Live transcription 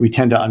we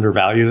tend to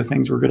undervalue the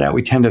things we're good at.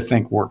 We tend to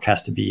think work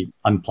has to be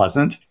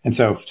unpleasant. And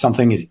so if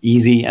something is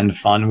easy and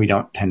fun, we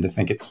don't tend to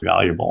think it's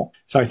valuable.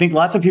 So I think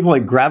lots of people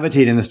like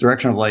gravitate in this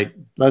direction of like,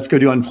 let's go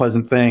do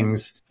unpleasant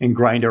things and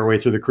grind our way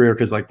through the career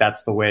because like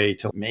that's the way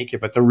to make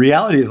it. But the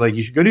reality is like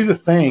you should go do the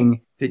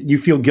thing that you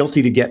feel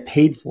guilty to get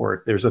paid for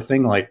if there's a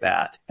thing like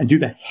that and do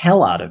the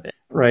hell out of it.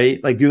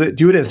 Right? Like do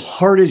it as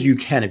hard as you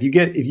can. If you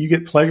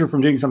get pleasure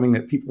from doing something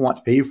that people want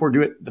to pay you for,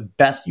 do it the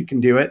best you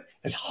can do it,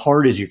 as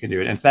hard as you can do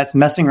it. And if that's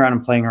messing around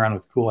and playing around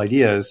with cool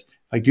ideas,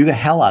 like do the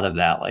hell out of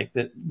that. Like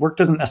that work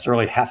doesn't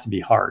necessarily have to be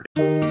hard.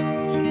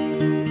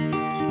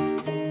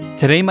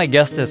 Today, my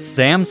guest is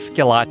Sam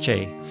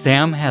Schillace.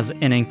 Sam has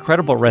an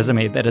incredible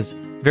resume that is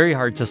very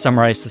hard to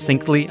summarize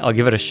succinctly. I'll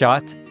give it a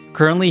shot.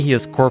 Currently, he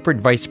is Corporate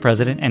Vice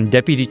President and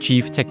Deputy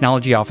Chief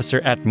Technology Officer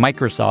at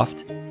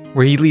Microsoft,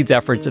 where he leads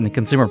efforts in the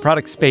consumer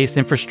product space,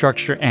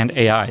 infrastructure, and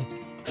AI.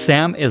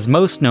 Sam is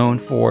most known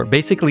for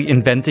basically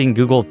inventing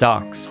Google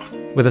Docs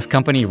with his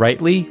company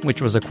Writely,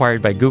 which was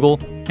acquired by Google,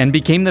 and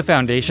became the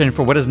foundation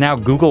for what is now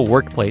Google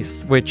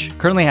Workplace, which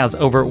currently has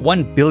over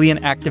 1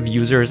 billion active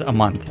users a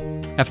month.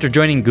 After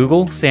joining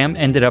Google, Sam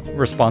ended up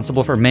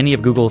responsible for many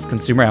of Google's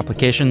consumer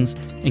applications,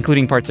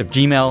 including parts of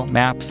Gmail,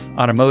 Maps,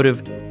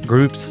 Automotive,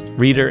 Groups,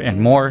 Reader,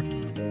 and more.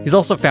 He's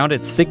also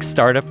founded 6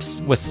 startups,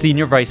 was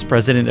Senior Vice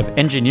President of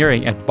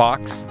Engineering at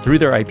Box through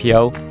their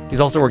IPO. He's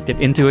also worked at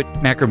Intuit,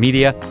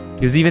 Macromedia.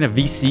 He was even a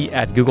VC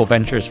at Google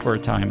Ventures for a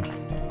time.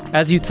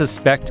 As you'd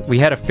suspect, we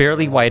had a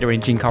fairly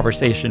wide-ranging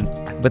conversation,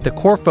 but the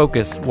core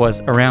focus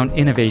was around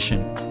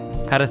innovation.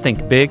 How to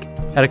think big,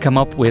 how to come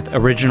up with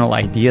original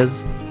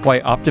ideas,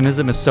 why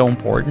optimism is so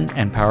important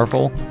and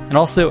powerful, and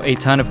also a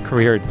ton of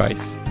career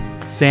advice.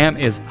 Sam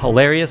is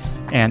hilarious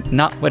and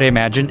not what I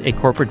imagined a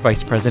corporate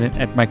vice president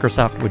at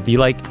Microsoft would be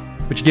like,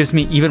 which gives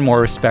me even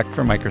more respect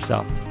for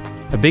Microsoft.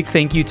 A big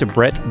thank you to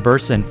Brett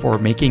Burson for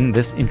making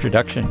this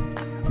introduction.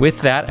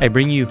 With that, I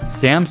bring you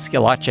Sam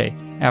Schillace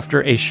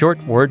after a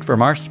short word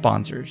from our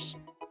sponsors.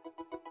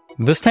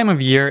 This time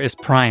of year is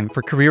prime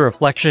for career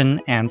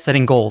reflection and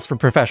setting goals for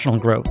professional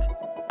growth.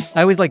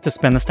 I always like to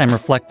spend this time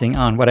reflecting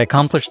on what I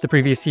accomplished the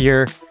previous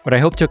year, what I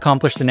hope to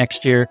accomplish the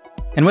next year,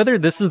 and whether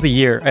this is the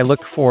year I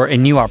look for a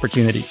new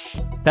opportunity.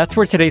 That's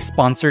where today's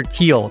sponsor,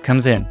 Teal,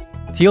 comes in.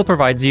 Teal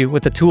provides you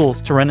with the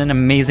tools to run an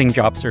amazing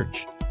job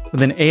search.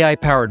 With an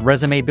AI-powered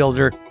resume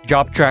builder,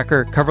 job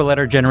tracker, cover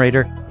letter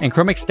generator, and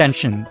Chrome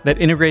extension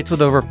that integrates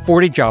with over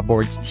 40 job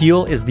boards,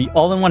 Teal is the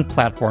all-in-one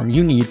platform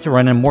you need to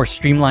run a more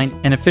streamlined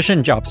and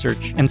efficient job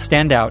search and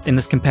stand out in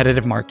this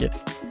competitive market.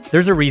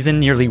 There's a reason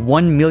nearly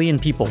 1 million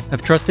people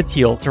have trusted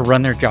Teal to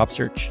run their job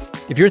search.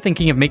 If you're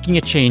thinking of making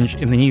a change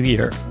in the new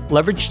year,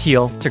 leverage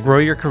Teal to grow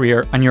your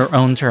career on your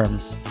own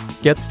terms.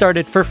 Get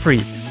started for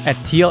free at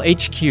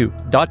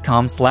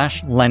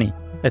tealhq.com/Lenny.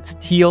 That's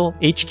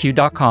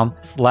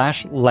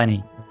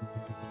tealhq.com/Lenny.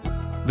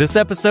 This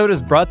episode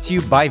is brought to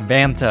you by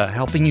Vanta,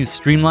 helping you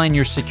streamline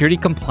your security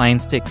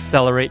compliance to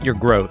accelerate your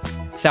growth.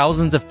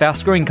 Thousands of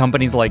fast-growing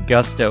companies like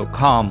Gusto,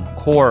 Calm,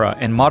 Quora,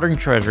 and Modern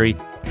Treasury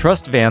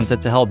trust Vanta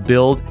to help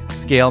build,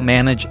 scale,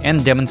 manage,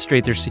 and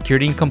demonstrate their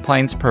security and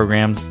compliance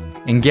programs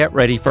and get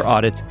ready for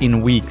audits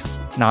in weeks,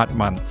 not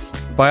months.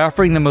 By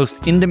offering the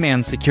most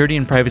in-demand security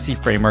and privacy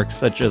frameworks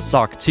such as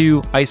SOC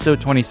 2, ISO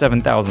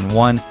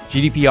 27001,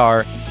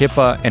 GDPR,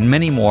 HIPAA, and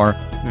many more,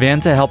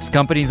 Vanta helps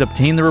companies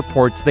obtain the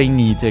reports they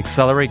need to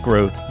accelerate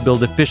growth,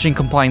 build efficient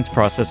compliance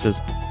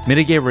processes,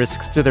 mitigate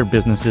risks to their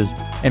businesses,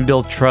 and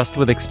build trust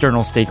with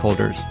external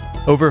stakeholders.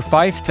 Over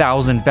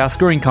 5,000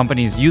 fast-growing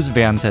companies use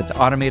Vanta to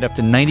automate up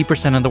to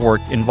 90% of the work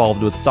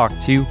involved with SOC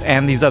 2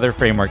 and these other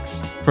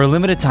frameworks. For a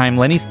limited time,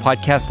 Lenny's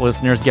podcast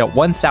listeners get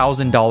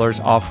 $1,000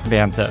 off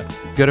Vanta.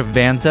 Go to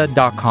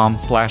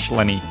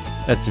vanta.com/Lenny.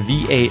 That's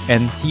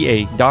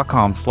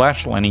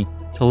VANTA.com/Lenny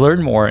to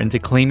learn more and to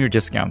claim your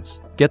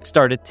discounts. Get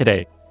started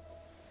today.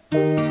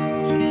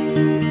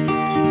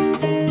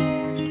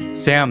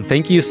 Sam,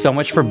 thank you so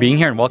much for being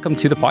here and welcome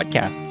to the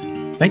podcast.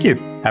 Thank you.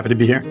 Happy to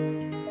be here.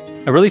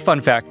 A really fun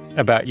fact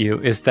about you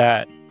is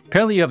that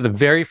apparently you have the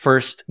very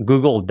first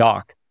Google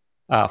Doc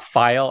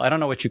file. I don't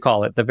know what you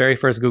call it. The very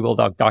first Google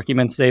Doc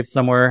document saved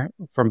somewhere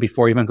from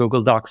before even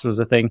Google Docs was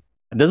a thing.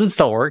 Does it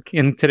still work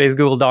in today's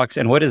Google Docs?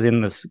 And what is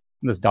in this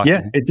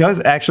document? Yeah, it does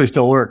actually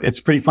still work. It's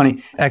pretty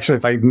funny. Actually,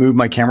 if I move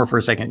my camera for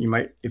a second, you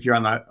might, if you're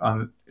on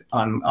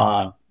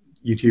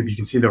YouTube, you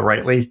can see the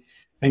Writely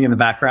thing in the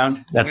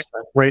background.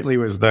 Writely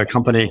was the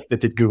company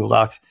that did Google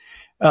Docs.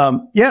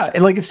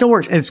 It still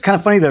works. And it's kind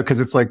of funny though,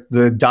 because it's like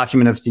the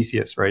document of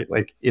Theseus, right?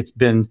 Like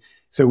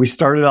so we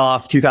started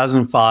off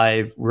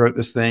 2005, wrote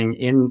this thing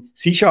in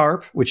C#,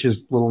 which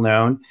is little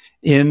known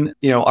in,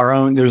 our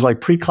own, there's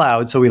like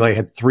pre-cloud. So we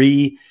had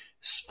 3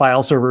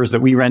 file servers that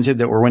we rented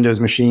that were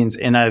Windows machines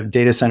in a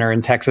data center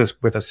in Texas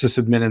with a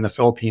sysadmin in the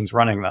Philippines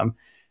running them.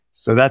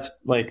 So that's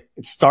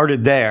it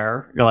started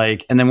there.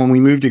 And then when we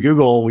moved to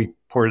Google, we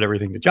ported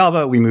everything to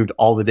Java. We moved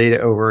all the data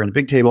over in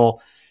Bigtable.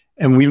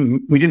 And we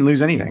didn't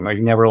lose anything.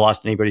 We never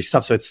lost anybody's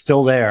stuff. So it's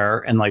still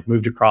there and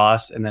moved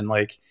across. And then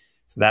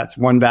So that's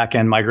one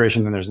backend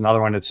migration. Then there's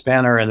another one at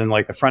Spanner. And then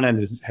like the front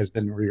end has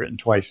been rewritten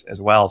twice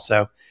as well.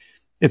 So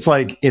it's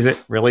like, is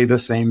it really the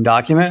same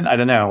document? I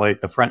don't know. Like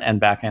the front and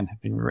back end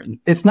have been written.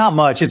 It's not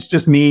much. It's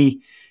just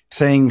me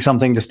saying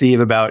something to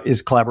Steve about,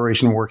 is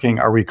collaboration working?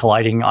 Are we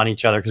colliding on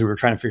each other? Because we were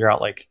trying to figure out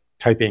like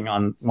typing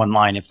on one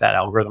line if that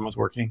algorithm was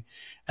working.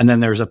 And then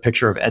there's a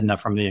picture of Edna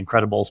from The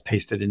Incredibles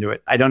pasted into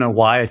it. I don't know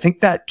why. I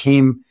think that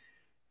came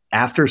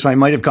after, so I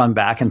might have gone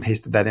back and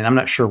pasted that in. I'm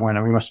not sure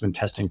when. We must have been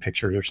testing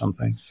pictures or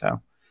something. So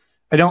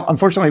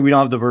unfortunately, we don't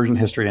have the version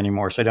history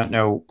anymore. So I don't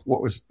know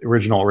what was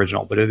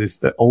original, but it is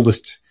the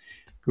oldest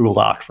Google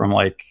Doc from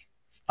like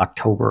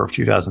October of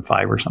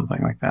 2005 or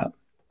something like that.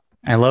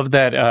 I love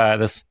that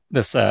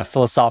this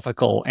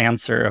philosophical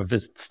answer of,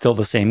 is it still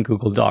the same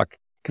Google Doc,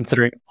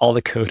 considering all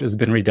the code has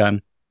been redone.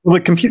 Well,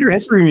 the Computer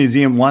History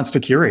Museum wants to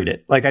curate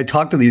it. Like I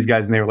talked to these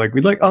guys and they were like,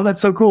 we'd like, oh, that's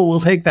so cool.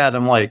 We'll take that.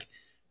 I'm like,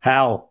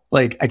 how?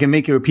 Like I can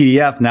make you a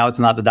PDF. Now it's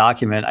not the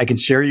document. I can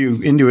share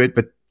you into it,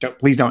 but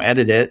please don't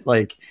edit it.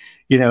 Like,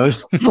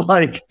 it's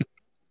like,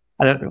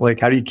 I don't like,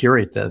 how do you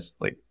curate this?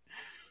 Like,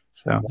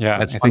 so yeah,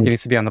 that's I think it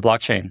needs to be on the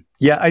blockchain.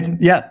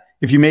 Yeah.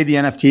 If you made the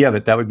NFT of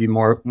it, that would be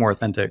more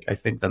authentic, I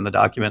think, than the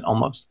document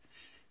almost.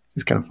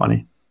 It's kind of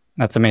funny.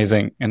 That's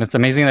amazing. And it's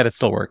amazing that it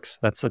still works.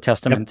 That's a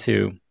testament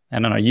to, I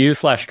don't know,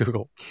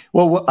 you/Google.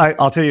 Well,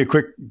 I'll tell you a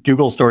quick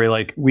Google story.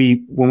 Like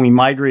when we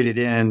migrated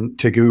in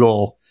to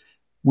Google,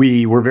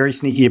 we were very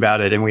sneaky about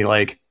it. And we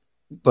like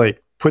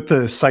put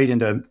the site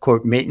into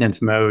quote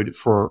maintenance mode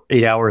for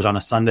 8 hours on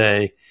a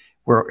Sunday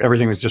where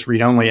everything was just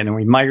read only. And then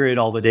we migrated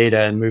all the data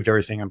and moved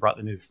everything and brought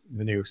the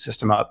new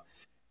system up.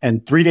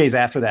 And 3 days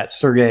after that,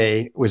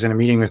 Sergey was in a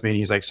meeting with me and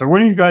he's like, so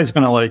when are you guys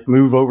going to like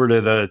move over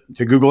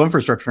to Google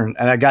infrastructure? And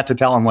I got to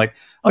tell him like,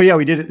 oh yeah,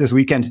 we did it this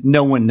weekend.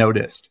 No one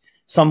noticed.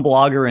 Some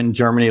blogger in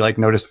Germany like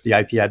noticed the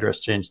IP address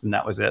changed and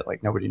that was it.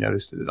 Like nobody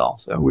noticed it at all.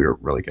 So we were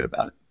really good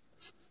about it.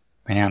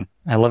 Man,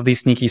 I love these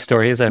sneaky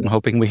stories. I'm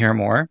hoping we hear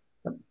more.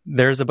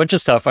 There's a bunch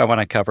of stuff I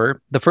want to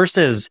cover. The first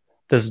is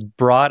this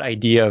broad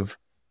idea of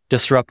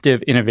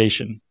disruptive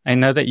innovation. I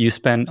know that you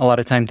spend a lot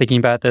of time thinking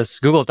about this.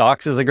 Google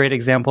Docs is a great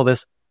example of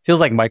this. Feels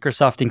like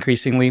Microsoft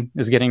increasingly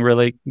is getting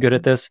really good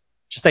at this.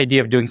 Just the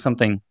idea of doing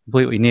something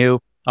completely new,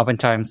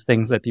 oftentimes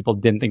things that people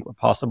didn't think were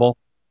possible.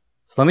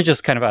 So let me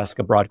just kind of ask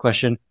a broad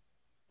question.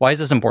 Why is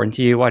this important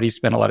to you? Why do you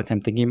spend a lot of time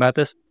thinking about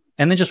this?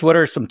 And then just what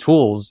are some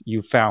tools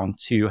you found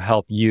to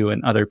help you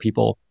and other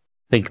people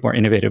think more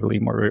innovatively,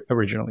 more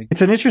originally?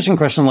 It's an interesting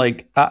question.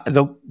 Like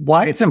the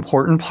why it's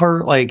important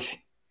part,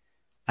 like,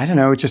 I don't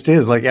know, it just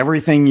is like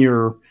everything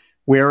you're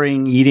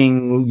wearing,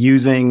 eating,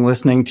 using,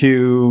 listening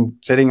to,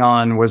 sitting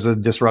on was a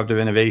disruptive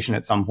innovation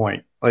at some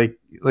point. Like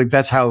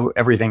that's how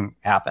everything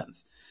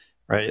happens,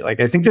 right? Like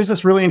I think there's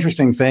this really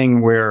interesting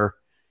thing where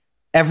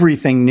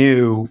everything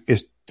new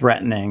is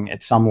threatening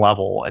at some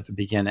level at the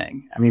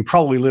beginning. I mean,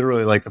 probably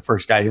literally like the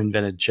first guy who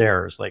invented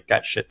chairs, like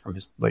got shit from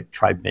his like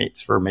tribe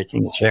mates for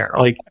making a chair.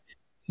 Like,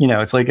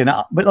 it's like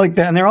but like,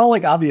 and they're all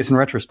like obvious in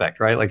retrospect,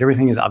 right? Like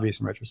everything is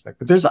obvious in retrospect,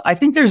 but I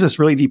think there's this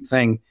really deep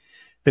thing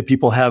that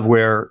people have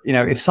where,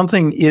 if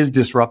something is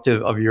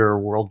disruptive of your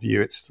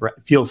worldview, it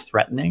feels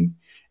threatening.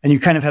 And you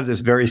kind of have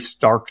this very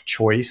stark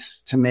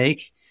choice to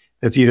make.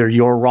 That's either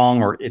you're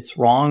wrong or it's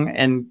wrong.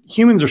 And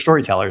humans are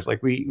storytellers.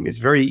 Like it's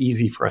very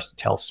easy for us to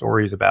tell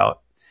stories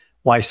about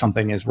why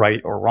something is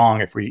right or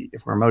wrong if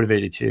we're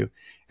motivated to.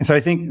 And so I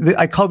think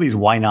I call these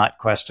why not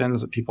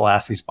questions. People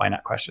ask these why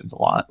not questions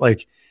a lot.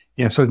 Like,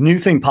 so a new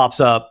thing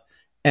pops up.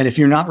 And if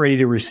you're not ready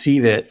to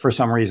receive it for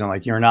some reason,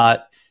 like you're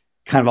not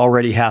kind of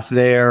already half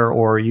there,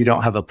 or you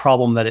don't have a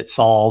problem that it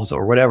solves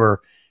or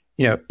whatever,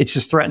 it's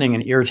just threatening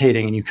and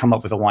irritating. And you come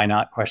up with a why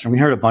not question. We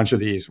heard a bunch of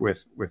these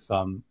with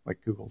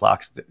like Google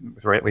Docs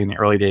with Rightly in the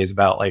early days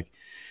about like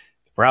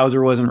the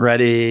browser wasn't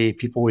ready.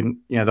 People wouldn't,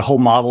 the whole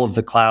model of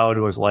the cloud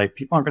was like,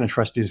 people aren't going to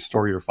trust you to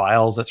store your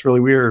files. That's really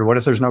weird. What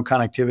if there's no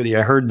connectivity?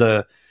 I heard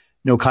the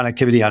no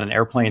connectivity on an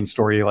airplane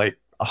story like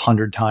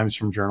 100 times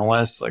from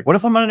journalists. Like, what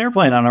if I'm on an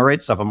airplane and I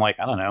write stuff? I'm like,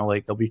 I don't know,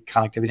 like there'll be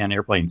connectivity on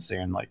airplanes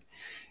soon. Like,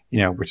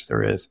 which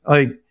there is.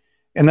 Like,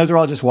 and those are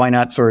all just why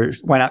not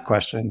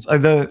questions. I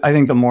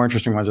think the more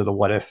interesting ones are the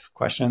what if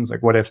questions.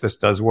 Like, what if this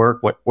does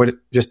work? What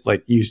just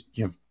like use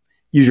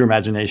your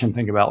imagination.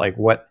 Think about like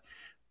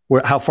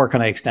how far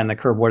can I extend the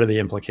curve? What are the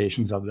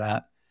implications of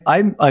that?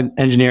 I'm an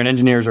engineer and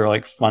engineers are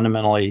like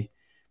fundamentally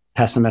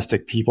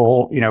pessimistic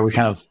people.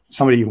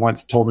 Somebody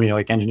once told me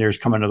like engineers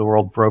come into the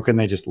world broken.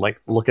 They just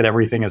like look at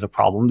everything as a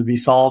problem to be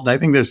solved. I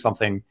think there's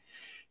something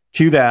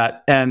to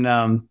that.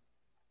 And,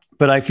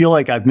 but I feel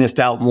like I've missed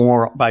out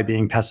more by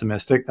being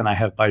pessimistic than I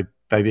have by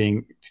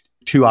being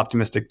too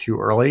optimistic too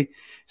early.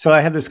 So I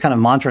have this kind of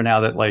mantra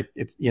now that like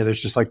it's,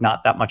 there's just like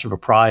not that much of a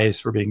prize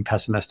for being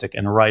pessimistic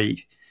and right,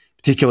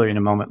 particularly in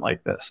a moment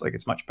like this. Like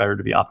it's much better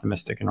to be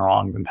optimistic and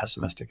wrong than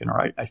pessimistic and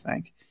right, I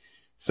think.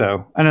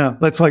 So I don't know.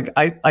 That's like,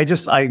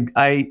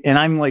 and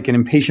I'm like an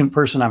impatient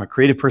person. I'm a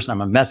creative person.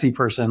 I'm a messy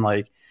person.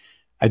 Like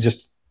I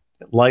just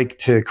like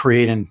to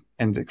create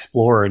and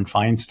explore and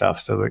find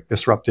stuff. So like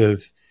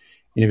disruptive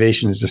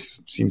innovation is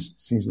just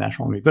seems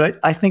natural to me. But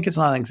I think it's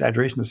not an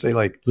exaggeration to say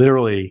like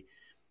literally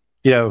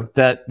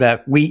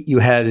that wheat you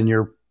had in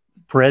your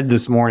bread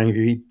this morning, if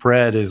you eat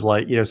bread, is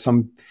like,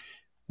 some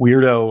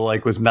weirdo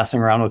like was messing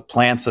around with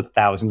plants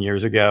 1,000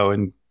 years ago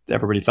and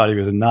everybody thought he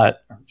was a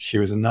nut. Or she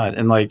was a nut.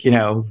 And like,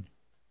 then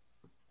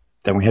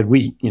we had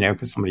wheat,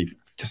 because somebody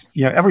just,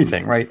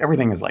 everything, right?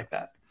 Everything is like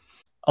that.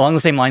 Along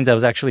the same lines, I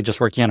was actually just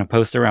working on a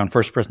post around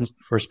first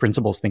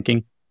principles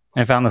thinking.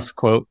 And I found this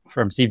quote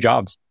from Steve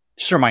Jobs,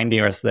 just reminding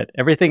us that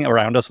everything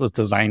around us was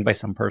designed by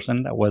some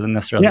person that wasn't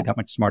necessarily that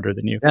much smarter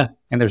than you. Yeah.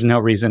 And there's no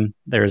reason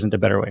there isn't a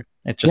better way.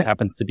 It just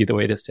happens to be the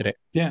way it is today.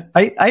 Yeah.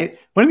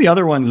 One of the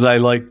other ones that I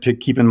like to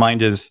keep in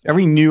mind is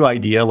every new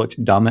idea looks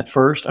dumb at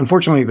first.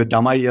 Unfortunately, the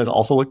dumb ideas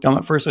also look dumb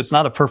at first. So it's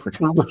not a perfect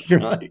number.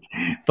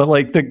 But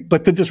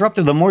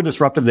the more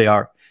disruptive they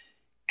are,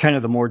 kind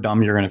of the more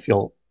dumb you're going to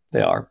feel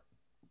they are.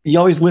 You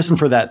always listen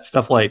for that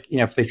stuff, like,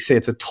 if they say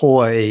it's a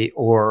toy,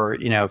 or,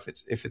 if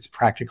it's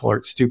practical or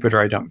it's stupid or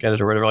I don't get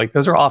it or whatever, like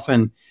those are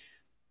often,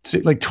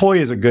 like, toy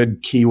is a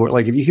good keyword.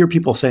 Like if you hear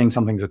people saying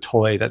something's a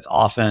toy, that's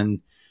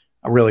often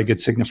a really good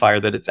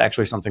signifier that it's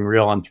actually something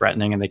real and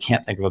threatening, and they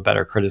can't think of a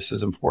better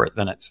criticism for it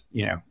than it's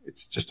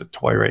just a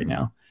toy right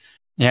now.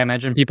 Yeah, I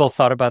imagine people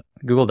thought about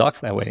Google Docs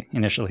that way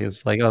initially.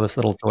 It's like, oh, this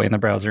little toy in the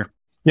browser.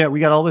 Yeah,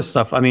 we got all this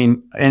stuff. I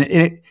mean,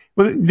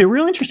 the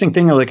real interesting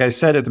thing, like I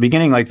said at the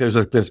beginning, like there's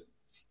this,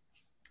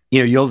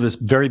 you'll have this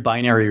very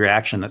binary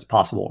reaction that's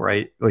possible,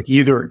 right? Like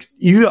you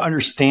either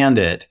understand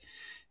it,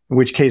 in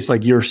which case,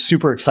 like, you're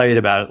super excited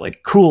about it,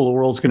 like, cool, the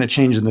world's going to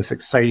change in this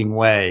exciting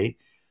way,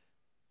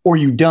 or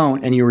you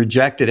don't and you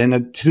reject it.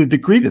 And to the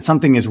degree that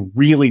something is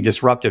really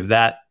disruptive,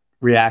 that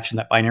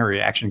binary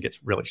reaction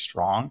gets really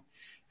strong.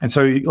 And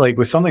so, like,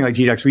 with something like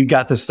GDocs, we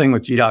got this thing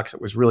with GDocs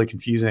that was really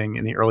confusing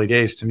in the early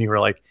days to me,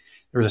 where like,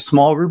 there was a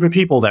small group of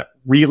people that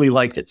really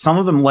liked it. Some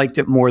of them liked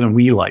it more than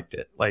we liked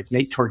it. Like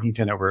Nate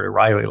Torkington over at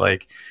O'Reilly,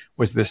 like,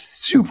 was this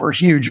super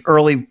huge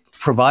early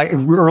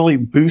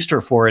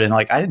booster for it. And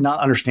like, I did not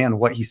understand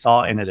what he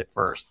saw in it at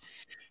first.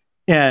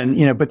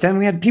 And, but then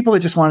we had people that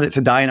just wanted it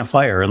to die in a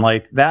fire. And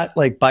like that,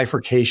 like,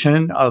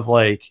 bifurcation of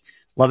like,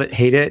 love it,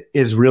 hate it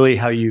is really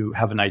how you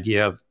have an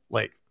idea of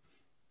like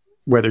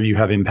whether you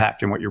have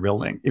impact in what you're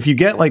building. If you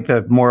get like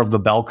the more of the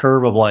bell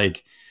curve of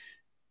like,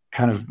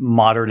 kind of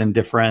moderate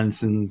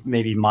indifference and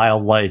maybe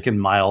mild like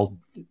and mild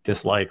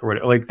dislike or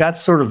whatever, like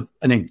that's sort of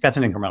that's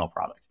an incremental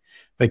product.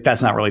 Like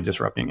that's not really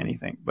disrupting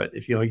anything. But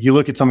if you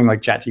look at something like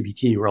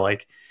ChatGPT, where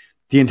like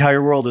the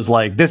entire world is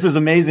like, this is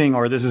amazing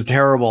or this is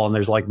terrible, and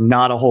there's like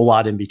not a whole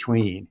lot in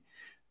between,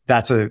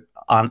 that's a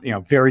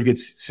very good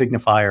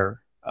signifier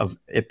of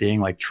it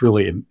being like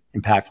truly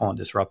impactful and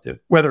disruptive.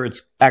 Whether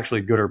it's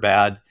actually good or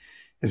bad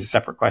is a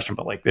separate question,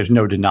 but like there's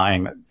no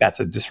denying that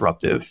that's a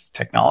disruptive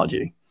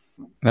technology.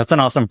 That's an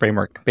awesome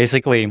framework.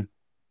 Basically,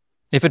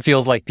 if it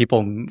feels like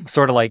people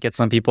sort of like it,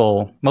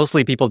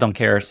 mostly people don't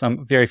care.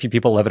 Very few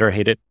people love it or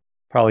hate it.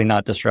 Probably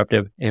not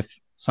disruptive. If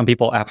some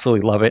people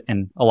absolutely love it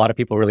and a lot of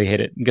people really hate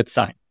it, good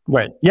sign.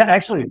 Right. Yeah,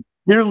 actually,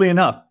 weirdly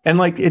enough. And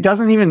like, you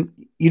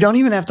don't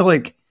even have to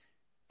like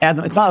add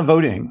them. It's not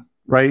voting,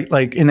 right?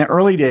 Like in the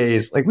early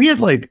days, like we had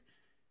like,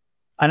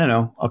 I don't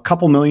know, a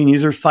couple million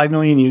users, 5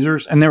 million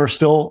users. And there were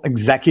still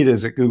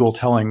executives at Google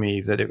telling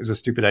me that it was a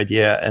stupid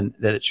idea and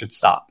that it should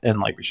stop and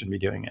like we shouldn't be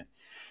doing it.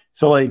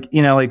 So like,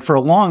 like for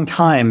a long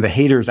time, the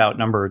haters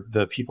outnumbered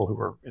the people who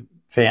were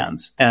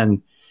fans.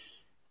 And,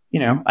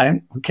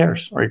 who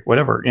cares? Like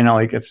whatever,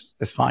 like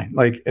it's fine.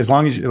 Like as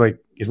long as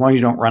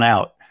you don't run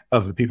out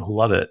of the people who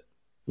love it,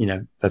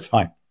 that's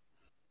fine.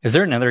 Is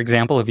there another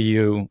example of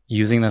you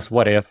using this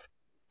what if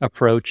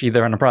approach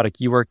either on a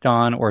product you worked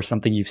on or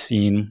something you've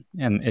seen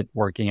and it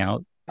working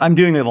out? I'm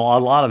doing a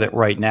lot of it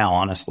right now,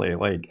 honestly.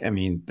 Like, I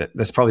mean,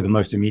 that's probably the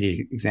most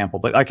immediate example,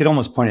 but I could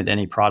almost point at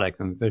any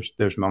product and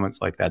there's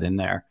moments like that in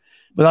there.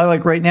 But I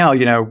like right now,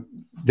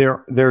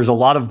 there's a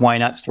lot of why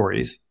not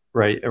stories,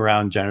 right,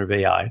 around generative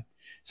AI.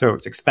 So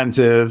it's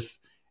expensive.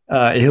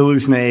 It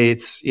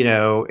hallucinates,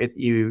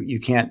 you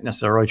can't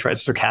necessarily try.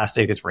 It's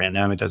stochastic. It's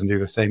random. It doesn't do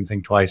the same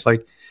thing twice.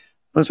 Like,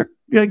 those are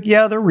like,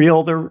 yeah, they're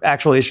real. They're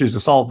actual issues to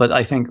solve. But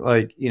I think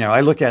like,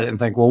 I look at it and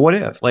think, well, what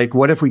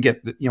if we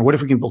get, what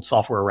if we can build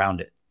software around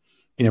it?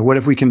 What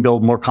if we can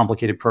build more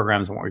complicated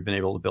programs than what we've been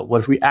able to build? What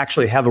if we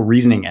actually have a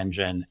reasoning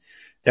engine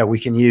that we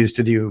can use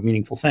to do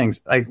meaningful things?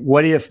 Like,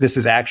 what if this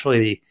is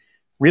actually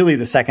really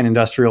the second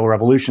industrial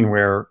revolution,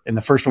 where in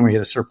the first one, we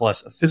had a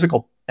surplus of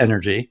physical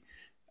energy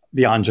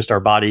beyond just our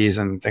bodies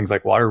and things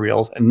like water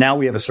wheels. And now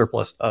we have a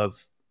surplus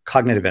of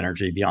cognitive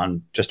energy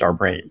beyond just our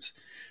brains.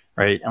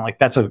 Right. And like,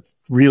 that's a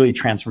really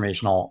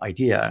transformational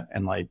idea.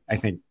 And like, I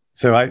think,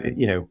 so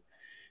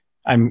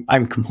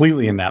I'm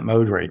completely in that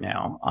mode right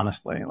now,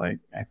 honestly. Like,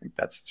 I think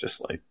that's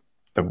just like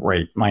the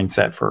right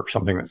mindset for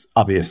something that's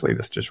obviously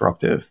this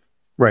disruptive,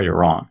 right or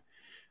wrong.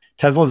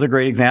 Tesla is a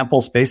great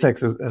example.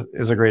 SpaceX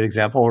is a great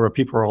example where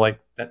people are like,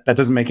 that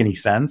doesn't make any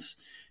sense.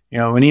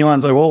 And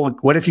Elon's like, well,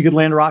 what if you could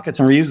land rockets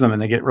and reuse them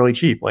and they get really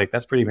cheap? Like,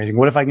 that's pretty amazing.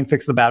 What if I can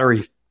fix the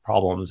battery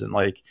problems? And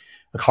like,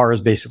 a car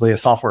is basically a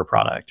software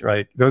product,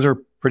 right? Those are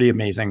pretty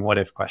amazing what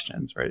if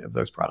questions, right, of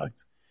those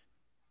products.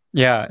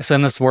 Yeah. So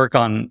in this work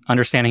on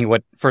understanding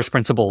what first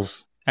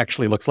principles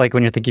actually looks like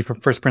when you're thinking from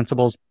first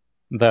principles.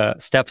 The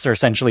steps are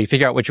essentially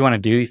figure out what you want to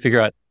do, you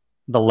figure out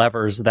the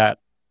levers that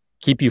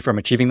keep you from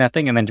achieving that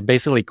thing, and then to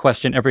basically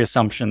question every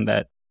assumption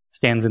that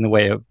stands in the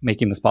way of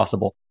making this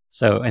possible.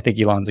 So I think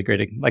Elon's a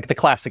great, like the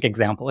classic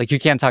example. Like you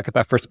can't talk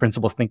about first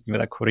principles thinking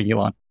without quoting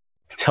Elon,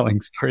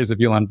 telling stories of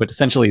Elon, but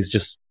essentially it's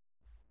just,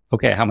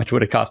 okay, how much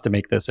would it cost to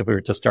make this if we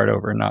were to start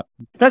over and not?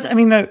 That's, I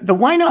mean, the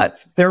why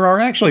nots, there are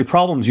actually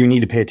problems you need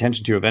to pay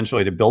attention to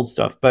eventually to build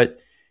stuff, but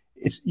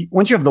it's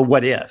once you have the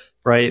what if,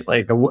 right?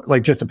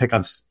 Like just to pick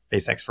on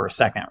SpaceX for a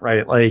second,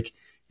 right? Like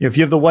if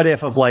you have the what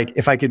if of like,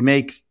 if I could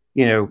make,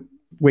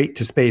 weight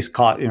to space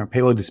cost,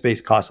 payload to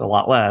space costs a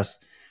lot less.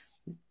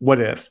 What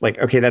if, like,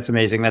 okay, that's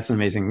amazing. That's an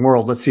amazing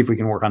world. Let's see if we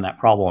can work on that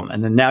problem.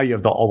 And then now you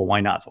have all the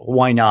why nots.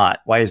 Why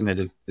not? Why isn't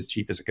it as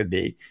cheap as it could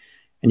be?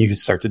 And you can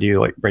start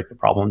to break the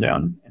problem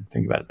down and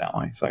think about it that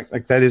way. So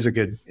like that is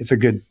it's a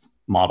good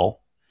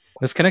model.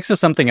 This connects to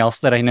something else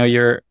that I know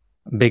you're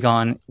big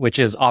on, which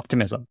is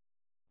optimism,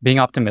 being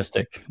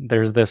optimistic.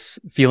 There's this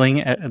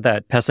feeling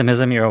that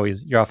pessimism,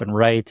 you're often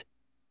right.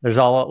 There's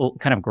all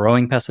kind of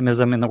growing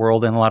pessimism in the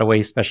world in a lot of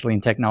ways, especially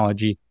in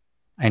technology.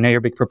 I know you're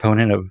a big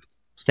proponent of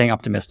staying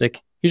optimistic.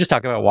 Can you just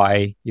talk about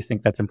why you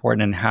think that's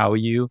important and how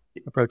you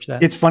approach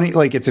that? It's funny,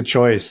 like it's a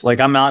choice. Like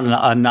I'm not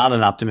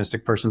an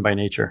optimistic person by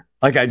nature.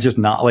 Like I just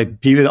not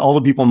like all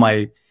the people in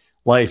my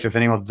life. If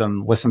any of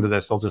them listen to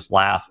this, they'll just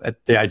laugh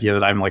at the idea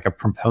that I'm like a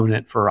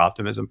proponent for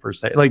optimism per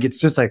se. Like it's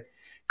just a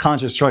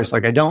conscious choice.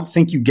 Like I don't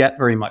think you get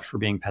very much for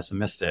being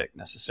pessimistic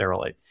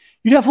necessarily.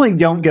 You definitely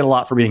don't get a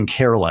lot for being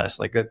careless.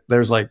 Like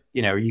there's like,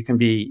 you can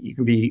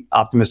be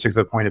optimistic to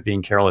the point of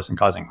being careless and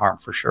causing harm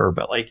for sure.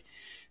 But like,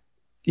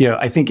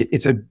 I think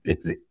it's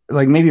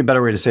like maybe a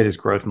better way to say it is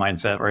growth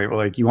mindset, right? Where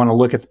like you want to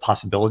look at the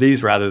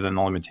possibilities rather than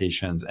the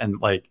limitations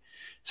and like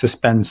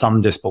suspend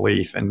some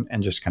disbelief and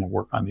just kind of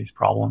work on these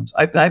problems.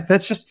 I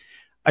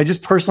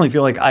just personally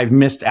feel like I've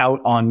missed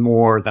out on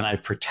more than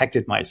I've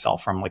protected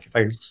myself from. Like if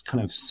I just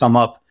kind of sum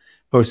up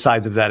both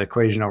sides of that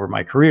equation over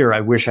my career,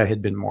 I wish I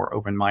had been more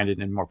open-minded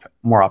and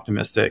more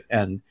optimistic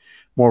and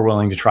more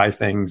willing to try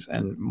things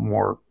and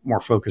more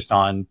focused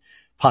on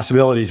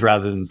possibilities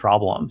rather than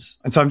problems.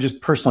 And so I'm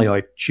just personally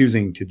like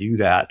choosing to do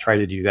that, try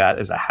to do that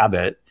as a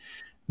habit.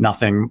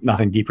 Nothing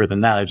deeper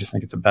than that. I just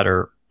think it's a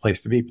better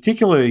place to be.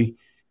 Particularly,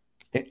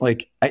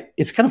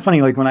 it's kind of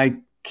funny. Like when I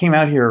came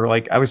out here,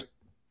 like I was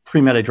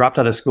pre-med, I dropped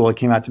out of school. I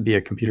came out to be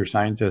a computer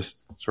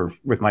scientist sort of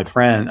with my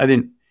friend. I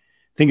didn't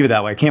think of it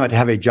that way. I came out to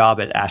have a job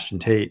at Ashton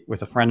Tate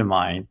with a friend of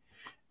mine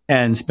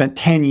and spent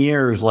 10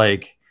 years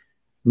like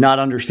not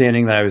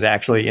understanding that I was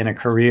actually in a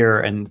career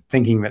and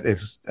thinking that it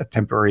was a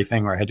temporary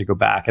thing where I had to go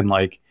back and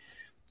like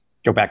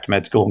go back to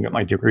med school and get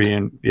my degree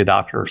and be a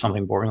doctor or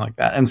something boring like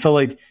that. And so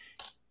like,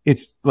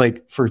 it's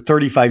like for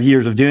 35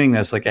 years of doing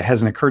this, like it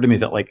hasn't occurred to me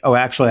that like, oh,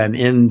 actually I'm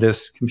in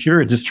this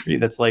computer industry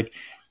that's like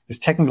this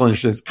technical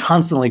industry is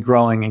constantly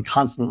growing and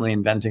constantly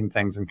inventing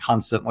things and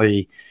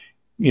constantly,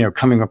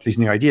 coming up with these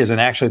new ideas. And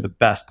actually the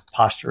best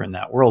posture in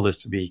that world is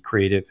to be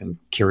creative and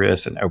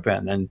curious and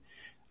open and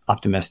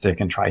optimistic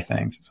and try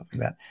things and stuff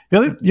like that.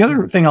 The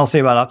other thing I'll say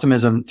about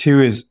optimism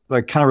too is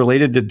like kind of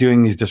related to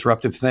doing these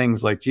disruptive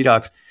things like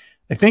GDocs.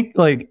 I think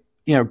like,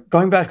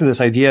 going back to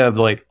this idea of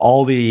like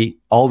all the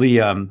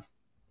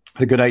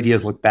good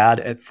ideas look bad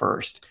at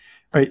first,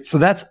 right? So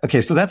that's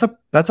okay. So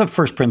that's a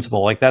first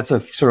principle. Like that's a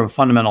sort of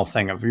fundamental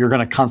thing of you're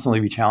going to constantly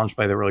be challenged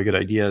by the really good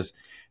ideas.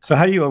 So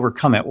how do you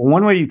overcome it? Well,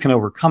 one way you can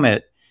overcome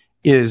it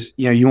is,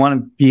 you want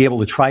to be able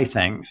to try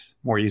things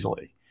more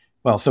easily.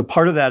 Well, so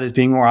part of that is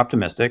being more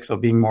optimistic. So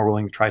being more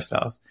willing to try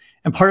stuff.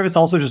 And part of it's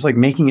also just like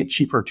making it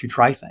cheaper to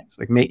try things.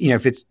 Like,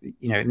 if it's,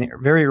 in the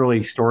very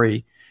early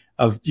story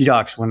of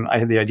GDocs, when I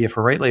had the idea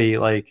for Rightly,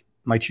 like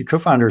my two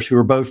co-founders who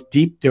were both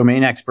deep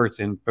domain experts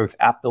in both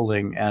app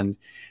building and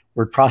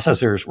word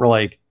processors were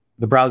like,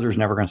 the browser's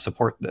never going to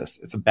support this.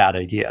 It's a bad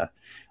idea.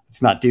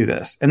 Let's not do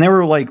this. And they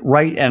were like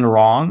right and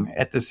wrong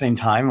at the same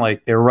time.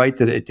 Like they're right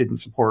that it didn't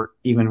support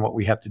even what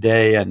we have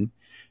today and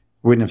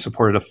wouldn't have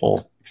supported a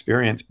full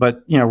experience,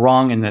 but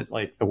wrong in that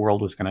like the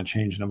world was going to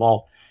change and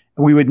evolve.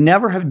 And we would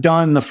never have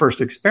done the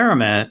first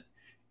experiment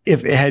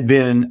if it had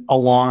been a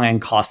long and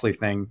costly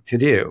thing to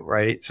do,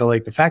 right? So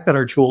like the fact that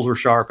our tools were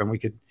sharp and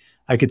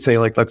I could say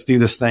like, let's do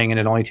this thing and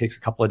it only takes a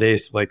couple of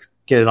days to like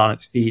get it on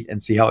its feet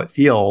and see how it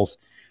feels.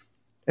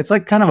 It's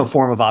like kind of a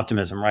form of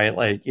optimism, right?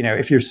 Like,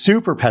 if you're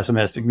super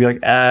pessimistic, be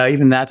like,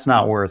 even that's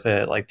not worth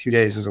it. Like 2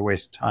 days is a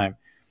waste of time.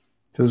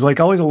 So there's like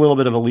always a little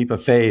bit of a leap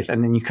of faith.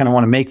 And then you kind of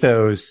want to make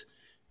those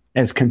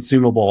as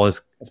consumable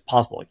as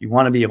possible. Like you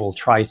want to be able to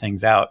try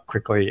things out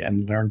quickly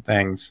and learn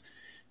things,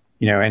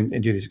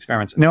 and do these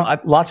experiments.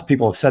 Lots of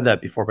people have said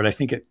that before, but I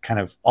think it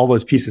kind of, all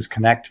those pieces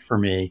connect for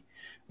me,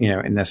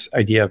 in this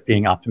idea of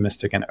being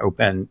optimistic and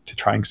open to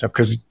trying stuff.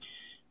 Because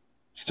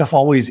stuff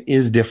always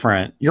is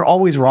different. You're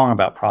always wrong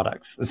about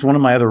products. It's one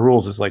of my other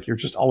rules is like, you're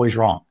just always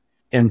wrong.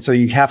 And so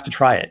you have to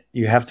try it.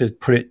 You have to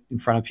put it in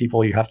front of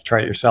people. You have to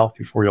try it yourself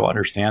before you'll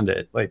understand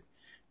it. Like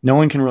no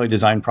one can really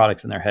design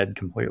products in their head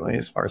completely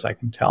as far as I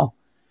can tell.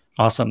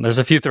 Awesome. There's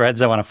a few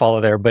threads I want to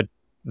follow there, but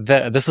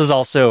This is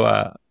also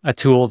a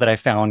tool that I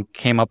found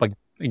came up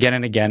again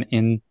and again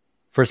in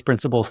first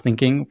principles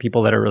thinking.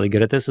 People that are really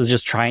good at this is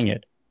just trying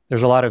it.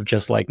 There's a lot of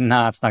just like,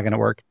 nah, it's not going to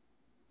work.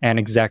 And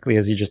exactly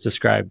as you just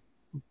described,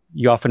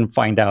 you often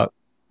find out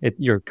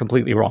you're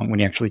completely wrong when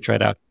you actually try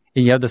it out.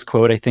 And you have this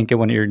quote, I think, in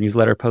one of your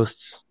newsletter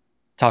posts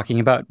talking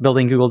about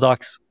building Google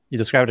Docs. You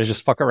describe it as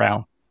just fuck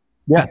around.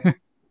 Yeah,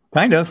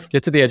 kind of.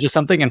 Get to the edge of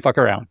something and fuck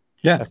around.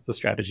 Yeah. That's the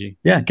strategy.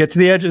 Yeah, get to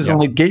the edges and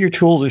like get your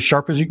tools as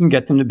sharp as you can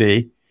get them to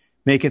be.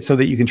 Make it so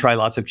that you can try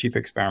lots of cheap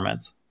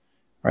experiments,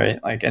 right?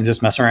 Like, and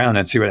just mess around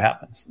and see what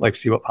happens. Like,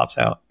 see what pops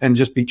out, and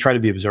just try to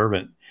be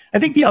observant. I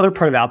think the other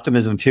part of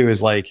optimism too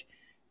is like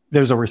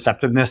there's a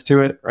receptiveness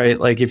to it, right?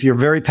 Like, if you're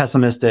very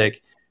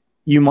pessimistic,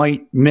 you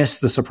might miss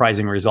the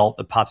surprising result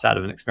that pops out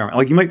of an experiment.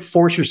 Like, you might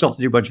force yourself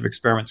to do a bunch of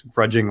experiments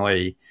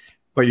grudgingly,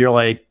 but you're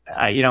like,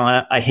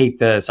 I hate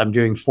this. I'm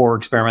doing 4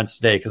 experiments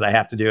today because I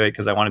have to do it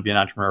because I want to be an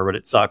entrepreneur, but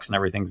it sucks and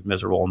everything's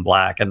miserable and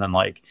black. And then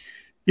like,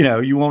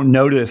 you won't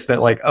notice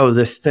that like, oh,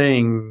 this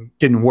thing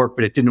didn't work,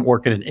 but it didn't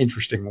work in an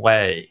interesting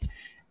way.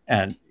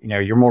 And,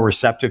 you're more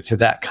receptive to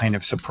that kind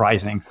of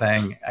surprising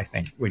thing, I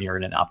think, when you're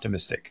in an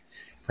optimistic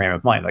frame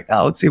of mind. Like,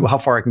 oh, let's see how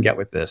far I can get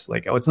with this.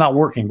 Like, oh, it's not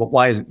working, but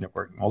why isn't it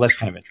working? Well, that's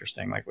kind of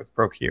interesting. Like with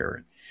broke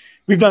here.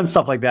 We've done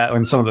stuff like that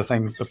in some of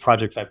the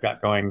projects I've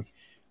got going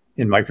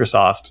in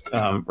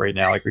Microsoft right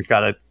now. Like, we've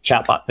got a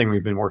chatbot thing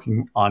we've been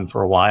working on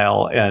for a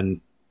while, and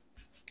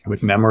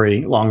with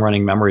memory, long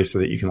running memory, so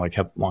that you can like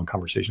have long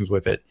conversations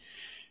with it.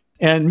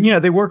 And,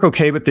 they work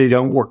okay, but they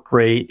don't work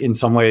great in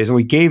some ways. And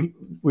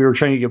we were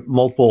trying to get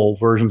multiple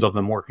versions of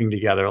them working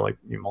together, like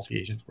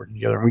multi-agents working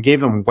together. And we gave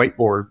them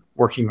whiteboard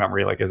working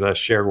memory, like as a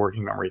shared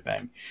working memory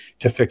thing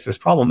to fix this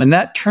problem. And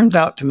that turns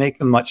out to make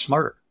them much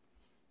smarter.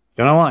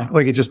 Don't know why.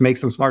 Like, it just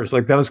makes them smarter. So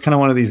like, that was kind of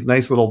one of these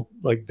nice little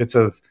like bits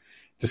of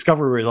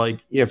discovery where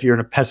like, if you're in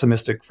a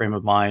pessimistic frame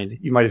of mind,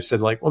 you might have said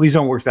like, well, these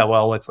don't work that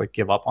well. Let's like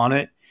give up on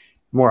it.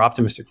 More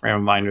optimistic frame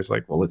of mind was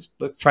like, well, let's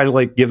try to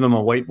like give them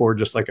a whiteboard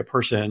just like a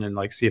person and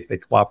like see if they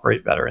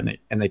cooperate better. And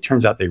they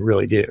turns out they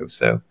really do.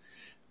 So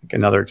like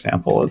another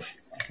example of,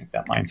 I think,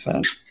 that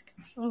mindset.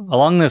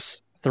 Along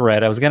this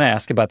thread, I was going to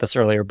ask about this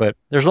earlier, but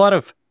there's a lot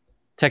of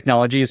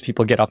technologies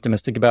people get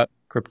optimistic about.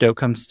 Crypto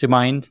comes to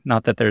mind.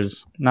 Not that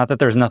there's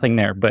nothing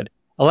there, but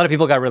a lot of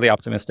people got really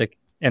optimistic,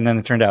 and then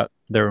it turned out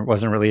there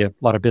wasn't really a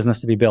lot of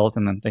business to be built,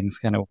 and then things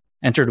kind of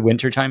entered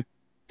wintertime.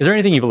 Is there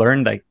anything you've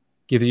learned that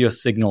gives you a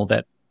signal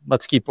that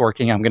let's keep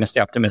working, I'm going to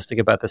stay optimistic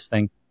about this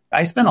thing?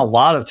 I spent a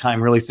lot of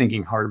time really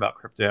thinking hard about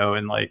crypto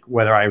and like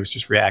whether I was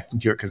just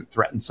reacting to it because it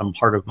threatened some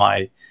part of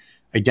my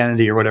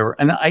identity or whatever.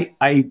 And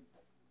I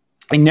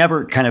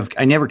never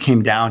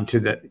came down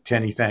to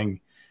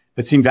anything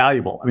that seemed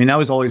valuable. I mean, that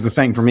was always the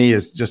thing for me,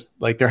 is just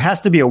like, there has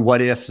to be a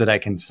what if that I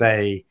can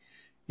say,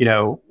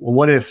 well,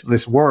 what if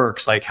this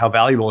works? Like, how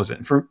valuable is it?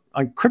 And for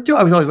like crypto,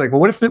 I was always like,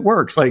 well, what if it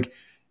works? Like,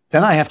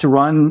 then I have to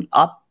run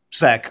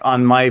OPSEC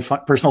on my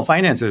personal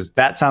finances.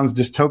 That sounds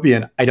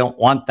dystopian. I don't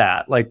want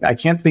that. Like, I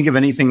can't think of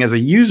anything as a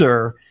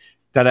user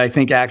that I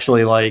think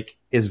actually like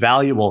is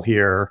valuable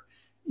here,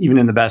 even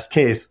in the best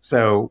case.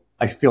 So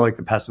I feel like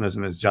the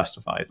pessimism is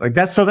justified. Like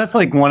that's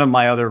like one of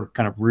my other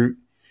kind of root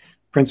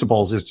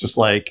principles, is just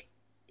like,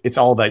 it's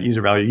all about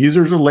user value.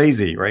 Users are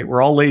lazy, right?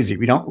 We're all lazy.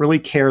 We don't really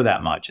care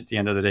that much at the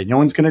end of the day. No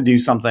one's going to do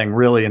something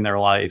really in their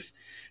life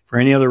for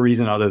any other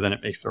reason other than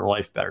it makes their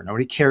life better.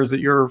 Nobody cares that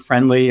you're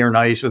friendly or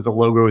nice or the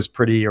logo is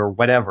pretty or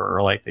whatever,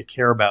 or like they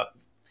care about,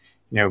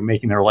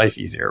 making their life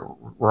easier.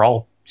 We're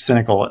all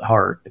cynical at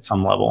heart at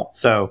some level.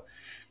 So,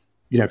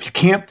 if you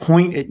can't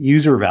point at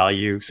user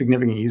value,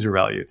 significant user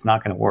value, it's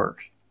not going to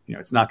work.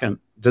 It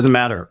doesn't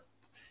matter.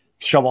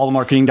 Shove all the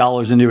marketing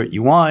dollars into it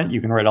you want. You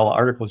can write all the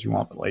articles you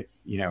want, but like,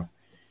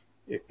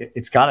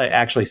 it's got to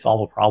actually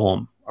solve a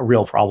problem, a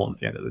real problem at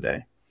the end of the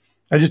day.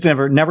 I just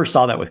never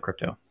saw that with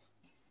crypto.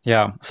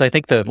 Yeah. So I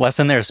think the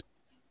lesson there is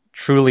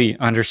truly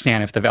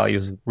understand if the value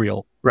is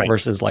real, right,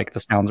 versus like,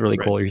 this sounds really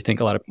cool. Or you think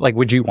a lot of like,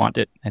 would you want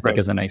it? I think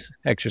is a nice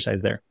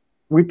exercise there.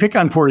 We pick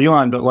on poor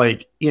Elon, but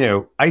like,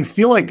 I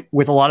feel like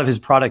with a lot of his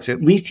products,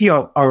 at least he's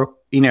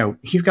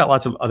got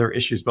lots of other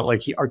issues, but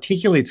like he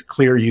articulates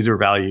clear user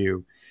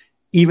value,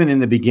 even in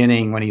the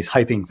beginning when he's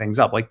hyping things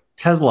up, like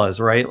Tesla's,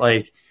 right?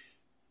 Like,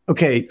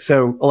 okay,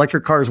 so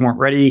electric cars weren't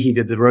ready. He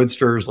did the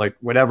roadsters, like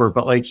whatever,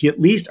 but like he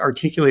at least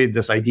articulated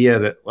this idea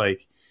that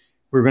like,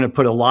 we're going to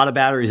put a lot of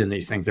batteries in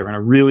these things. They're going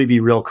to really be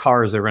real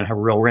cars. They're going to have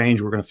real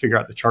range. We're going to figure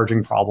out the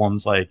charging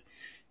problems. Like,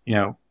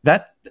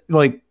 that,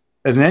 like,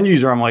 as an end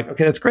user, I'm like,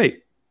 okay, that's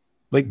great.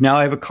 Like, now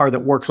I have a car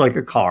that works like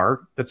a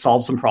car, that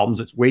solves some problems.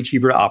 It's way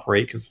cheaper to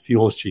operate because the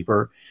fuel is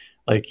cheaper.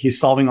 Like, he's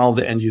solving all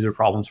the end user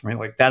problems for me.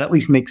 Like, that at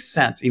least makes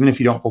sense. Even if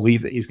you don't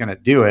believe that he's going to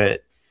do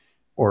it,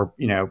 or,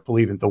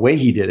 believe in the way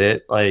he did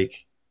it,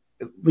 like,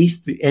 at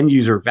least the end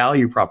user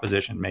value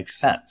proposition makes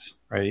sense,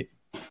 right?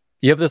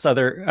 You have this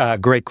other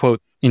great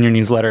quote in your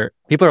newsletter.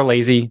 People are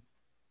lazy.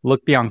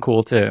 Look beyond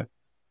cool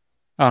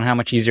on how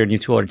much easier a new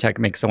tool or tech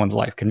makes someone's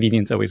life.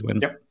 Convenience always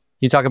wins. Yep.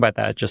 You talk about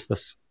that, just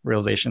this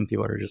realization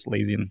people are just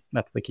lazy, and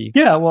that's the key.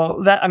 Yeah,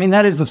 well,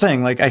 that is the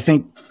thing. Like, I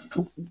think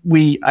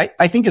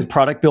I think as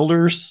product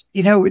builders,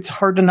 it's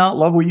hard to not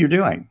love what you're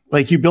doing.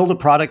 Like, you build a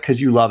product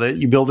because you love it.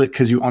 You build it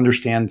because you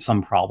understand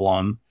some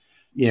problem.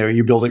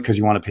 You build it because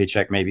you want a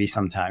paycheck maybe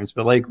sometimes,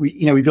 but like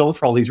we build it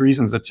for all these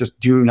reasons that just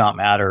do not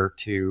matter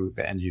to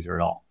the end user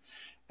at all.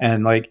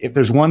 And like, if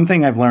there's one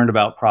thing I've learned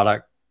about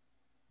product,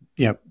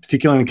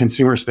 particularly in the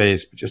consumer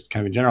space, but just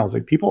kind of in general, is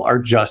like people are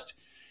just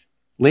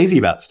lazy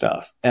about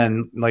stuff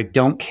and like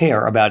don't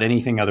care about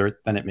anything other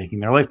than it making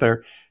their life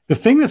better. The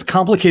thing that's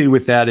complicated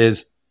with that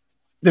is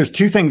there's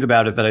two things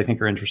about it that I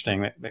think are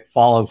interesting that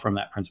follow from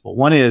that principle.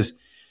 One is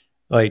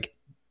like,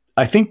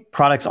 I think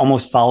products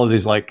almost follow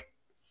these like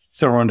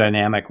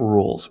thermodynamic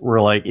rules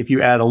where like, if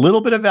you add a little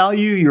bit of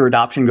value, your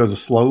adoption goes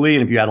slowly.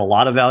 And if you add a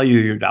lot of value,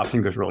 your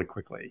adoption goes really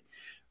quickly.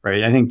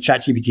 Right. I think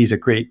ChatGPT is a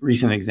great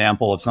recent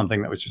example of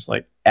something that was just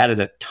like added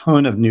a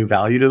ton of new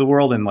value to the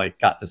world and like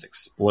got this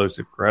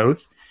explosive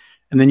growth.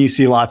 And then you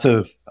see lots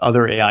of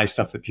other AI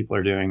stuff that people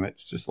are doing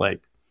that's just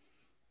like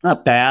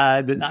not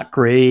bad, but not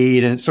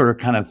great. And it's sort of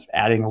kind of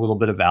adding a little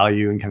bit of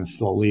value and kind of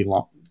slowly,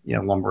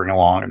 lumbering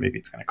along, and maybe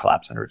it's going to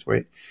collapse under its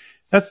weight.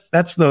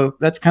 That's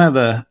kind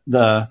of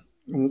the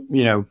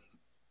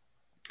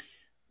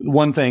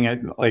one thing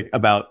I like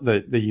about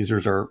the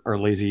users are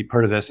lazy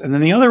part of this. And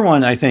then the other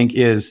one I think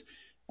is,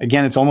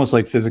 again, it's almost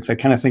like physics. I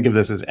kind of think of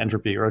this as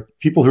entropy, or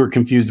people who are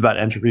confused about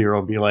entropy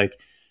will be like,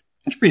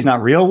 entropy is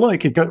not real.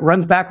 Like it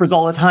runs backwards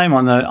all the time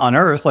on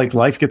Earth. Like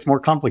life gets more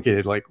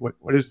complicated. Like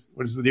what is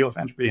the deal with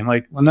entropy? And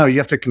like, well, no, you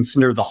have to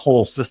consider the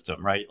whole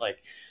system, right?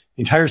 Like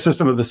the entire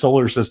system of the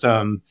solar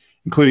system,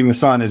 including the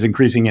sun, is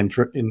increasing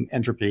in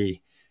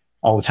entropy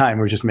all the time.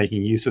 We're just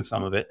making use of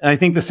some of it. And I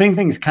think the same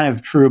thing is kind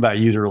of true about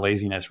user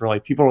laziness, where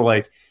like people are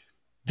like,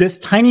 this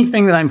tiny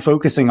thing that I'm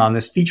focusing on,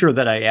 this feature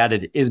that I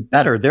added is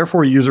better.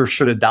 Therefore, users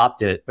should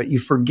adopt it. But you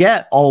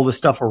forget all the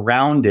stuff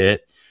around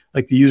it.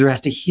 Like the user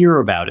has to hear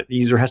about it. The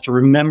user has to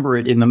remember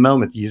it in the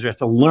moment. The user has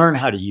to learn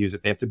how to use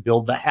it. They have to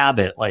build the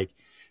habit. Like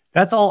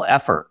that's all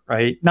effort,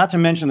 right? Not to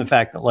mention the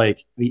fact that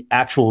like the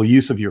actual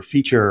use of your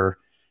feature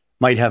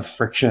might have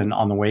friction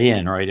on the way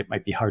in, right? It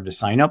might be hard to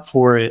sign up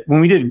for it.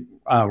 When we did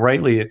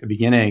Rightly at the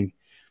beginning,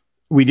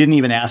 we didn't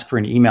even ask for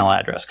an email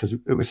address because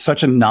it was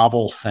such a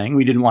novel thing.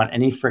 We didn't want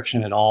any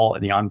friction at all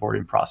in the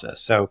onboarding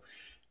process. So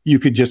you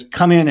could just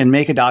come in and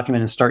make a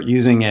document and start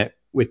using it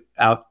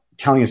without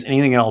telling us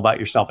anything at all about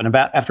yourself. And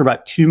after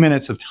about 2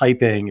 minutes of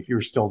typing, if you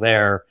were still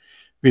there,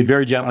 we'd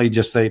very gently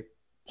just say,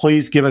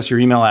 please give us your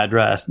email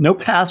address. No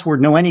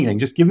password, no anything.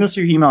 Just give us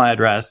your email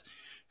address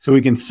so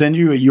we can send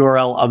you a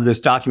URL of this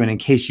document in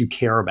case you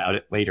care about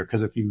it later.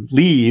 Because if you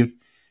leave,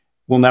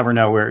 we'll never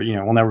know where,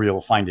 we'll never be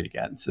able to find it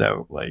again.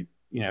 So like,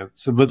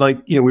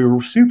 we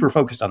were super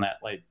focused on that,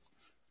 like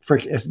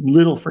as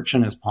little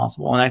friction as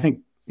possible. And I think,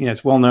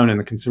 it's well known in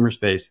the consumer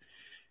space.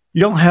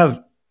 You don't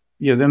have,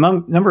 the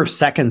number of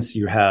seconds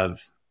you have,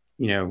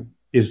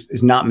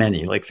 is not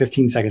many, like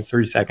 15 seconds,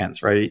 30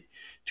 seconds, right?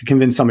 To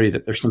convince somebody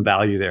that there's some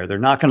value there. They're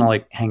not going to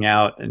like hang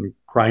out and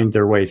grind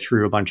their way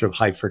through a bunch of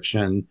high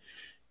friction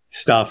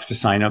stuff to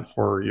sign up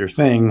for your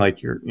thing. Like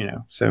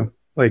so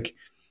like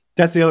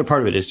that's the other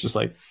part of it. It's just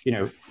like,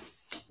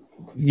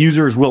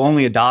 users will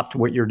only adopt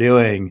what you're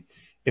doing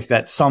if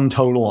that sum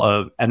total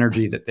of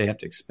energy that they have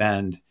to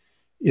expend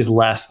is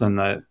less than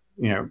the,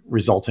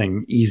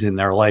 resulting ease in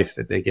their life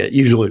that they get,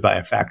 usually by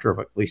a factor of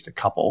at least a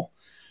couple,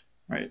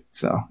 right?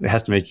 So it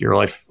has to make your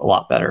life a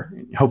lot better,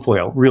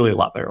 hopefully really a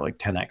lot better, like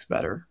 10x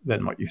better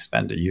than what you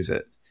spend to use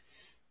it.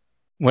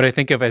 What I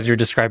think of as you're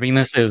describing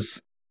this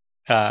is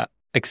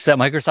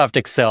Microsoft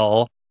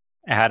Excel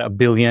had 1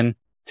 billion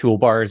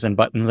toolbars and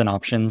buttons and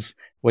options,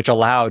 which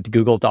allowed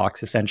Google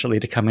Docs essentially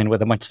to come in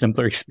with a much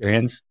simpler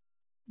experience.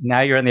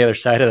 Now you're on the other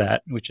side of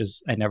that, which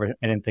is I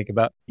didn't think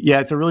about. Yeah,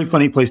 it's a really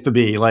funny place to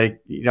be.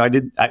 Like,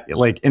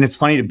 and it's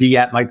funny to be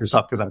at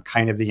Microsoft because I'm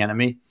kind of the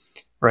enemy,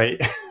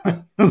 right?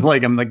 It's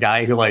like I'm the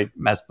guy who like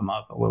messed them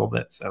up a little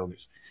bit. So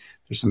there's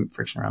some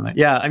friction around that.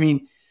 Yeah, I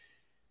mean,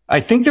 I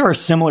think there are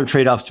similar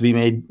trade-offs to be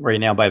made right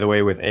now, by the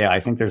way, with AI.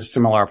 I think there's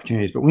similar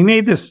opportunities, but we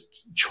made this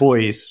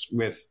choice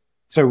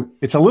so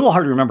it's a little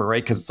hard to remember,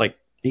 right? Because it's like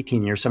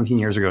 17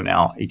 years ago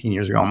now, 18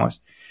 years ago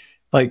almost.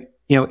 Like,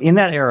 in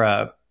that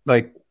era,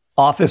 like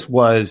Office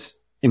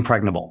was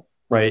impregnable,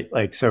 right?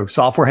 Like, so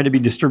software had to be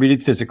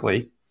distributed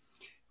physically,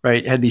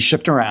 right? It had to be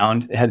shipped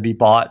around. It had to be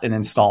bought and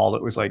installed.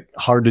 It was like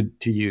hard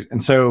to use.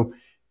 And so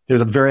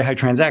there's a very high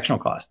transactional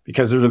cost.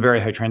 Because there's a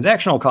very high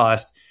transactional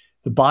cost,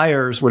 the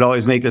buyers would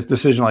always make this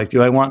decision like,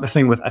 do I want the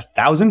thing with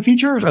 1,000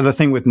 features or the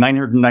thing with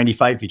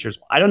 995 features?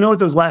 I don't know what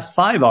those last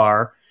 5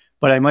 are,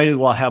 but I might as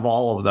well have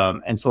all of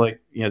them. And so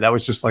like, that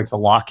was just like the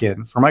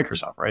lock-in for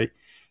Microsoft, right?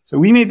 So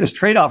we made this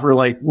trade-off. We're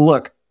like,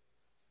 look,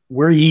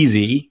 we're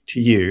easy to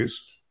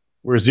use.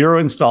 We're zero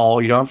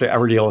install. You don't have to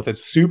ever deal with it.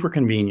 It's super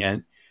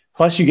convenient.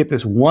 Plus you get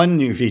this one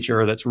new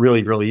feature that's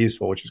really, really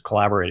useful, which is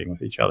collaborating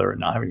with each other and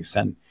not having to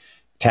send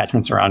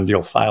attachments around and deal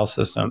with file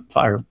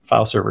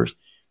servers.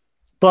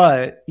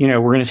 But, we're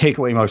going to take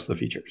away most of the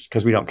features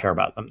because we don't care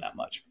about them that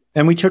much.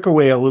 And we took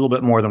away a little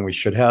bit more than we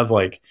should have.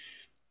 Like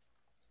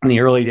in the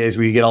early days,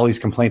 we get all these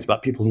complaints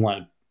about people who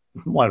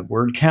wanted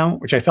word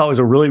count, which I thought was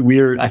a really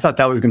weird. I thought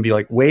that was going to be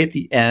like way at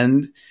the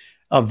end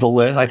of the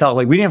list. I thought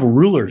like we didn't have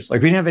rulers,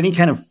 like we didn't have any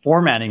kind of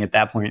formatting at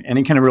that point,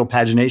 any kind of real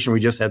pagination. We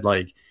just had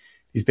like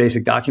these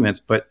basic documents,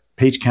 but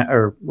page count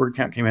or word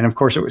count came in. Of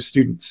course, it was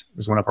students. It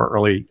was one of our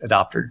early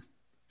adopters.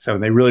 So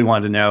they really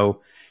wanted to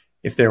know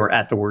if they were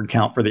at the word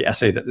count for the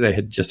essay that they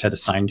had just had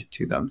assigned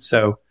to them.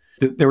 So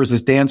there was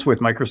this dance with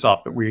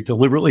Microsoft that we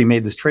deliberately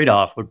made this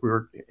trade-off. Like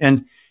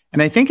and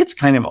I think it's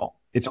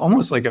it's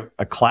almost like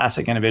a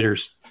classic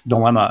innovator's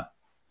dilemma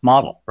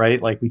model,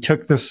 right? Like we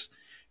took this,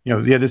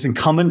 we had this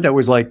incumbent that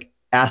was like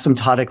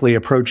asymptotically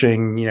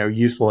approaching,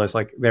 usefulness.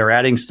 Like they were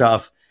adding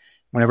stuff.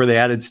 Whenever they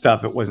added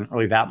stuff, it wasn't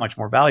really that much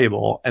more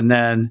valuable. And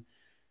then,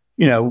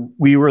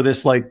 we were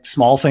this like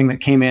small thing that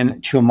came in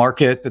to a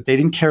market that they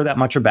didn't care that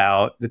much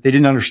about, that they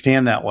didn't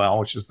understand that well,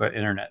 which is the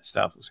internet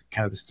stuff. It was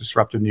kind of this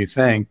disruptive new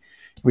thing.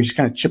 We just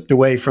kind of chipped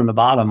away from the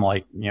bottom,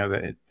 like,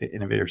 the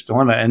innovator's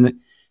dilemma. And,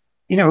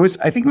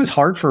 I think it was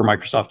hard for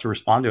Microsoft to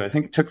respond to it. I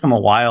think it took them a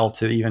while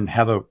to even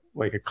have a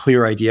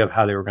clear idea of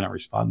how they were going to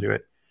respond to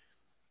it.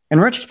 In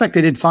retrospect,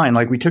 they did fine.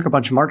 Like we took a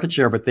bunch of market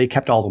share, but they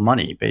kept all the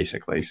money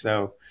basically.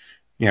 So,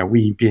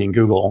 we being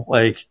Google,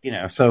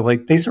 so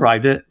like they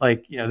survived it.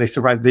 Like, they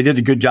survived. They did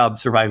a good job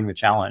surviving the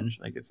challenge.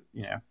 Like it's,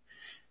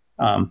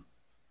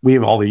 we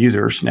have all the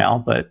users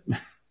now, but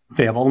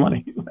they have all the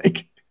money.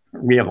 Like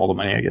we have all the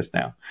money, I guess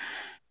now.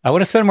 I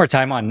want to spend more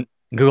time on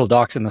Google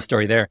Docs in the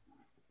story there.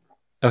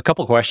 A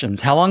couple questions.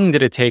 How long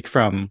did it take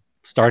from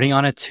starting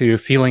on it to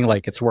feeling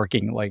like it's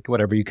working, like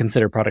whatever you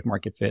consider product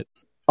market fit?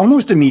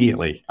 Almost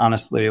immediately,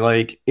 honestly.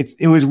 Like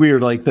it was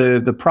weird. Like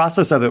the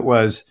process of it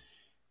was,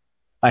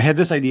 I had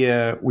this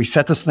idea. We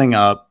set this thing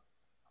up.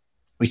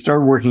 We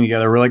started working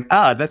together. We're like,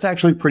 that's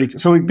actually pretty.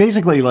 So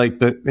basically like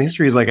the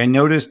history is like, I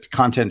noticed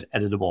content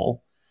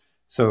editable.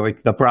 So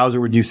like the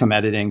browser would do some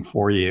editing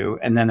for you.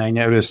 And then I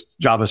noticed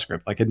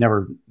JavaScript. Like I'd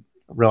never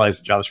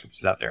realized that JavaScript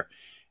is out there.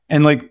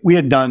 And like we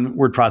had done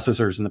word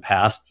processors in the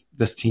past,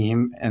 this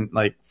team, and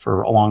like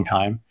for a long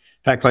time.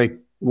 In fact, like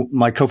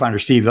my co-founder,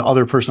 Steve, the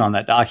other person on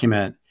that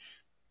document,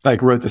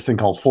 like wrote this thing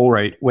called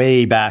Fullwrite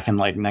way back in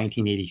like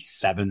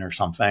 1987 or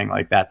something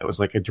like that. That was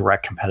like a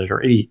direct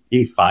competitor,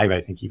 85,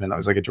 I think even, that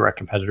was like a direct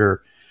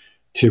competitor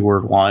to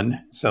Word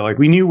One. So like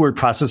we knew word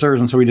processors.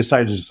 And so we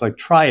decided to just like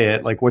try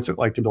it. Like, what's it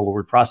like to build a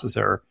word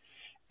processor?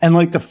 And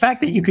like the fact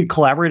that you could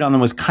collaborate on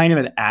them was kind of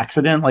an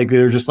accident. Like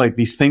there were just like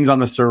these things on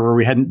the server.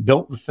 We hadn't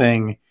built the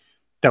thing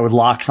that would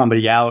lock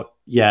somebody out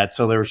yet.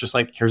 So there was just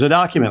like, here's a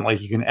document.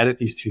 Like you can edit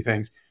these two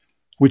things,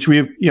 which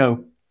we've,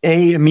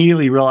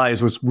 immediately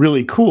realized was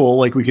really cool.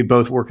 Like we could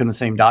both work in the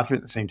same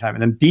document at the same time.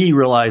 And then B,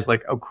 realized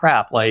like, oh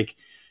crap, like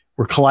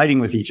we're colliding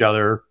with each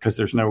other because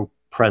there's no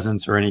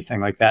presence or anything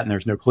like that. And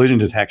there's no collision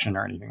detection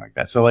or anything like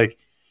that. So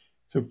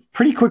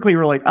pretty quickly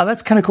we're like, oh,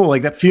 that's kind of cool.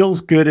 Like that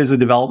feels good as a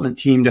development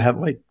team to have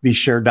like these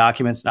shared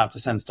documents, not to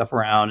send stuff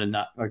around and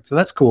not like, so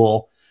that's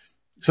cool.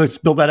 So let's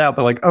build that out.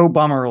 But like, oh,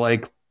 bummer,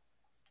 like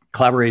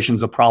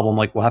collaboration's a problem.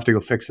 Like we'll have to go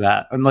fix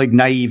that. And like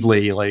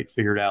naively, like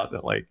figured out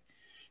that like,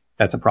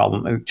 that's a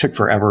problem. It took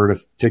forever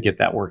to get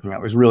that working. It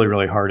was really,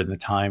 really hard in the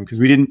time because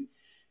we didn't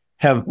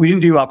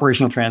do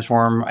operational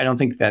transform. I don't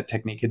think that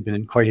technique had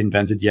been quite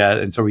invented yet.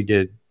 And so we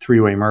did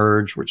three-way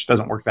merge, which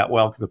doesn't work that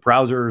well because the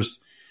browsers,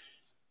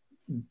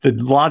 the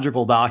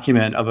logical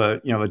document of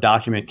a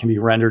document can be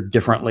rendered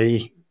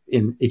differently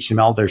in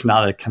HTML. There's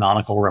not a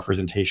canonical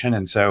representation.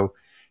 And so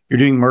you're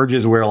doing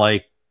merges where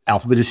like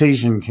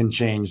alphabetization can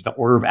change, the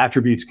order of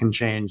attributes can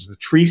change, the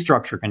tree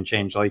structure can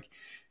change. Like,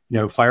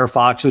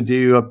 Firefox would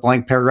do a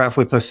blank paragraph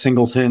with a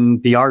singleton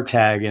BR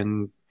tag,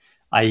 and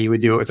IE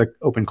would do it with an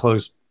open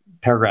close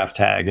paragraph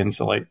tag. And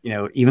so like,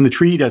 even the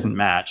tree doesn't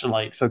match. And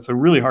like, so it's a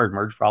really hard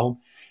merge problem.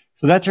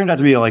 So that turned out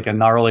to be like a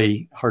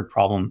gnarly hard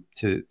problem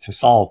to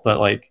solve.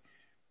 But like,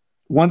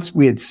 once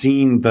we had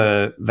seen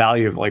the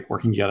value of like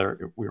working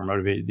together, we were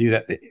motivated to do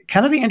that.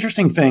 Kind of the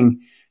interesting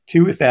thing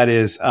too with that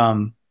is,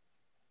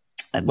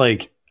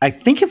 like, I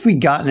think if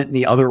we'd gotten it in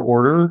the other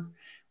order,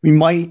 we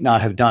might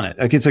not have done it.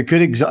 Like it's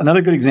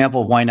another good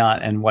example of why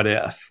not and what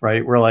if,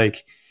 right? We're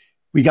like,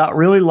 we got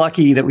really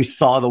lucky that we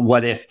saw the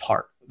what if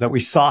part, that we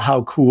saw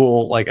how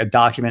cool like a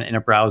document in a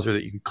browser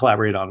that you could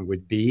collaborate on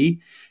would be.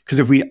 Because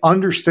if we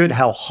understood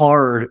how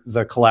hard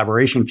the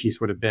collaboration piece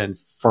would have been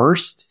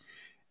first,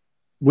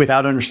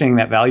 without understanding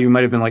that value, we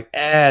might have been like,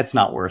 it's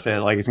not worth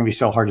it. Like it's gonna be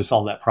so hard to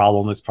solve that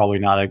problem. It's probably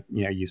not a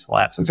useful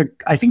app. So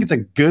I think it's a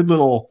good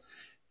little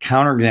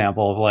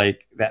counterexample of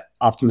like that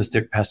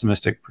optimistic,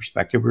 pessimistic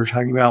perspective we were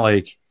talking about.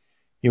 Like,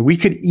 we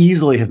could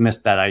easily have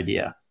missed that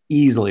idea.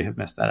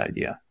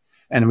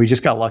 And we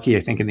just got lucky, I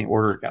think, in the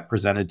order it got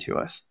presented to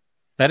us.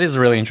 That is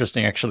really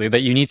interesting, actually, that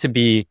you need to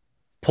be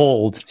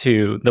pulled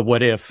to the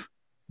what if,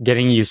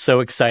 getting you so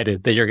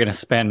excited that you're going to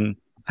spend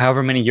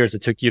however many years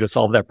it took you to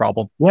solve that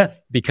problem. Yeah.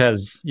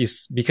 Because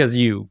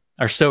you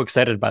are so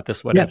excited about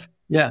this what if.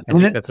 Yeah. I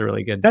think that's a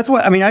really good. That's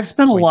what, I've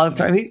spent a lot of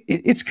time.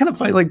 It's kind of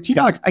funny, like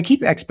GDocs, I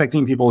keep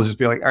expecting people to just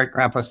be like, all right,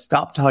 grandpa,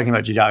 stop talking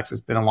about GDocs. It's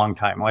been a long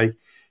time. Like,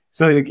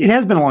 So it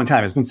has been a long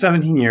time. It's been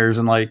 17 years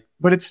and like,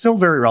 but it's still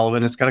very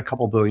relevant. It's got a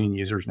couple billion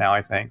users now,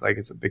 I think. Like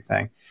it's a big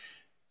thing.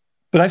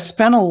 But I've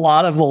spent a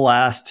lot of the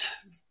last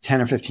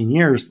 10 or 15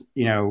 years,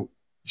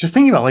 just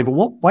thinking about like,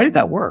 why did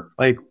that work?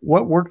 Like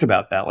what worked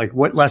about that? Like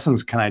what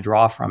lessons can I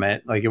draw from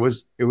it? Like there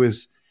was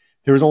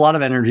a lot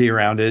of energy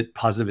around it,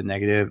 positive and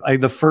negative.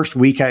 The first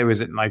week I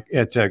was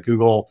at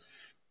Google,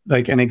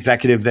 like an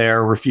executive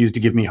there refused to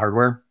give me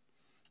hardware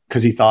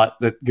because he thought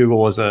that Google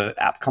was a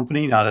app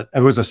company,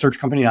 it was a search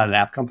company, not an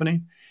app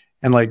company.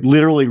 And like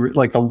literally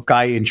like the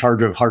guy in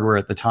charge of hardware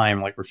at the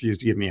time, like refused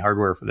to give me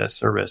hardware for this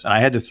service. And I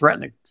had to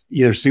threaten to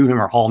either sue him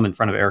or haul him in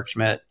front of Eric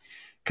Schmidt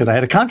because I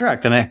had a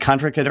contract and I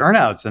contracted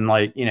earnouts and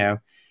like,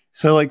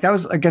 so like that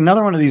was like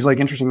another one of these like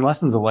interesting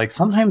lessons of like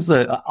sometimes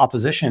the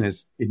opposition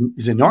is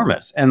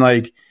enormous. And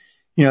like,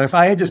 if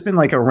I had just been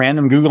like a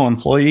random Google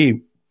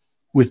employee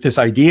with this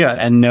idea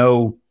and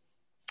no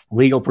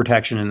legal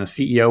protection and the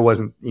CEO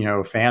wasn't,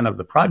 a fan of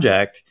the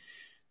project,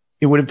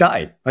 it would have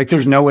died. Like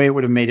there's no way it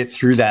would have made it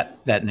through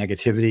that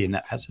negativity and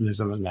that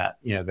pessimism and that,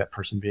 that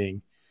person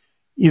being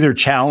either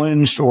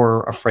challenged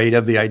or afraid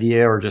of the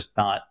idea or just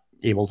not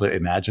able to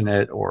imagine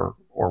it or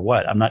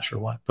what. I'm not sure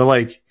what. But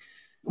like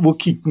we'll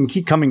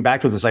keep coming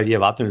back to this idea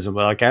of optimism.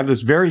 But like I have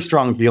this very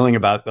strong feeling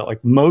about that.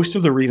 Like most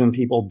of the reason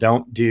people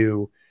don't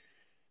do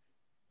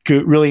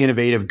good, really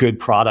innovative, good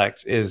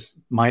products is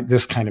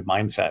this kind of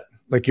mindset.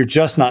 Like you're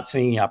just not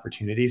seeing the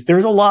opportunities.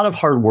 There's a lot of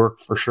hard work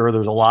for sure.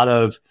 There's a lot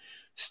of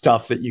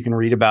stuff that you can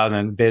read about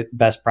and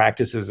best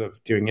practices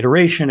of doing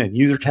iteration and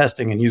user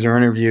testing and user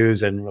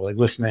interviews and really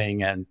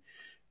listening and,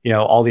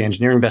 all the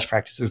engineering best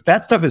practices.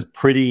 That stuff is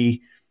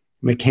pretty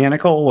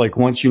mechanical. Like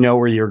once you know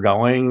where you're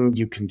going,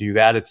 you can do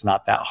that. It's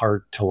not that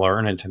hard to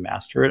learn and to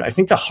master it. I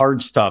think the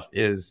hard stuff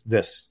is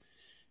this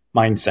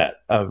mindset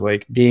of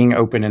like being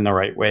open in the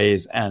right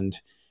ways and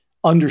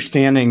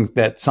understanding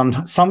that some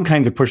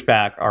kinds of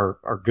pushback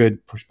are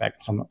good pushback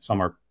and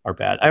some are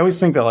bad. I always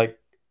think that like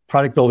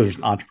product builders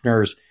and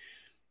entrepreneurs,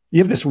 you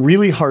have this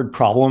really hard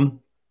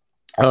problem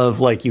of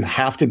like, you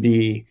have to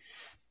be,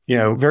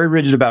 very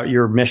rigid about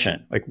your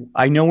mission. Like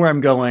I know where I'm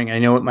going. I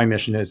know what my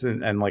mission is.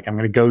 And like, I'm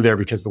going to go there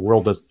because the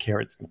world doesn't care.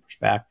 It's going to push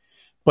back.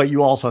 But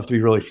you also have to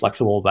be really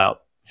flexible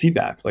about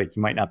feedback. Like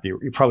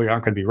you probably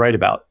aren't going to be right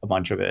about a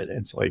bunch of it.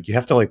 And so like, you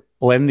have to like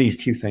blend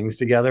these two things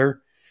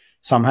together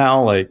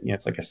somehow. Like,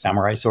 it's like a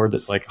samurai sword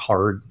that's like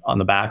hard on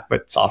the back,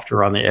 but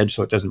softer on the edge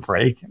so it doesn't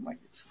break. And like,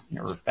 it's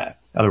bad,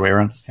 the other way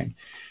around, I think.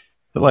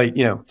 But like,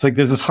 it's like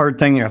there's this hard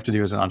thing you have to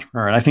do as an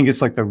entrepreneur. And I think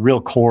it's like the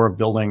real core of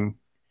building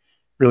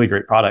really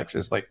great products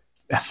is like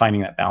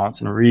finding that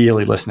balance and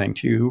really listening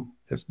to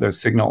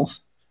those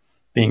signals,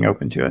 being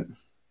open to it.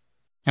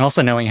 And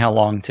also knowing how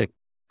long to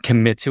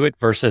commit to it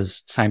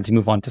versus time to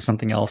move on to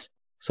something else.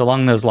 So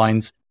along those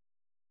lines,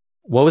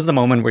 what was the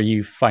moment where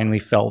you finally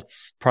felt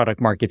product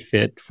market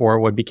fit for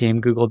what became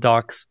Google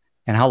Docs?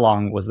 And how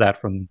long was that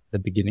from the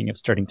beginning of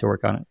starting to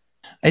work on it?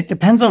 It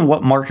depends on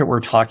what market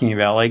we're talking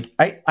about. Like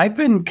I've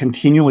been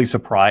continually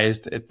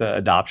surprised at the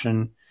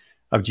adoption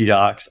of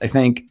GDocs. I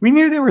think we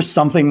knew there was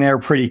something there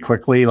pretty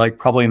quickly, like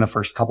probably in the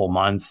first couple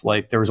months.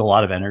 Like there was a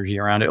lot of energy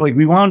around it. Like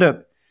we wound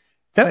up,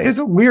 that is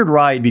a weird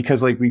ride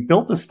because like we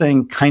built this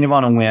thing kind of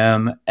on a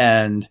whim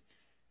and,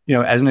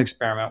 as an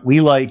experiment,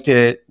 we liked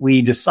it.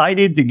 We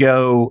decided to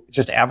go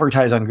just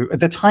advertise on Google. At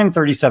the time,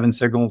 37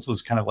 Signals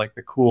was kind of like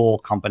the cool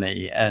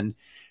company. And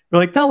we're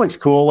like, that looks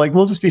cool. Like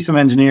we'll just be some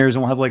engineers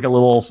and we'll have like a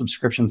little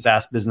subscription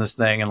SaaS business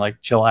thing and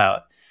like chill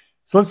out.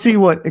 So let's see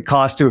what it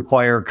costs to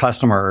acquire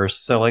customers.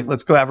 So like,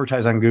 let's go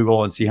advertise on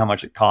Google and see how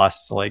much it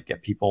costs to like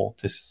get people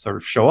to sort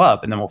of show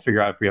up. And then we'll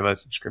figure out if we have a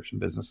subscription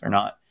business or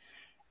not.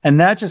 And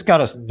that just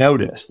got us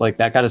noticed. Like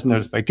that got us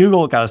noticed by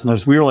Google. It got us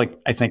noticed. We were like,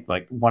 I think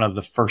like one of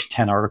the first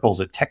 10 articles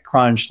at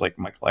TechCrunch, like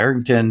Michael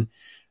Arrington.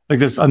 Like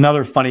there's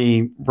another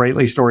funny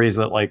Rightly story is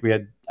that like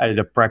I had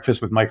a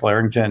breakfast with Michael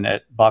Arrington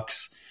at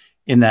Bucks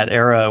in that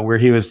era where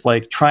he was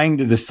like trying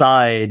to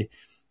decide,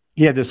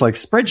 he had this like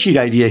spreadsheet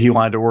idea he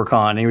wanted to work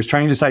on. And he was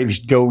trying to decide if he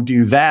should go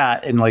do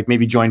that and like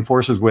maybe join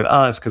forces with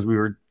us because we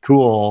were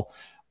cool,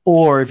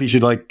 or if he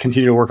should like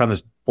continue to work on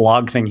this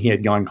blog thing he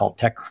had going called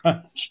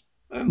TechCrunch.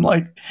 And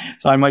like,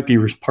 so I might be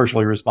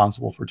partially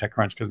responsible for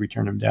TechCrunch because we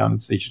turned him down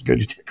and said he should go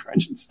to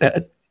TechCrunch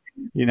instead.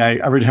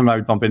 Every time I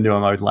would bump into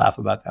him, I would laugh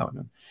about that with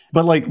him.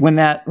 But like when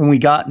we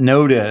got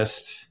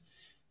noticed,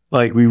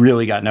 like we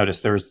really got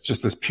noticed. There was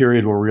just this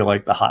period where we were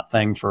like the hot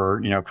thing for,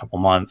 a couple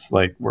months,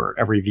 like where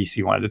every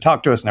VC wanted to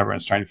talk to us and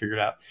everyone's trying to figure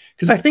it out.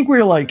 Cause I think we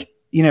were like,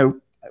 when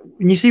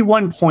you see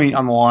one point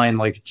on the line,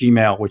 like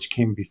Gmail, which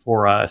came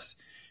before us,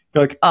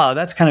 you're like, oh,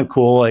 that's kind of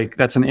cool. Like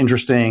that's an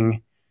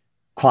interesting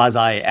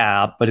quasi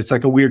app, but it's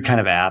like a weird kind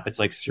of app. It's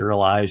like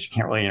serialized. You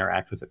can't really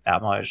interact with it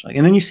that much. Like,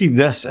 and then you see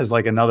this as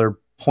like another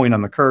point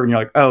on the curve and you're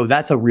like, oh,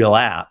 that's a real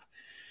app.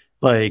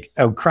 Like,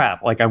 oh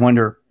crap. Like, I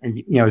wonder,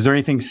 is there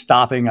anything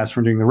stopping us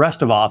from doing the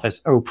rest of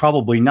Office? Oh,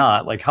 probably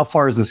not. Like, how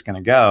far is this going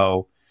to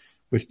go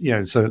with,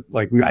 so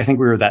like, I think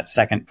we were that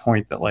second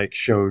point that like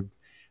showed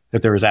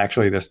that there was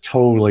actually this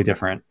totally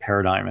different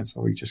paradigm. And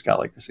so we just got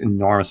like this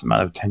enormous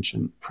amount of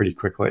attention pretty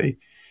quickly.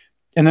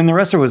 And then the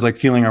rest of it was like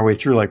feeling our way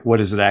through, like, what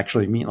does it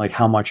actually mean? Like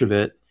how much of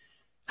the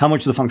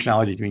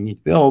functionality do we need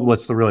to build?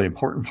 What's the really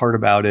important part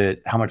about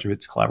it? How much of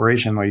it's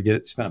collaboration? Well,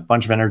 you spent a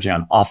bunch of energy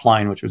on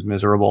offline, which was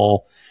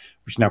miserable,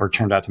 which never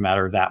turned out to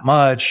matter that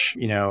much.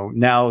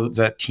 Now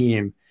that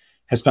team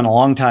has spent a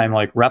long time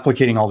like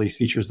replicating all these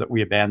features that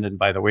we abandoned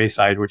by the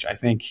wayside, which I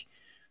think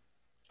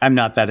I'm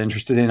not that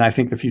interested in. I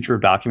think the future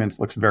of documents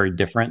looks very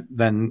different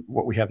than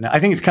what we have now. I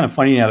think it's kind of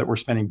funny now that we're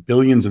spending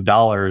billions of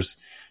dollars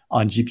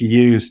on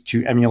GPUs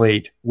to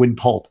emulate wood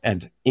pulp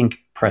and ink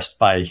pressed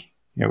by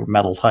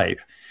metal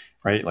type,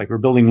 right? Like we're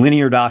building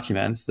linear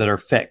documents that are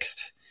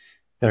fixed,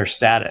 that are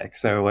static.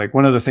 So like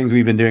one of the things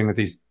we've been doing with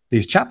these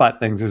chatbot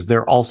things is they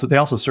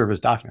also serve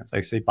as documents.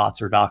 I say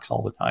bots or docs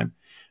all the time.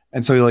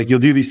 And so like you'll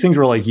do these things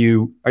where like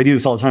I do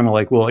this all the time.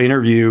 We'll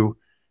interview,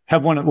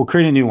 we'll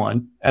create a new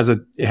one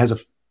it has a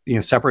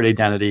separate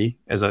identity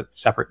as a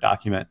separate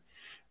document.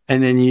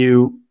 And then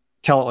you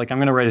tell it like, I'm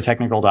going to write a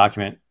technical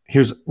document.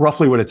 Here's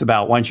roughly what it's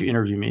about. Why don't you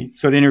interview me?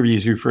 So it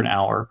interviews you for an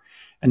hour.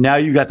 And now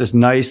you got this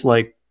nice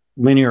like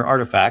linear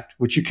artifact,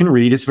 which you can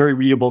read. It's very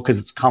readable because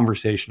it's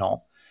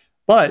conversational.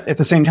 But at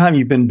the same time,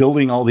 you've been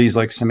building all these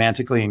like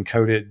semantically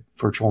encoded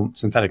virtual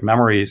synthetic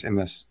memories in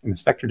this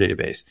vector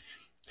database.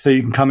 So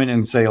you can come in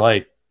and say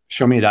like,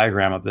 show me a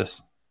diagram of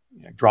this,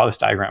 draw this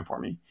diagram for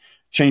me,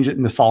 change it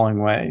in the following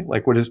way.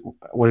 Like what is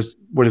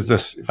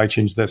this? If I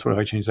change this, what if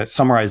I change that?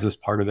 Summarize this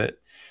part of it.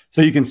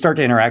 So you can start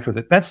to interact with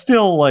it. That's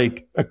still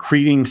like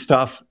accreting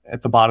stuff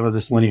at the bottom of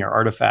this linear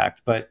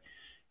artifact. But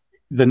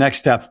the next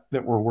step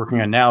that we're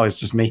working on now is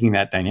just making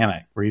that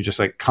dynamic where you just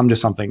like come to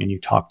something and you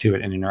talk to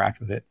it and interact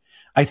with it.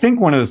 I think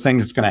one of the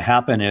things that's going to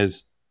happen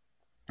is,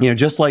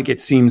 just like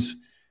it seems,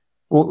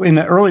 well, in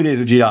the early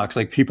days of GDocs,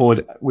 like people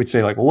would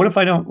say like, well, what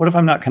if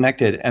I'm not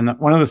connected? And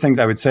one of the things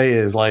I would say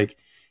is like,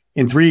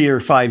 in 3 or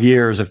 5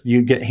 years, if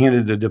you get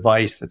handed a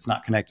device that's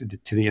not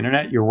connected to the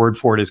internet, your word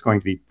for it is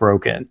going to be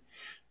broken,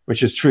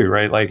 which is true,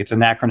 right? Like it's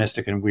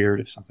anachronistic and weird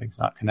if something's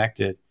not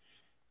connected.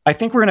 I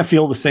think we're going to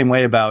feel the same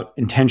way about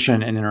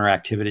intention and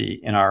interactivity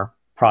in our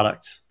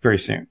products very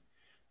soon.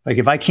 Like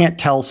if I can't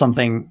tell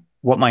something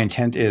what my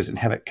intent is and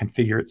have it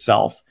configure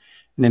itself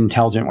in an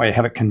intelligent way,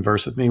 have it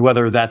converse with me,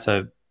 whether that's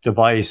a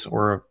device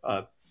or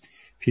a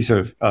piece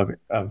of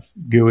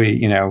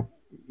GUI,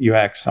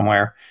 UX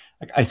somewhere.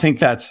 Like I think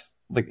that's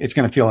like, it's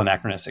going to feel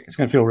anachronistic. It's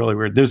going to feel really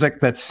weird. There's like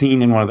that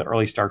scene in one of the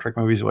early Star Trek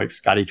movies where like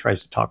Scotty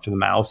tries to talk to the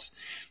mouse,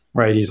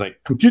 right? He's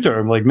like,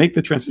 computer, like make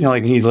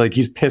the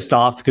he's pissed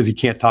off because he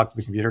can't talk to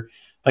the computer.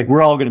 Like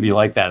we're all going to be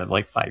like that in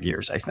like 5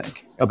 years, I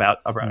think about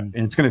it. And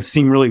it's going to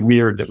seem really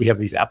weird that we have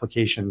these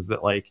applications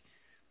that like,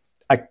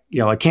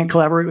 I can't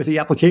collaborate with the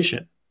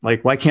application.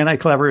 Like, why can't I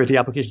collaborate with the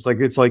applications?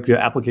 Like, it's like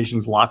the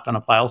application's locked on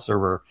a file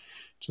server,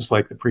 just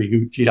like the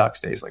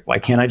pre-GDocs days. Like, why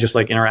can't I just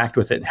like interact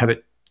with it and have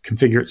it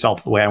configure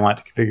itself the way I want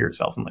it to configure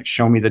itself and like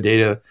show me the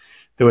data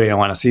the way I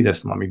want to see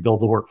this and let me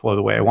build the workflow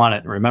the way I want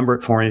it and remember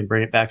it for me and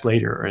bring it back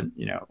later and,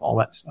 all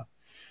that stuff.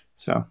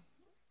 So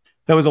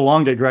that was a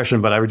long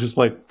digression, but I would just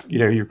like,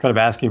 you're kind of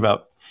asking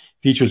about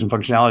features and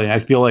functionality. And I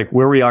feel like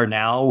where we are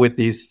now with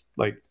these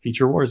like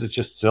feature wars, it's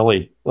just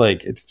silly.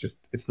 Like,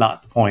 it's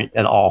not the point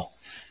at all.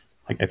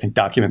 Like, I think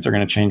documents are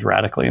going to change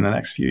radically in the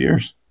next few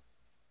years.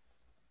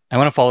 I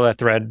want to follow that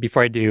thread.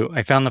 Before I do,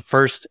 I found the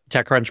first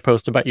TechCrunch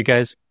post about you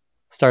guys.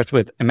 Starts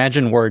with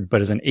imagine Word,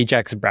 but as an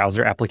Ajax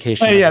browser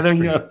application. Oh, yeah, there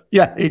you go.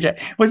 Yeah,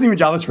 Ajax. It wasn't even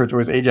JavaScript, it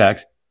was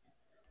Ajax.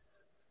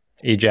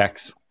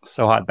 Ajax.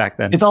 So hot back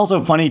then. It's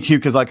also funny, too,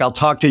 because like I'll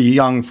talk to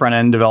young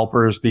front-end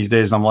developers these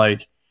days. I'm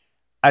like,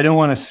 I don't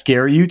want to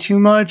scare you too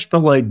much, but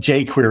like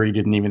jQuery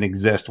didn't even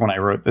exist when I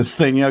wrote this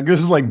thing. This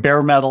is like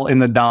bare metal in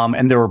the DOM,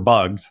 and there were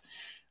bugs.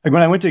 Like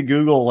when I went to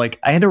Google, like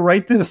I had to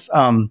write this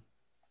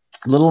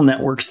little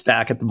network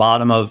stack at the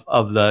bottom of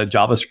the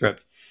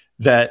JavaScript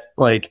that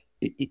like,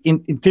 in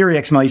theory,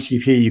 XML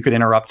HTTP, you could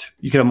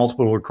have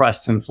multiple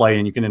requests in flight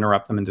and you can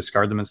interrupt them and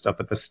discard them and stuff.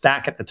 But the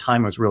stack at the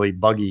time was really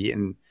buggy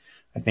and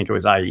I think it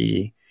was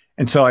IE.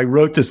 And so I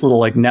wrote this little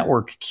like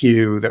network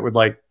queue that would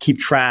like keep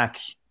track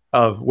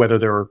of whether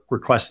there were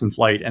requests in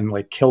flight and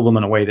like kill them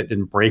in a way that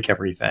didn't break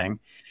everything.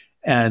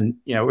 And,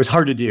 it was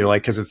hard to do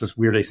like, cause it's this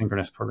weird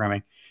asynchronous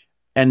programming.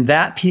 And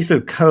that piece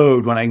of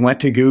code, when I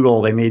went to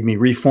Google, they made me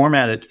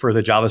reformat it for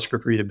the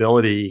JavaScript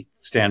readability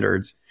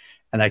standards.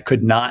 And I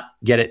could not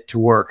get it to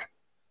work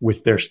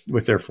with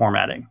their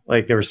formatting.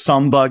 Like there was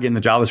some bug in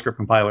the JavaScript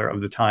compiler of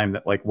the time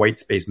that like white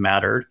space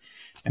mattered.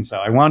 And so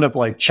I wound up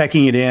like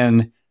checking it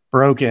in,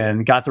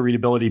 broken, got the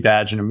readability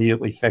badge and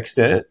immediately fixed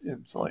it.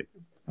 It's like,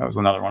 that was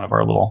another one of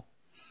our little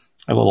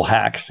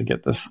hacks to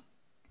get this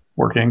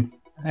working.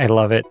 I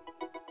love it.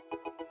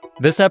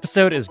 This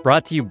episode is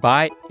brought to you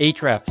by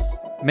Ahrefs.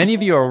 Many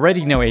of you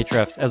already know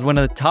Ahrefs as one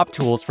of the top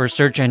tools for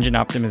search engine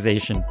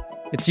optimization.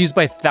 It's used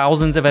by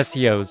thousands of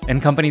SEOs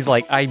and companies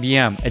like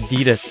IBM,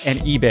 Adidas, and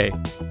eBay.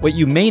 What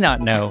you may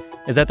not know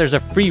is that there's a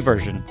free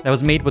version that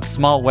was made with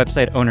small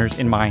website owners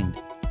in mind.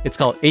 It's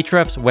called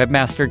Ahrefs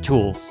Webmaster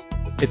Tools.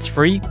 It's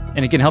free,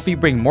 and it can help you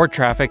bring more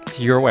traffic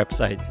to your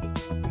website.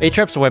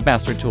 Ahrefs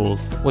Webmaster Tools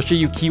will show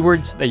you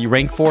keywords that you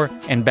rank for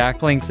and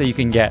backlinks that you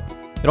can get.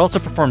 It also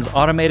performs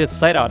automated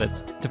site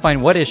audits to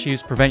find what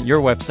issues prevent your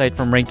website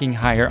from ranking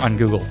higher on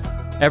Google.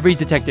 Every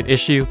detected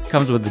issue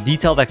comes with a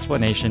detailed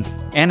explanation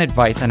and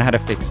advice on how to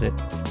fix it.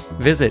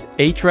 Visit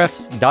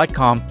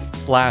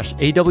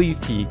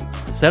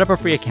ahrefs.com/AWT, set up a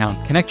free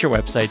account, connect your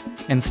website,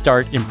 and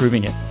start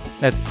improving it.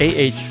 That's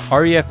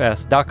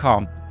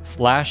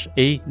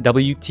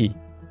ahrefs.com/AWT.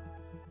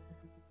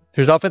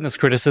 There's often this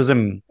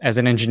criticism as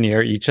an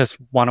engineer, you just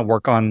want to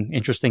work on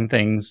interesting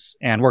things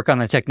and work on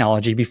the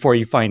technology before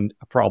you find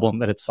a problem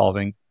that it's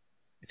solving.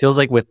 It feels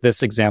like with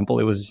this example,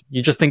 it was,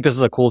 you just think this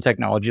is a cool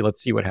technology,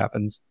 let's see what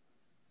happens.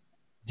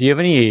 Do you have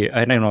any,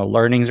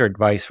 learnings or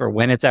advice for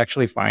when it's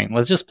actually fine?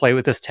 Let's just play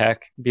with this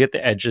tech, be at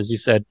the edge, as you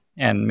said,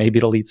 and maybe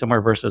it'll lead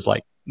somewhere versus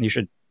like, you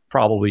should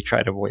probably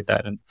try to avoid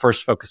that and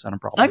first focus on a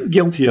problem. I'm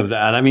guilty of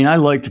that. I mean, I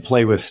like to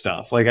play with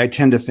stuff. Like I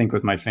tend to think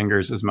with my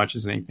fingers as much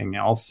as anything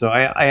else. So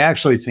I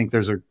actually think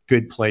there's a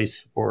good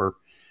place for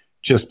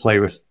just play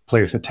with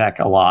the tech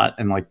a lot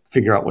and like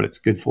figure out what it's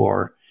good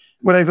for.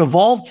 What I've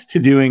evolved to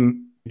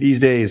doing these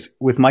days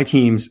with my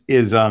teams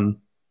is, I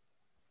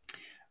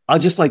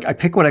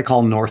pick what I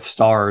call North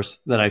Stars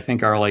that I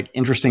think are like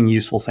interesting,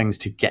 useful things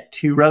to get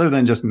to rather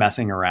than just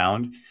messing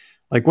around.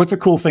 Like what's a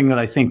cool thing that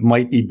I think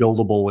might be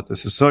buildable with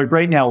this? So like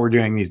right now we're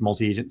doing these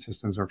multi-agent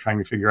systems. We're trying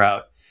to figure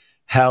out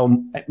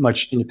how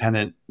much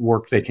independent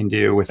work they can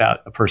do without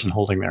a person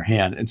holding their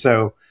hand. And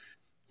so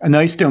a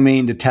nice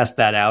domain to test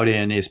that out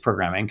in is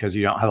programming because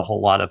you don't have a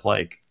whole lot of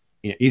like,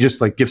 you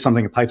just like give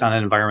something a Python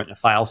environment and a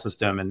file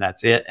system and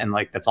that's it. And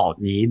like, that's all it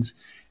needs.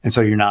 And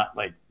so you're not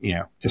like,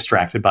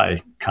 distracted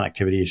by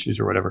connectivity issues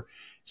or whatever.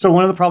 So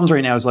one of the problems right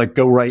now is like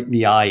go write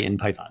VI in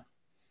Python.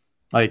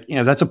 Like,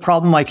 that's a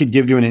problem I could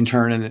give to an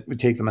intern and it would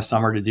take them a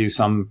summer to do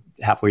some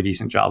halfway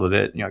decent job of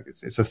it.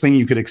 It's a thing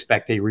you could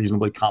expect a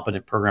reasonably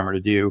competent programmer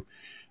to do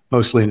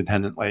mostly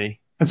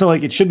independently. And so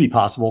like it should be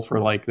possible for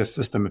like this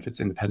system, if it's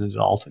independent at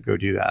all, to go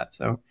do that.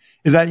 So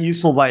is that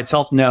useful by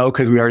itself? No,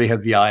 because we already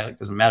have VI, it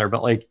doesn't matter.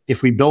 But like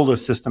if we build a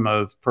system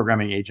of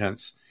programming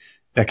agents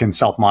that can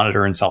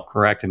self-monitor and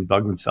self-correct and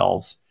bug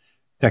themselves,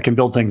 that can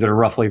build things that are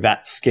roughly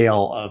that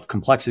scale of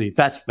complexity,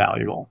 that's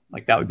valuable.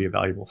 Like that would be a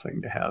valuable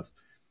thing to have.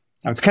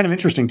 Now, it's kind of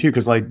interesting too,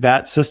 because like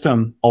that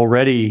system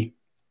already,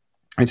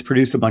 it's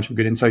produced a bunch of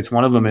good insights.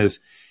 One of them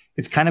is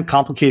it's kind of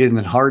complicated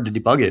and hard to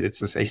debug it. It's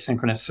this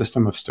asynchronous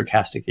system of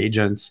stochastic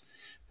agents.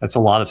 That's a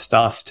lot of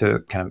stuff to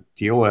kind of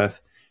deal with.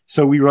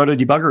 So we wrote a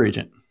debugger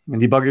agent. And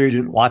debugger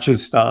agent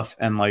watches stuff.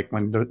 And like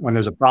when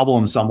there's a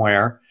problem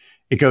somewhere,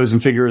 it goes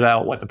and figures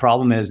out what the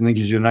problem is and then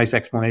gives you a nice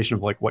explanation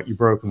of like what you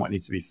broke and what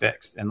needs to be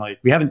fixed. And like,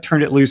 we haven't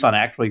turned it loose on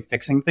actually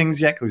fixing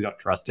things yet because we don't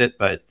trust it.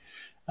 But,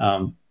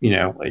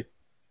 like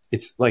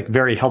it's like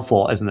very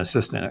helpful as an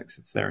assistant. It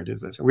sits there and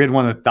does this. We had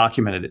one that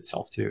documented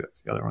itself too.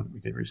 That's the other one that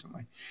we did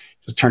recently.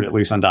 Just turned it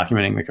loose on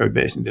documenting the code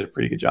base and did a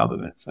pretty good job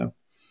of it. So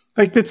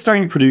like it's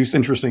starting to produce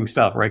interesting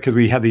stuff, right? Because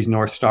we have these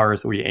North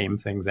Stars that we aim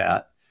things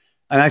at.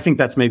 And I think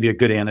that's maybe a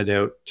good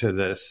antidote to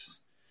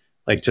this.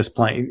 Like just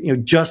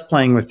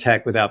playing with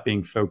tech without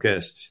being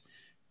focused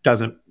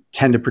doesn't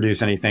tend to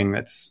produce anything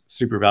that's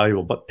super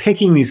valuable. But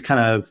picking these kind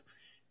of,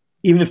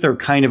 even if they're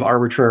kind of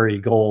arbitrary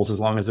goals, as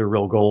long as they're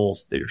real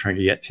goals that you're trying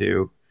to get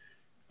to,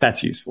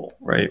 that's useful,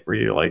 right? Where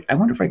you're like, I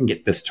wonder if I can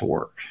get this to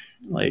work.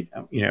 Like,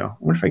 I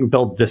wonder if I can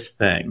build this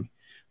thing.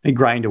 I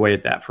grind away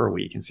at that for a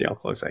week and see how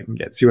close I can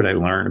get, see what I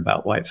learn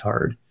about why it's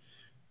hard.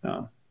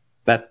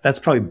 That's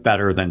probably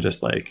better than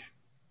just like,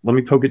 let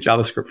me poke at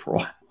JavaScript for a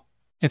while.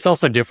 It's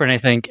also different, I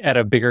think, at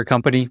a bigger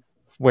company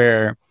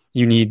where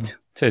you need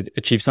to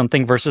achieve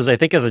something versus I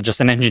think as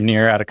just an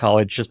engineer out of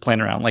college, just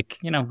playing around, like,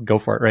 go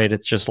for it, right?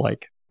 It's just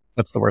like,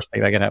 what's the worst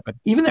thing that can happen?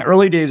 Even the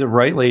early days of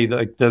Writely,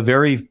 like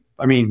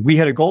we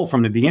had a goal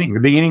from the beginning.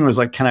 The beginning was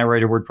like, can I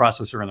write a word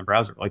processor in the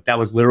browser? Like that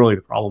was literally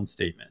the problem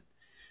statement,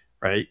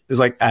 right? It was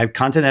like, I have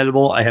content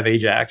editable, I have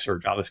Ajax or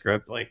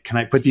JavaScript. Like, can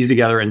I put these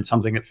together in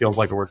something that feels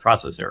like a word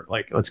processor?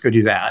 Like, let's go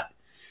do that.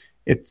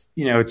 It's,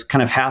 it's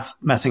kind of half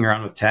messing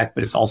around with tech,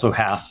 but it's also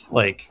half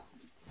like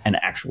an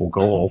actual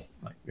goal,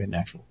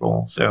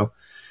 So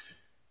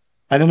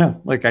I don't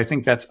know. Like, I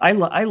think I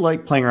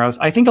like playing around.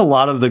 I think a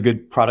lot of the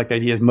good product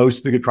ideas, most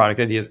of the good product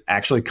ideas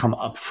actually come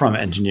up from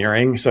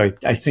engineering. So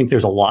I think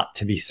there's a lot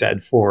to be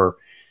said for,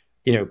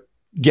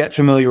 get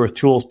familiar with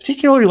tools,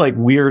 particularly like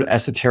weird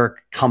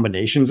esoteric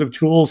combinations of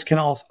tools can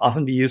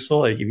often be useful.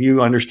 Like if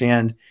you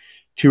understand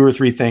 2 or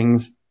 3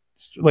 things,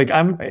 like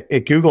I'm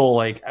at Google,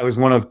 like I was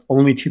one of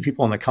only 2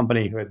 people in the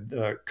company who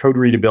had code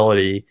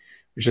readability,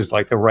 which is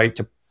like the right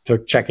to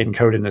check in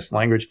code in this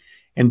language,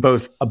 in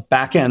both a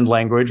backend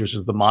language, which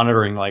is the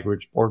monitoring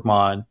language,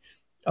 Borgmon,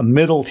 a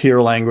middle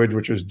tier language,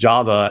 which was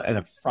Java, and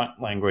a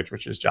front language,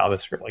 which is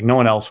JavaScript. Like no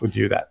one else would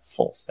do that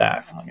full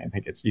stack. Like, I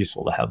think it's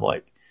useful to have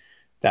like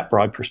that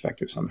broad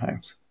perspective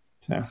sometimes.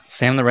 So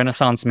Sam, the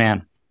Renaissance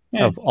man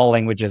of all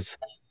languages.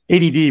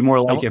 ADD, more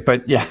like it,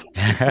 but yeah,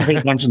 pay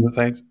attention to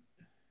things.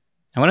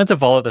 I wanted to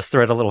follow this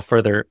thread a little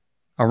further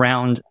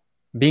around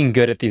being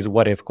good at these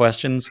what if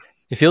questions.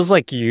 It feels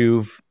like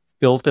you've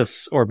built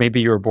this, or maybe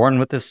you were born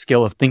with this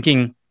skill of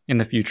thinking in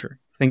the future,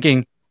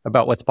 thinking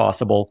about what's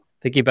possible,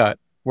 thinking about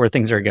where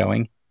things are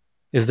going.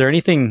 Is there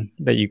anything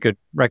that you could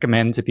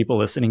recommend to people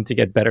listening to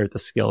get better at the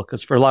skill?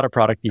 Because for a lot of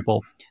product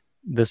people,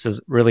 this is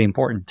really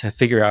important to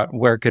figure out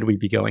where could we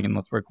be going, and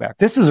let's work back.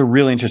 This is a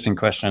really interesting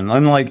question.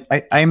 I'm like,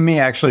 I may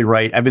actually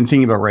I've been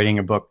thinking about writing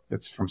a book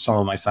that's from some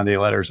of my Sunday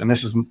letters, and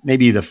this is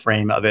maybe the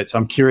frame of it. So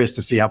I'm curious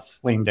to see how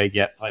flamed I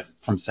get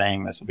from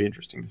saying this. Will be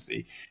interesting to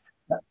see.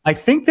 I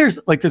think there's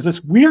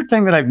this weird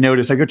thing that I've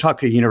noticed. I go talk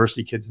to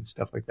university kids and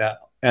stuff like that.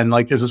 And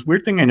like, there's this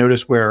weird thing I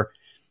noticed where,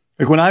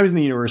 like, when I was in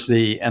the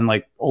university and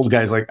like old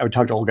guys, like I would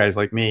talk to old guys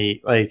like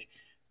me, like,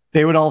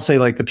 they would all say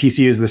like the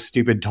PC is this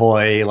stupid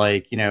toy,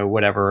 like, you know,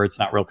 whatever, it's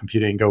not real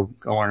computing, go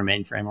on a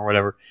mainframe or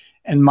whatever.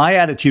 And my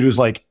attitude was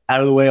like,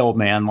 out of the way, old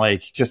man,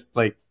 like, just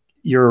like,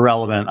 you're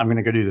irrelevant. I'm going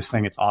to go do this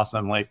thing. It's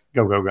awesome. Like,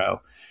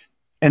 go.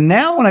 And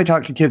now when I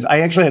talk to kids,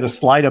 I actually had a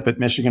slide up at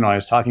Michigan when I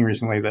was talking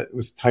recently that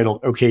was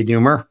titled "Okay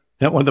Doomer."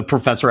 That one, the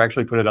professor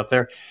actually put it up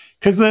there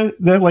because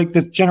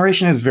the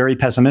generation is very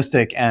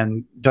pessimistic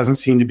and doesn't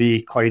seem to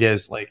be quite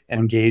as like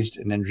engaged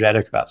and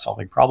energetic about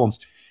solving problems.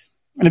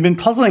 And I've been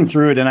puzzling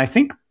through it, and I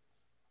think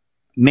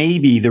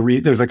maybe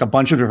there's like a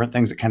bunch of different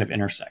things that kind of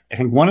intersect. I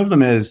think one of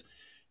them is,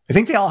 I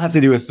think they all have to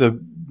do with the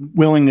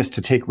willingness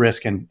to take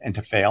risk and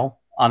to fail.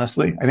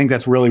 Honestly, I think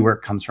that's really where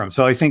it comes from.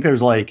 So I think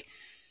there's like,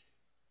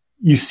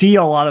 you see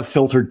a lot of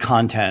filtered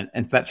content,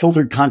 and that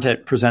filtered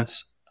content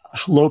presents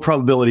low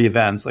probability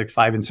events, like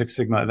 5 and 6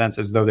 sigma events,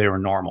 as though they were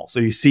normal. So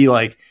you see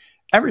like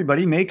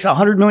everybody makes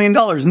 $100 million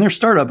in their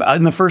startup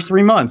in the first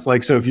 3 months.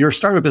 Like, so if your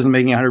startup isn't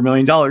making $100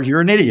 million,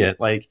 you're an idiot.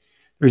 Like,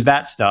 there's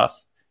that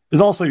stuff.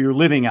 There's also you're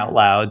living out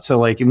loud. So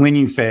like when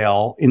you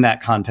fail in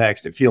that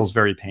context, it feels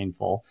very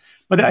painful.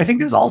 But I think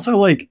there's also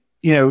like,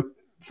 you know,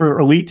 for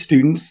elite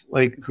students,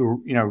 like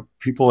who, you know,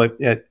 people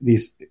at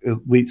these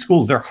elite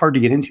schools, they're hard to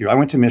get into. I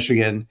went to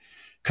Michigan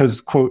because,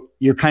 quote,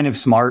 you're kind of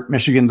smart.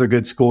 Michigan's a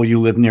good school. You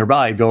live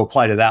nearby. Go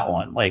apply to that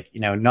one. Like, you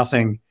know,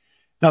 nothing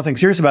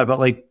serious about it. But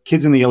like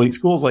kids in the elite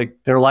schools,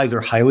 like their lives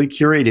are highly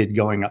curated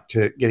going up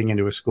to getting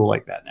into a school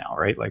like that now,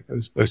 right? Like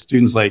those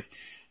students, like,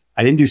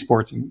 I didn't do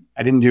sports and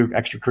I didn't do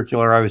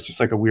extracurricular. I was just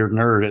like a weird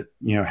nerd at,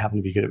 you know, having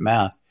to be good at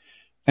math.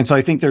 And so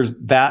I think there's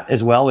that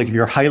as well. Like if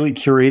you're highly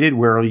curated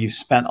where you've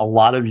spent a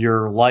lot of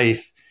your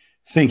life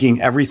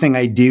thinking everything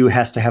I do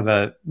has to have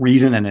a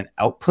reason and an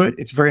output,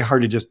 it's very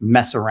hard to just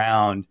mess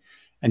around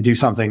and do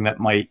something that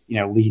might, you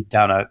know, lead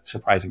down a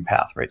surprising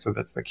path, right? So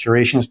that's the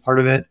curation is part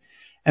of it.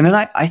 And then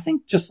I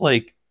think just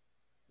like,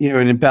 you know,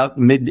 in about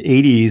the mid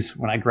 80s,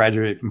 when I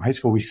graduated from high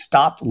school, we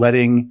stopped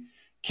letting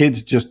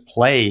kids just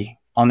play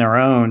on their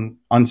own,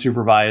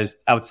 unsupervised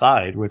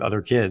outside with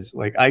other kids.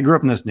 Like I grew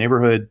up in this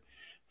neighborhood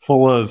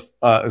full of,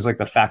 it was like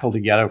the faculty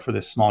ghetto for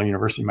this small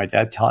university my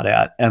dad taught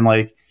at. And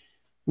like,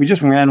 we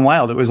just ran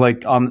wild. It was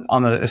like on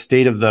the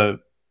estate of the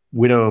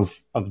widow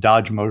of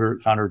Dodge Motor,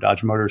 founder of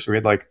Dodge Motor. So we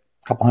had like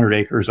a couple hundred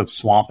acres of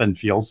swamp and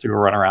fields to go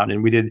run around.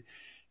 And we did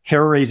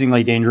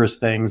hair-raisingly dangerous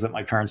things that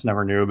my parents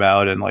never knew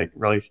about and like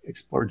really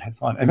explored and had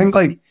fun. I think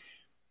like,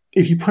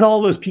 if you put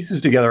all those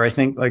pieces together, I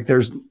think like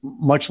there's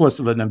much less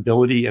of an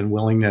ability and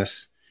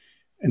willingness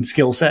and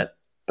skill set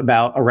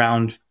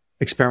around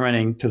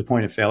experimenting to the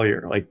point of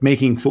failure, like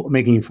making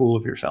a fool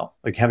of yourself,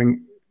 like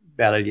having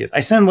bad ideas.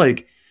 I send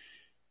like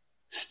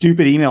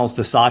stupid emails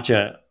to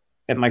Satya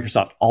at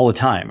Microsoft all the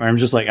time. I'm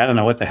just like, I don't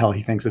know what the hell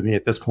he thinks of me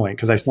at this point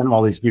because I send him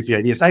all these goofy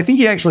ideas. I think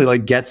he actually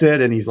like gets it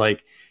and he's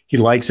like, he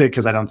likes it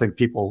because I don't think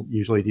people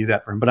usually do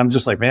that for him. But I'm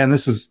just like, man,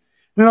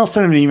 then I'll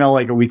send him an email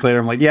like a week later.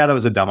 I'm like, yeah, that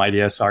was a dumb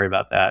idea. Sorry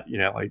about that. You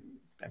know, like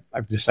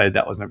I've decided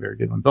that wasn't a very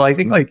good one. But I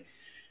think like,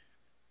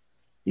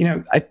 you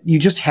know, you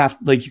just have,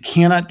 like, you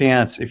cannot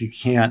dance if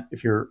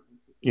you're,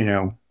 you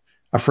know,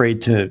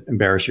 afraid to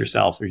embarrass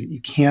yourself, or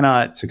you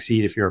cannot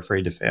succeed if you're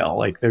afraid to fail.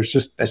 Like that's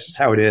just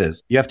how it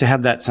is. You have to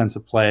have that sense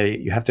of play.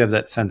 You have to have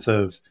that sense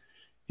of,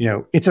 you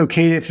know, it's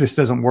okay if this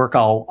doesn't work.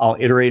 I'll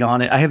iterate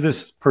on it. I have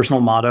this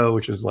personal motto,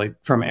 which is like,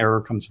 from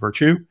error comes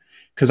virtue.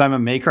 Cause I'm a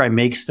maker. I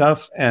make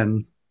stuff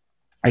and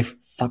I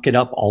fuck it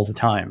up all the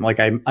time. Like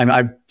I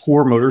have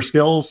poor motor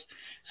skills.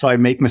 So I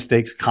make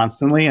mistakes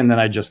constantly. And then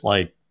I just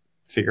like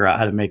figure out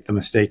how to make the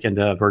mistake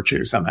into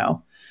virtue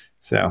somehow.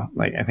 So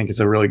like, I think it's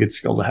a really good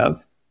skill to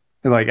have.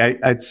 Like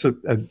it's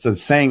a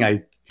saying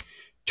I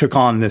took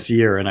on this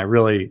year and I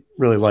really,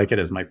 really like it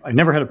as I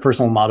never had a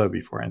personal motto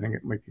before. I think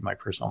it might be my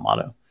personal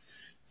motto.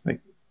 It's like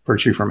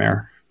virtue from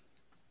error.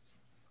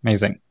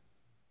 Amazing.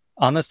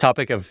 On this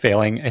topic of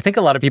failing, I think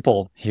a lot of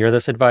people hear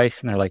this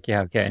advice and they're like,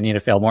 yeah, okay, I need to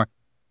fail more.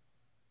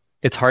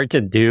 It's hard to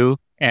do.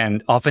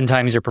 And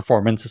oftentimes your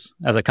performance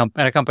as at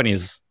a company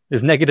is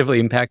negatively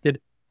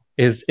impacted.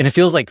 And it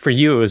feels like for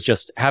you, it was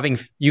just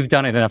you've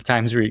done it enough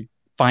times where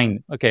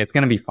fine, okay, it's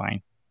going to be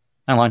fine.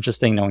 I launch this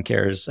thing, no one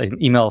cares. I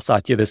email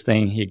Satya this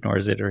thing, he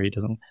ignores it or he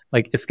doesn't,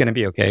 like, it's going to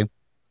be okay.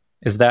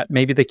 Is that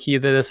maybe the key to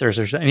this, or is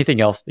there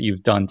anything else that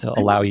you've done to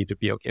allow you to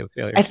be okay with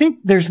failure? I think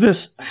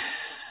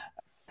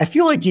I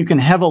feel like you can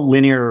have a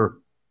linear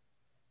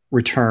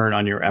return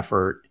on your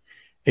effort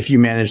if you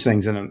manage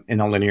things in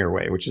a linear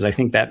way, which is, I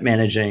think, that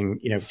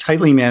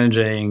tightly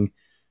managing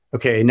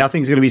okay,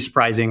 nothing's going to be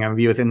surprising. I'm going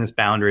to be within this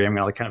boundary. I'm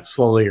going to like kind of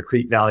slowly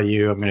accrete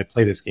value. I'm going to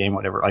play this game,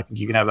 whatever. I think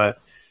you can have a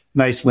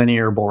nice,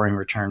 linear, boring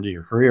return to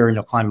your career, and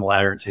you'll climb the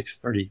ladder. It takes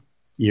 30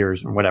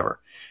 years or whatever.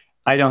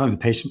 I don't have the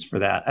patience for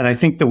that. And I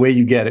think the way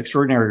you get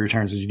extraordinary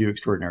returns is you do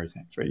extraordinary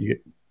things, right?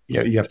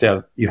 You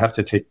have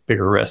to take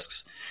bigger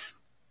risks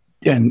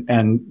and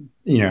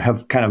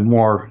have kind of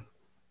more,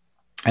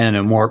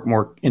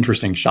 more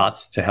interesting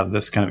shots to have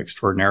this kind of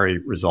extraordinary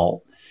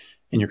result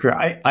in your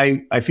career.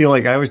 I feel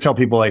like I always tell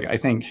people, like, I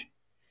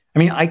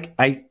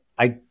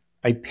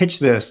pitch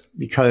this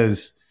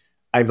because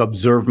I've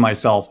observed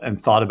myself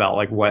and thought about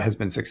like what has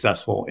been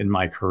successful in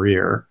my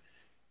career.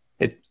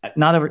 It's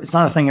not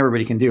a thing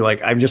everybody can do.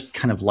 Like, I'm just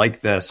kind of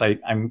like this.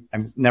 I'm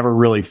never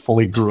really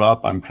fully grew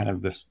up. I'm kind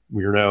of this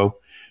weirdo.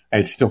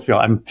 I still feel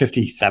I'm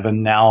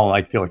 57 now.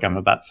 I feel like I'm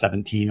about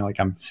 17. Like,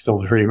 I'm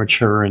still very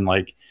mature and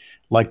like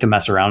to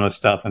mess around with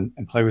stuff and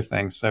play with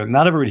things. So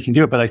not everybody can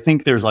do it, but I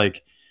think there's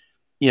like,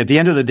 at the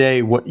end of the day,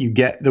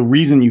 the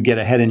reason you get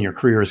ahead in your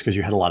career is because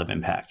you had a lot of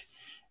impact.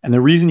 And the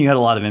reason you had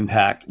a lot of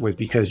impact was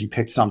because you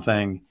picked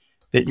something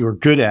that you were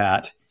good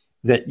at,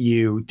 that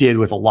you did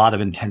with a lot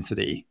of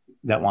intensity,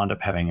 that wound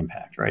up having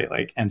impact, right?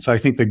 Like, and so I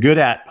think the good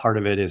at part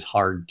of it is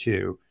hard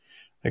too.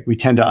 Like, we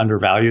tend to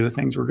undervalue the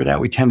things we're good at.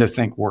 We tend to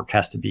think work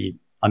has to be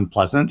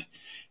unpleasant.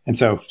 And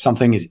so if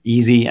something is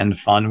easy and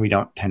fun, we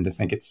don't tend to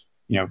think it's,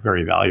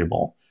 very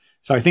valuable.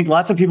 So I think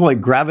lots of people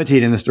like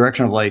gravitate in this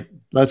direction of like,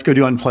 let's go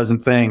do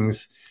unpleasant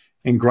things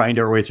and grind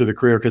our way through the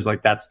career, because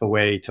like that's the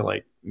way to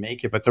like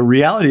make it. But the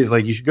reality is,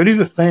 like, you should go do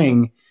the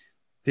thing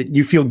that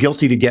you feel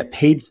guilty to get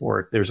paid for,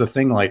 if there's a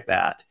thing like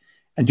that,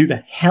 and do the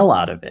hell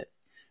out of it,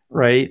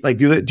 right? Like,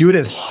 do it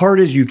as hard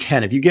as you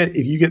can. If you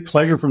get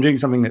pleasure from doing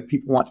something that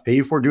people want to pay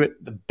you for, do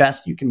it the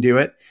best you can do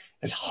it,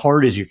 as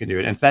hard as you can do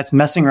it. And if that's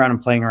messing around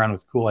and playing around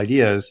with cool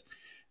ideas,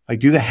 like,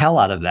 do the hell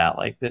out of that.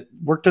 Like, that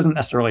work doesn't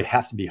necessarily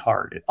have to be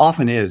hard. It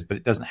often is, but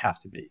it doesn't have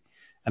to be.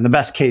 And the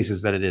best case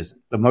is that it isn't.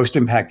 The most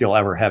impact you'll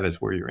ever have is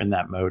where you're in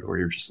that mode where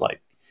you're just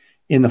like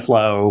in the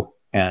flow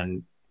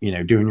and,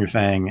 doing your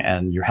thing,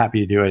 and you're happy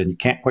to do it, and you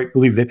can't quite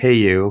believe they pay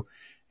you,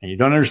 and you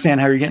don't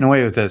understand how you're getting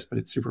away with this, but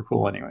it's super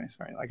cool anyways,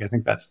 right? Like, I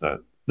think that's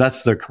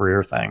the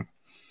career thing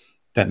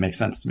that makes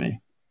sense to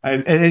me.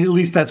 At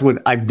least that's what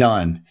I've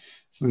done.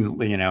 Who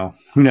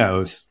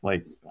knows?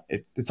 Like,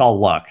 it's all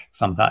luck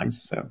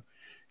sometimes. So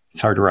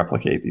it's hard to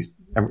replicate these.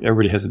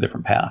 Everybody has a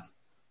different path.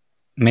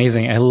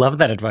 Amazing. I love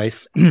that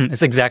advice.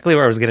 It's exactly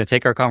where I was going to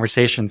take our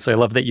conversation. So I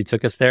love that you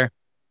took us there.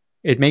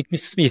 It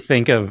makes me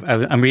think of,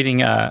 I'm reading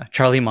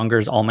Charlie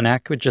Munger's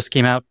Almanac, which just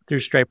came out through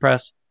Stripe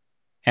Press.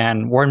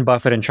 And Warren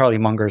Buffett and Charlie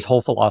Munger's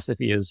whole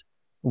philosophy is,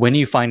 when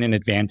you find an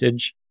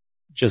advantage,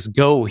 just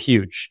go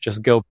huge,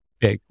 just go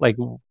big, like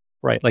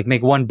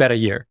make one bet a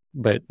year.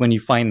 But when you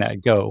find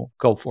that, go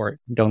for it.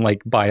 Don't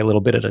like buy a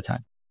little bit at a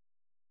time.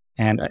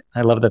 And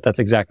I love that that's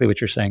exactly what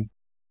you're saying.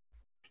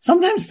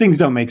 Sometimes things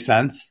don't make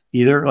sense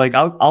either. Like,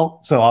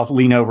 I'll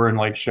lean over and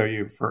like show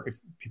you, for if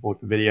people with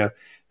the video.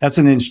 That's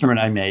an instrument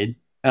I made.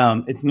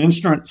 It's an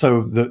instrument.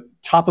 So the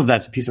top of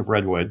that's a piece of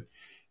redwood.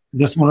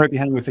 This one right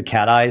behind me with the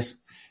cat eyes.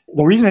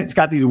 The reason it's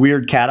got these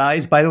weird cat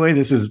eyes, by the way,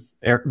 this is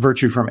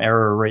virtue from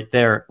error right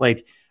there.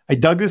 Like, I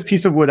dug this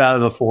piece of wood out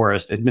of the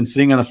forest. It had been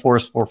sitting on the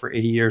forest floor for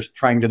 80 years,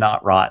 trying to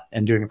not rot,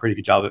 and doing a pretty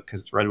good job of it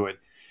because it's redwood.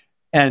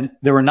 And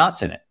there were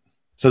knots in it.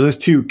 So those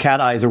two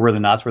cat eyes are where the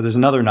knots were. There's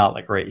another knot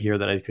like right here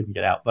that I couldn't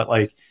get out. But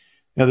like,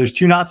 there's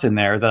two knots in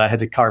there that I had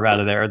to carve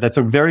out of there. That's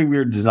a very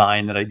weird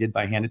design that I did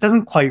by hand. It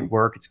doesn't quite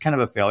work. It's kind of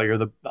a failure.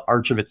 The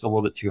arch of it's a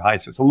little bit too high.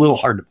 So it's a little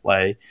hard to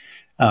play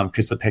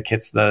because the pick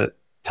hits the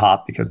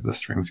top, because the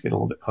strings get a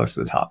little bit close to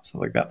the top,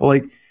 stuff like that. But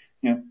like,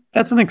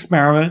 that's an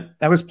experiment.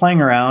 I was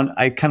playing around.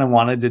 I kind of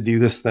wanted to do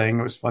this thing.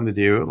 It was fun to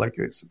do. Like,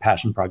 it's a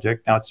passion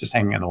project. Now it's just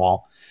hanging on the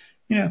wall.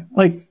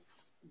 Like,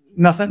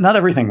 not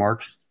everything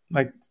works.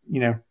 Like,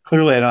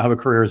 clearly I don't have a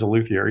career as a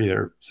luthier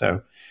either.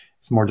 So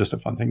it's more just a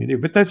fun thing to do.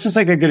 But that's just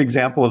like a good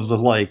example of the,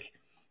 like,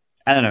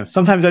 I don't know.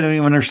 Sometimes I don't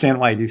even understand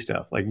why I do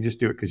stuff. Like, you just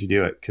do it because you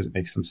do it, because it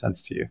makes some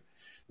sense to you.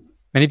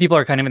 Many people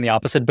are kind of in the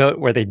opposite boat,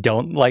 where they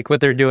don't like what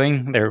they're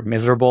doing. They're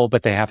miserable,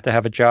 but they have to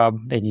have a job.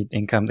 They need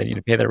income. They need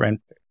to pay their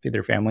rent, feed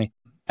their family.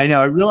 I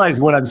know. I realize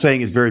what I'm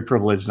saying is very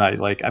privileged,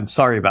 and I'm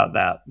sorry about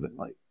that, but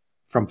like,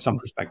 from some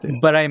perspective.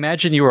 But I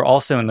imagine you were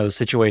also in those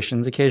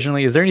situations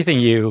occasionally. Is there anything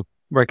you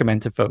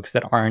recommend to folks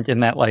that aren't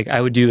in that, like,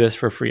 I would do this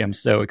for free, I'm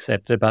so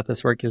excited about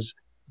this work?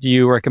 Do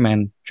you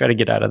recommend try to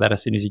get out of that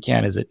as soon as you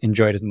can? Is it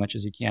enjoy it as much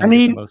as you can? Get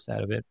the most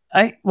out of it?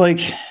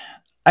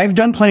 I've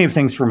done plenty of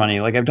things for money.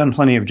 Like, I've done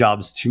plenty of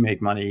jobs to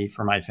make money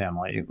for my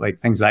family, like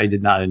things that I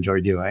did not enjoy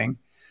doing.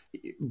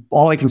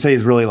 All I can say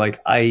is really, like,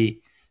 I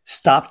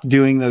stopped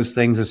doing those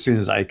things as soon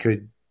as I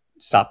could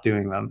stop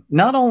doing them.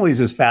 Not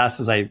always as fast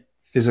as I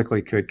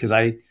physically could, because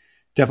I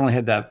definitely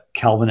had that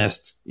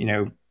Calvinist,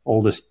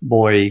 oldest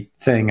boy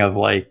thing of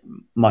like,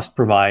 must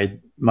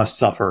provide, must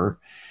suffer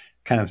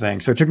kind of thing.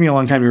 So it took me a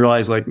long time to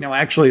realize, like, no,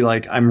 actually,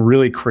 like, I'm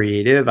really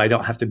creative. I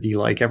don't have to be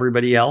like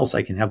everybody else.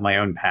 I can have my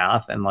own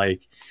path. And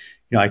like,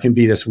 I can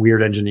be this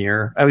weird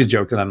engineer. I always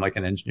joke that I'm like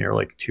an engineer,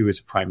 like 2 is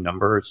a prime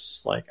number. It's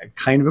just like I'm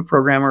kind of a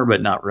programmer,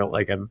 but not real.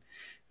 Like I'm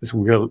this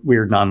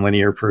weird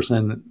nonlinear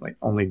person that like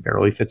only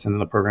barely fits into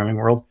the programming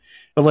world.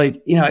 But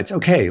like, it's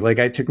okay. Like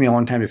it took me a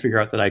long time to figure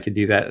out that I could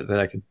do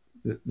that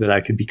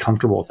I could be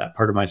comfortable with that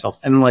part of myself.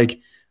 And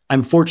like,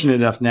 I'm fortunate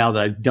enough now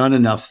that I've done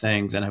enough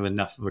things and have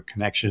enough of a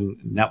connection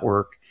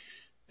network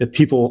that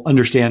people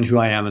understand who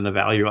I am and the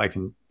value I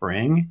can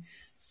bring.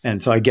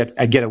 And so I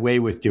get away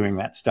with doing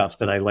that stuff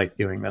that I like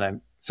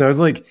doing so it's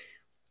like,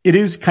 it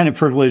is kind of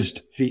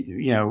privileged,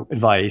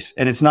 advice.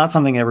 And it's not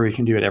something everybody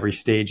can do at every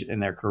stage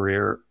in their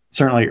career.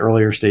 Certainly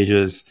earlier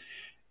stages,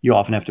 you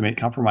often have to make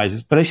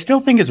compromises, but I still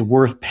think it's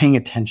worth paying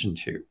attention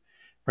to,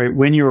 right?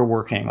 When you're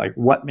working, like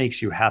what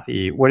makes you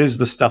happy? What is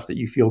the stuff that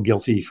you feel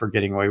guilty for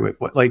getting away with?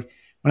 Like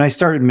when I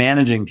started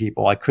managing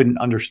people, I couldn't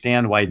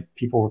understand why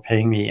people were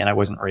paying me and I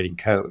wasn't writing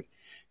code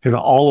because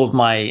all of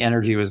my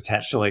energy was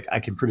attached to like, I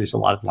can produce a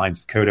lot of lines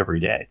of code every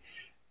day.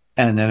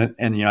 And then,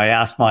 I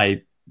asked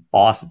my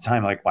boss at the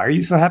time, like, why are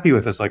you so happy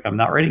with this? Like, I'm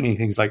not writing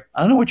anything. He's like, I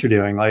don't know what you're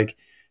doing. Like,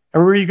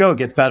 everywhere you go, it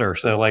gets better.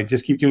 So like,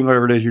 just keep doing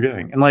whatever it is you're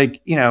doing. And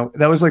like,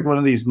 that was like one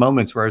of these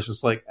moments where I was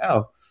just like,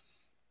 oh,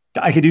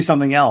 I could do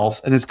something else.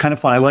 And it's kind of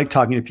fun. I like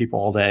talking to people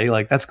all day.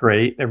 Like, that's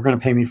great. They're going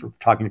to pay me for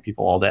talking to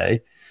people all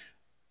day.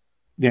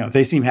 If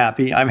they seem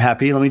happy, I'm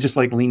happy. Let me just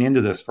like lean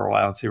into this for a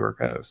while and see where it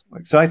goes.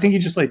 Like, so I think you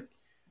just like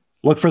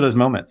look for those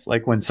moments,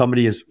 like when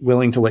somebody is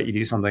willing to let you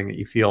do something that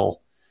you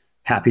feel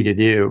happy to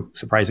do,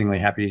 surprisingly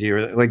happy to do,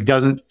 or like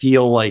doesn't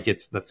feel like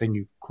it's the thing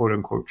you quote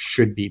unquote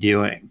should be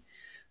doing.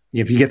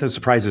 If you get those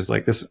surprises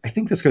like this, I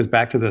think this goes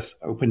back to this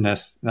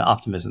openness and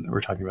optimism that we're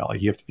talking about.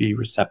 Like you have to be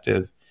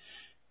receptive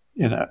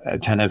and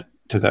attentive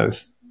to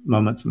those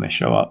moments when they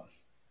show up.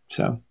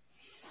 So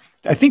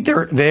I think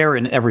they're there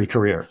in every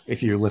career.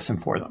 If you listen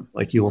for them,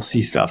 like you will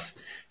see stuff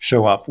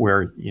show up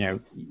where,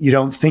 you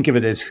don't think of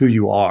it as who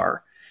you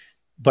are,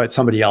 but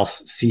somebody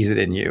else sees it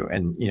in you.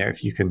 And,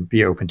 if you can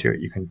be open to it,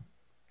 you can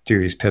do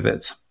these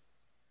pivots.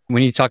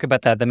 When you talk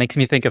about that, that makes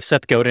me think of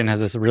Seth Godin has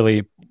this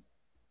really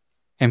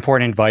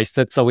important advice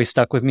that's always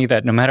stuck with me,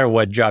 that no matter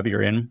what job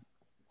you're in,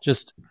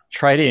 just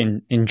try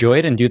to enjoy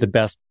it and do the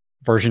best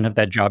version of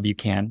that job you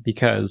can,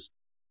 because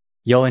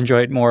you'll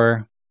enjoy it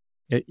more.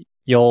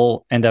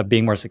 You'll end up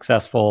being more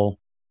successful.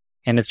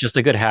 And it's just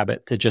a good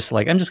habit to just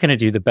like, I'm just going to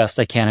do the best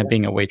I can at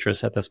being a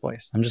waitress at this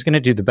place. I'm just going to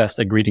do the best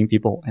at greeting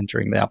people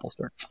entering the Apple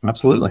store.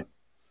 Absolutely.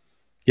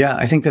 Yeah,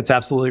 I think that's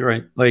absolutely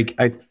right. Like,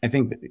 I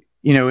think,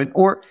 and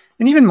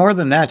even more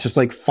than that, just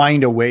like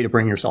find a way to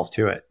bring yourself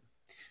to it.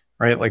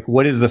 Right? Like,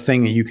 what is the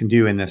thing that you can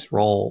do in this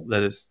role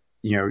that is,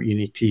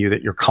 unique to you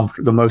that you're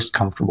the most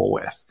comfortable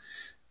with,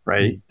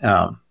 right?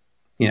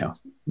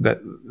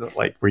 That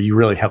like where you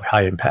really have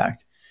high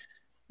impact.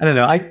 I don't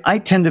know. I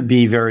tend to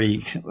be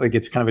very like,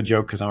 it's kind of a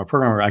joke because I'm a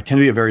programmer. I tend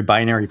to be a very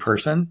binary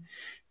person,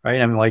 right?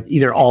 I'm like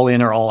either all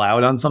in or all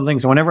out on something.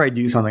 So whenever I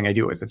do something, I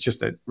do it with it's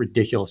just a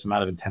ridiculous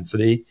amount of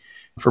intensity,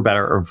 for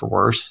better or for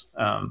worse.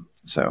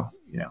 So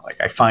like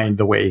I find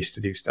the ways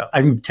to do stuff.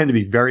 I tend to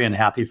be very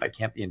unhappy if I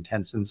can't be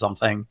intense in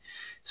something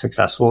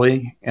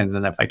successfully. And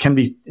then if I can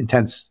be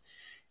intense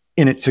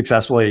in it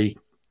successfully,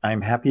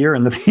 I'm happier.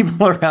 And the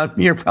people around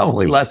me are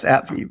probably less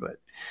happy, but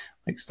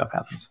like stuff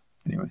happens.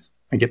 Anyways,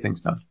 I get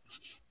things done.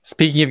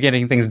 Speaking of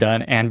getting things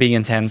done and being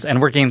intense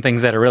and working on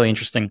things that are really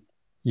interesting,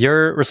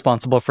 you're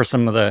responsible for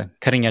some of the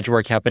cutting edge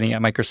work happening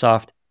at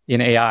Microsoft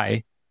in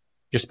AI.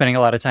 You're spending a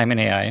lot of time in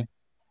AI.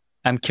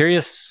 I'm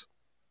curious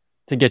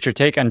to get your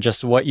take on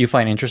just what you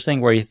find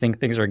interesting, where you think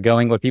things are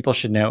going, what people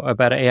should know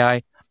about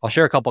AI. I'll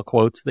share a couple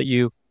quotes that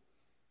you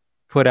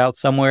put out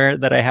somewhere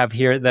that I have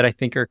here that I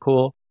think are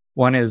cool.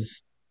 One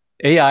is,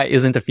 AI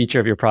isn't a feature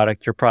of your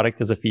product. Your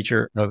product is a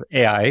feature of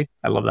AI.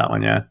 I love that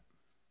one. Yeah.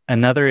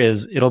 Another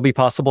is, it'll be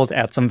possible to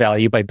add some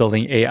value by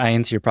building AI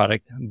into your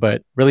product,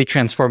 but really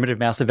transformative,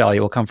 massive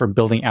value will come from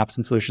building apps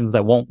and solutions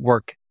that won't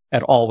work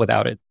at all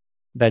without it,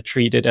 that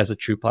treat it as a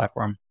true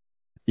platform.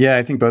 Yeah,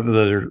 I think both of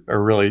those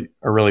are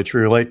really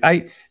true. Like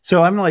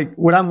I'm like,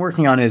 what I'm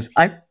working on is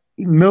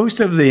most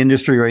of the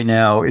industry right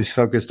now is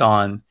focused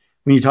on,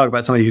 when you talk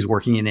about somebody who's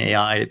working in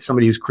AI, it's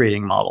somebody who's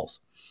creating models,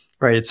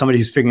 right? It's somebody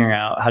who's figuring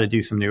out how to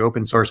do some new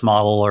open source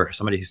model, or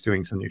somebody who's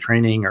doing some new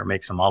training or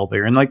make some model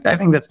bigger. And like, I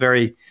think that's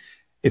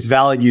it's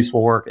valid,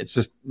 useful work. It's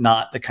just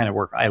not the kind of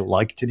work I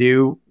like to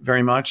do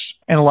very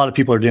much. And a lot of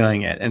people are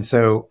doing it. And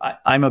so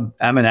I'm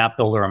an app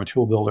builder. I'm a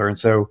tool builder. And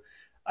so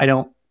I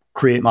don't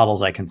create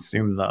models, I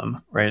consume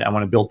them, right? I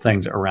want to build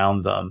things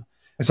around them.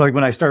 And so like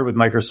when I started with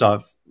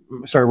Microsoft,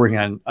 started working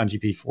on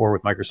GP4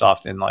 with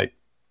Microsoft in like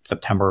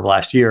September of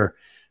last year,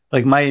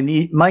 like my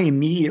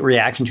immediate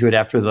reaction to it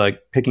after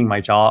picking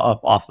my jaw up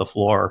off the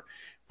floor,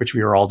 which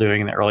we were all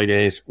doing in the early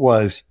days,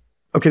 was,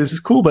 okay, this is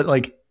cool, but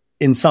like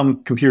in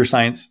some computer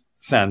science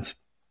sense,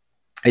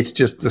 it's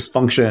just this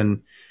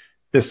function,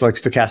 this like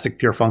stochastic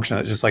pure function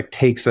that just like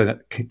takes a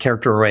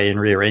character array and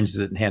rearranges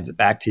it and hands it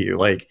back to you.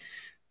 Like,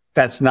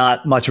 that's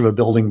not much of a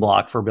building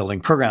block for building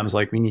programs.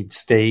 Like, we need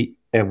state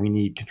and we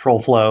need control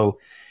flow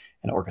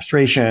and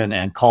orchestration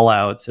and call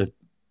outs.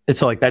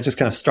 It's like that just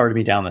kind of started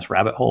me down this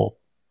rabbit hole.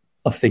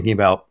 of thinking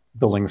about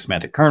building the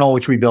semantic kernel,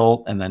 which we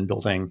built, and then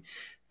building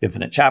the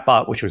infinite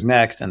chatbot, which was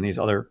next, and these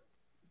other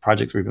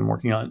projects we've been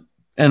working on.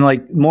 And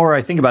like, more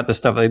I think about this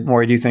stuff, like,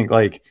 more I do think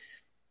like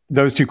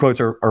those two quotes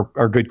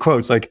are good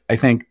quotes. Like, I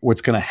think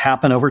what's going to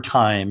happen over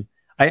time,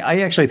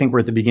 I actually think we're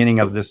at the beginning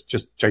of this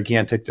just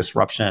gigantic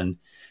disruption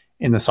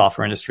in the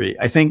software industry.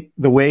 I think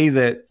the way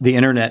that the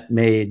internet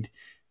made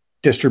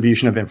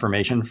distribution of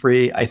information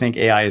free, I think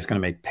AI is going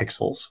to make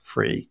pixels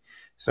free.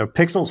 So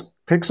pixels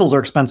are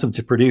expensive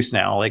to produce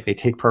now. Like, they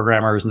take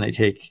programmers and they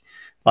take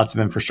lots of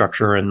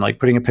infrastructure, and like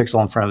putting a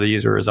pixel in front of the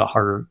user is a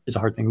hard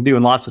thing to do.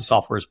 And lots of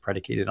software is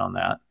predicated on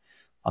that.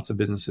 Lots of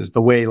businesses,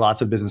 the way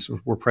lots of businesses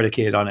were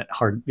predicated on it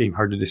being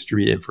hard to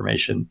distribute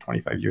information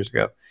 25 years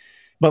ago.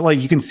 But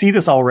like, you can see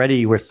this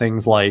already with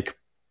things like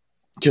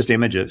just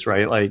images,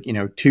 right? Like,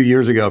 2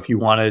 years ago, if you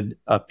wanted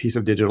a piece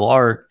of digital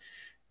art,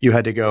 you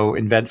had to go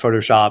invent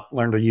Photoshop,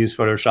 learn to use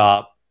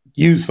Photoshop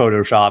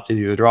to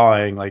do the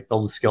drawing, like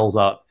build the skills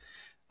up.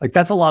 Like,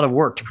 that's a lot of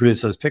work to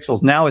produce those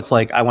pixels. Now it's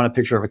like, I want a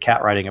picture of a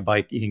cat riding a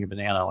bike, eating a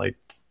banana, like,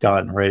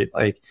 done, right?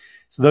 Like,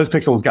 so those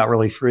pixels got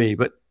really free,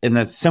 and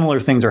the similar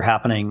things are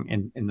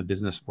happening in the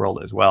business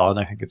world as well. And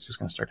I think it's just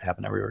going to start to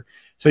happen everywhere.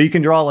 So you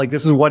can draw, like,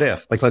 this is what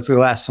if, like, let's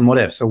go ask some what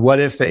if. So what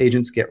if the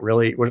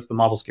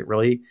models get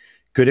really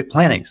good at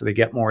planning? So they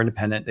get more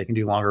independent. They can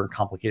do longer and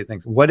complicated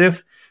things. What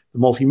if the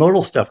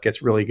multimodal stuff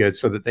gets really good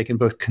so that they can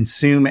both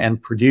consume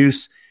and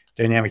produce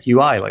dynamic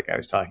UI, like I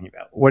was talking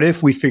about? What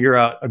if we figure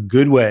out a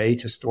good way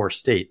to store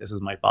state? This is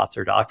my bots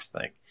or docs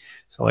thing.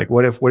 So like,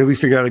 what if we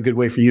figure out a good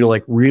way for you to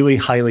like really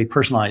highly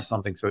personalize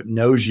something so it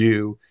knows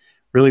you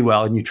really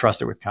well and you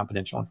trust it with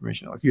confidential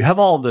information? If you have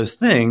all of those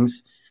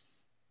things,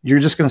 you're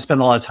just going to spend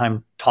a lot of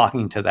time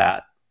talking to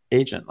that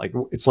agent. Like,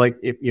 it's like,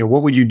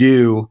 what would you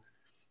do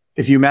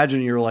if you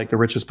imagine you're like the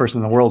richest person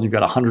in the world, you've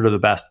got 100 of the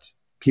best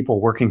people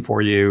working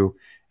for you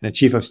and a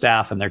chief of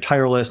staff, and they're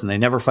tireless and they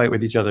never fight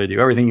with each other. They do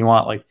everything you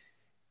want. Like,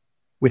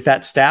 with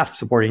that staff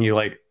supporting you,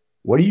 like,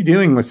 what are you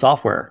doing with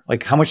software?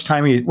 Like, how much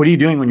time what are you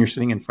doing when you're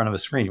sitting in front of a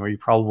screen where you're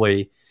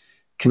probably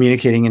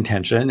communicating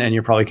intention and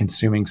you're probably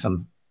consuming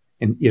some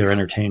either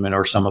entertainment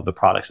or some of the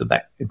products of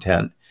that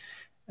intent?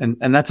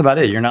 And that's about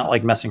it. You're not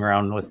like messing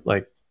around with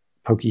like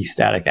pokey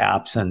static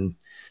apps and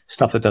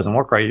stuff that doesn't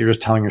work right. You're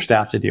just telling your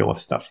staff to deal with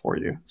stuff for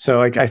you. So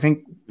like, I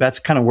think that's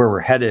kind of where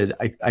we're headed.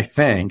 I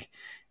think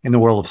in the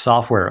world of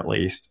software, at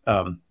least,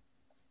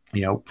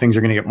 things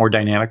are going to get more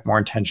dynamic, more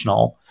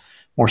intentional,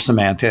 more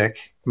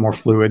semantic, more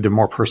fluid, they're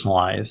more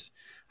personalized.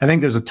 I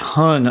think there's a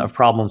ton of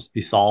problems to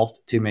be solved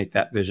to make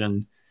that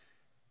vision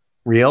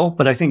real.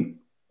 But I think,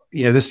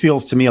 this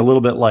feels to me a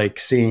little bit like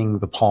seeing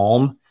the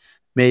Palm,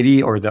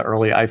 maybe, or the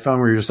early iPhone,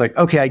 where you're just like,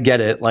 okay, I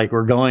get it. Like,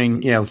 we're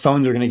going,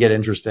 phones are going to get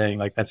interesting.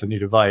 Like, that's a new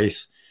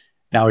device.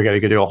 Now we got to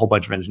go do a whole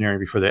bunch of engineering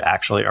before they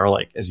actually are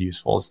like as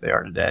useful as they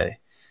are today.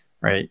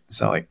 Right.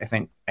 So like, I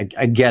think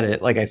I get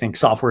it. Like, I think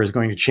software is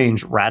going to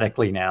change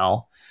radically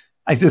now.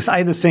 I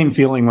had the same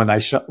feeling when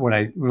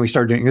we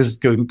started doing this,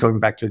 going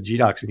back to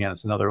GDocs again.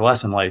 It's another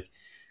lesson. Like,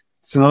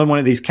 it's another one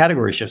of these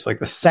category shifts. Like,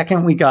 the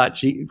second we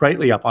got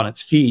Rightly up on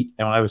its feet,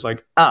 and I was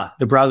like,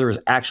 the browser is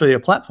actually a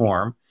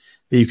platform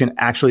that you can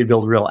actually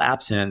build real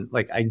apps in.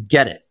 Like, I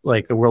get it.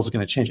 Like, the world's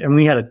going to change. And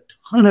we had a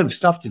ton of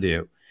stuff to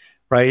do,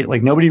 right?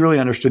 Like, nobody really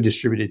understood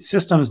distributed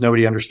systems.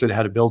 Nobody understood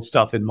how to build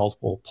stuff in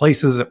multiple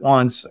places at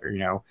once,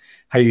 or,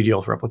 how you deal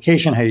with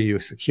replication, how you do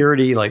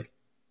security, like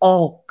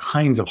all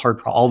kinds of hard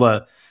problems. All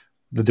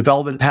the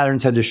development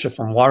patterns had to shift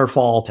from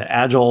waterfall to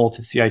agile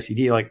to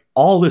CI/CD. Like,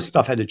 all this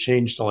stuff had to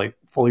change to like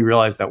fully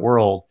realize that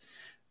world.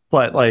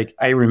 But like,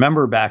 I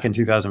remember back in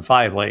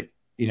 2005, like,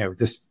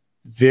 this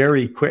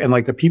very quick, and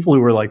like the people who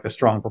were like the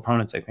strong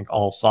proponents, I think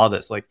all saw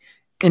this, like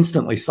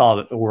instantly saw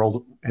that the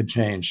world had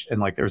changed. And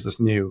like, there's this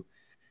new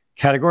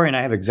category. And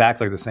I have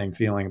exactly the same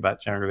feeling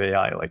about generative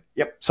AI. Like,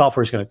 yep,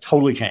 software is going to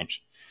totally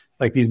change.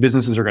 Like, these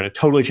businesses are going to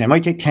totally change. It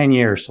might take 10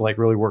 years to like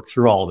really work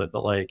through all of it,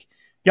 but like,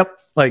 yep,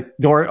 like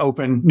door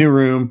open, new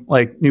room,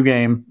 like new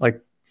game,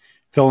 like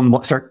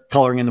start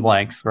coloring in the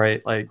blanks,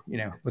 right? Like,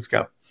 let's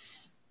go.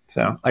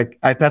 So like,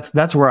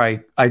 that's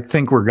where I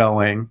think we're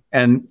going.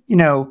 And,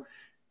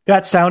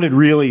 that sounded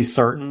really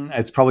certain.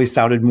 It's probably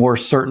sounded more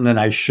certain than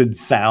I should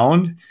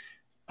sound.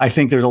 I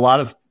think there's a lot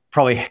of,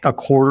 probably a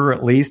quarter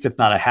at least, if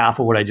not a half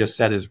of what I just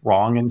said is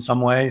wrong in some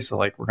way. So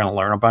like, we're going to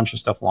learn a bunch of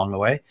stuff along the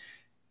way.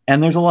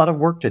 And there's a lot of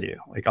work to do,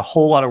 like a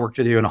whole lot of work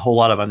to do, and a whole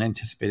lot of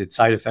unanticipated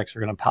side effects are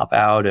going to pop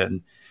out.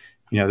 And,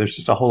 there's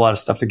just a whole lot of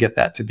stuff to get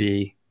that to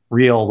be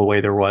real the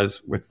way there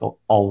was with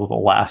all of the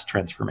last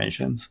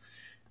transformations.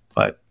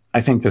 But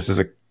I think this is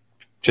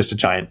just a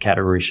giant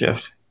category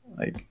shift.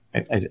 Like, I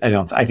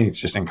think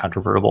it's just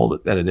incontrovertible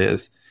that it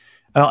is.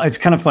 It's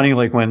kind of funny,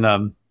 like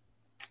when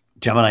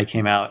Gemini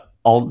came out,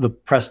 all the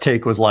press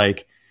take was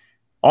like,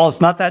 oh,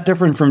 it's not that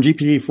different from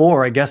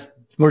GPT-4. I guess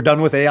we're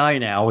done with AI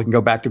now. We can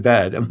go back to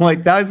bed. I'm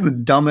like, that is the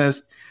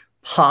dumbest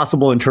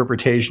possible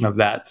interpretation of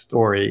that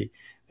story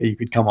that you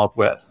could come up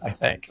with, I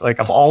think. Like,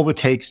 of all the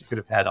takes you could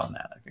have had on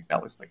that, I think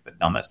that was like the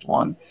dumbest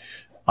one,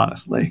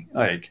 honestly.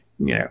 Like,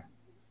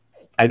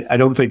 I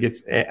don't think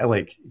it's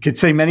like, it could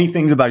say many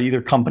things about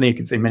either company. It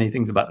could say many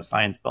things about the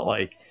science, but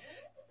like,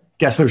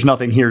 guess there's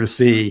nothing here to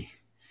see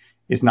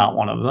is not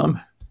one of them.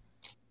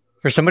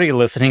 For somebody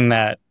listening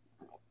that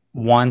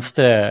wants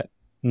to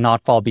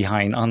not fall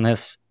behind on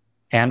this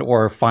and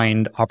or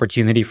find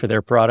opportunity for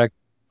their product,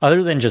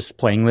 other than just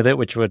playing with it,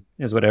 which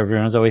is what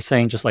everyone's always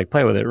saying, just like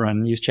play with it,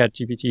 use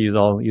ChatGPT,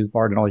 use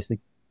Bard and all these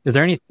things. Is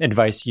there any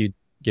advice you'd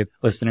give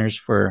listeners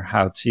for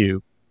how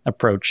to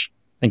approach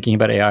thinking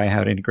about AI,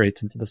 how it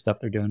integrates into the stuff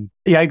they're doing?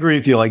 Yeah, I agree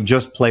with you. Like,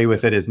 just play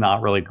with it is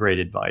not really great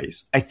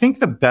advice. I think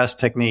the best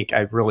technique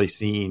I've really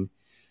seen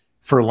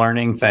for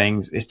learning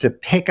things is to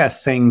pick a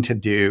thing to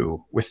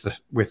do with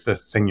the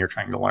thing you're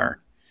trying to learn,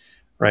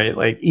 right?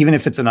 Like, even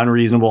if it's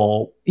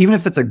even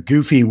if it's a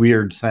goofy,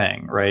 weird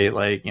thing, right?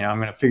 Like, I'm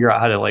going to figure out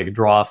how to like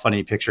draw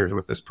funny pictures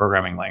with this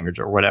programming language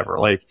or whatever.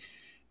 Like,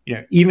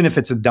 even if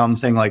it's a dumb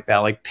thing like that,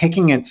 like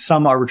picking at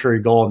some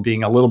arbitrary goal and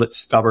being a little bit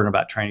stubborn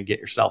about trying to get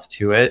yourself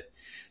to it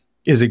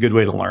is a good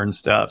way to learn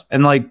stuff.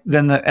 And like,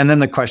 then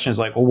the question is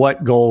like, well,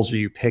 what goals are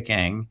you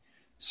picking?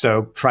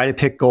 So try to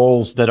pick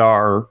goals that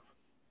are,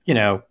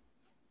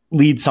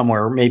 lead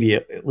somewhere, maybe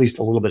at least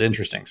a little bit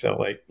interesting. So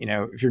like,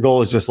 if your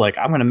goal is just like,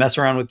 I'm going to mess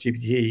around with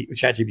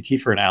ChatGPT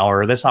for an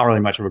hour, that's not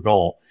really much of a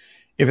goal.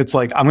 If it's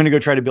like, I'm going to go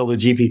try to build a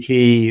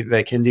GPT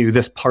that can do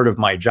this part of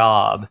my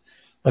job,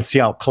 let's see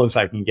how close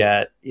I can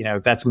get,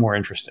 that's more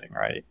interesting.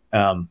 Right.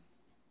 And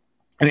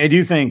I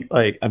do think,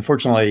 like,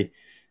 unfortunately,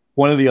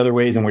 one of the other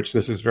ways in which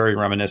this is very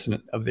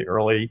reminiscent of the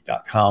early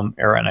 .com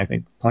era, and I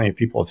think plenty of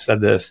people have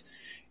said this,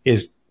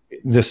 is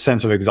this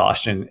sense of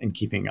exhaustion in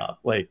keeping up.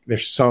 Like,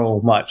 there's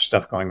so much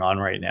stuff going on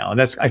right now. And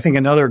that's, I think,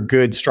 another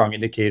good, strong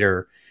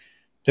indicator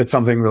that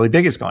something really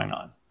big is going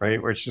on,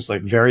 right? Where it's just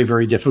like very,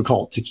 very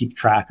difficult to keep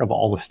track of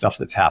all the stuff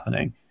that's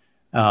happening.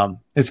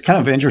 It's kind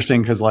of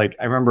interesting because, like,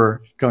 I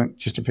remember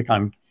just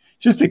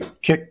to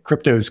kick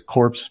crypto's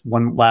corpse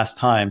one last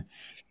time.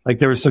 Like,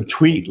 there was some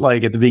tweet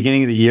like at the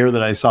beginning of the year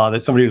that I saw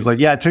that somebody was like,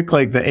 yeah, it took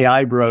like the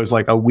AI bros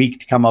like a week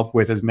to come up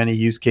with as many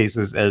use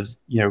cases as,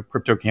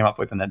 crypto came up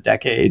with in a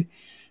decade,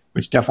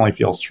 which definitely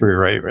feels true,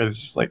 right?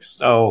 It's just like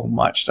so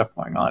much stuff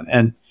going on.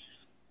 And,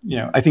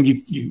 I think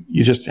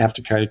you just have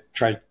to try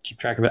to keep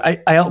track of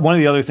it. One of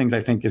the other things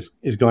I think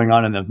is going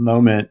on in the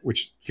moment,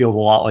 which feels a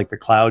lot like the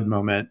cloud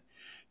moment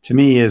to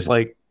me, is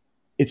like,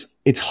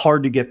 it's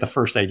hard to get the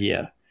first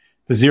idea.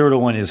 The 0 to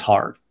 1 is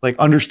hard. Like,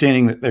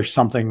 understanding that there's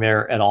something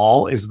there at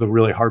all is the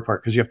really hard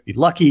part, because you have to be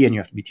lucky and you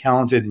have to be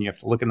talented and you have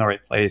to look in the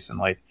right place and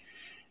like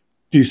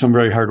do some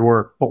very hard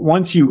work. But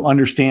once you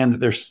understand that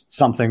there's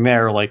something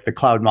there, like the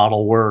cloud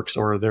model works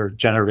or their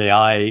generative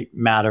AI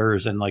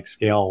matters and like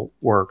scale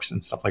works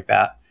and stuff like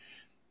that.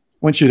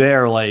 Once you're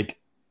there, like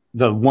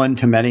the one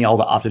to many, all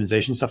the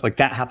optimization stuff, like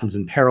that happens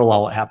in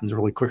parallel. It happens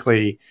really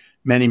quickly.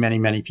 Many, many,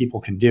 many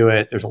people can do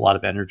it. There's a lot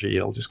of energy.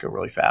 It'll just go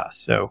really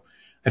fast. So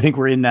I think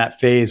we're in that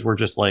phase. We're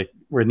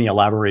in the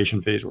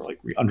elaboration phase where like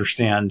we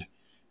understand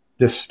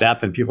this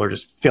step and people are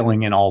just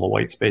filling in all the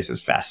white space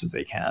as fast as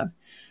they can.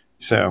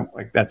 So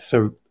like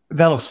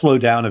that'll slow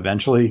down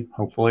eventually.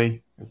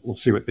 Hopefully we'll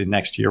see what the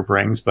next year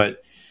brings,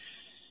 but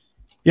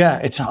yeah,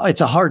 it's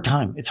a hard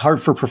time. It's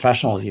hard for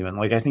professionals even.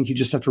 Like, I think you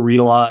just have to read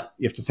a lot.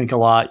 You have to think a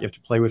lot. You have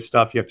to play with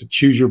stuff. You have to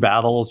choose your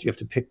battles. You have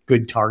to pick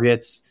good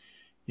targets.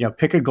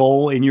 Pick a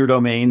goal in your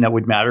domain that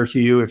would matter to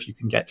you if you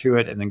can get to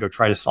it, and then go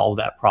try to solve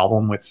that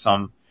problem with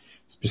some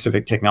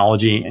specific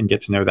technology and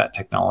get to know that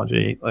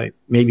technology. Like,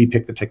 maybe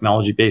pick the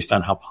technology based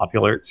on how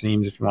popular it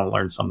seems if you want to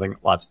learn something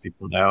that lots of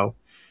people know.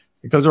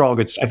 Like, those are all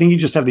good. I think you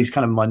just have these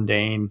kind of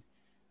mundane,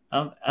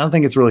 I don't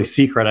think it's really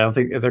secret. I don't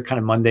think they're kind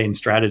of mundane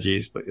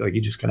strategies, but like,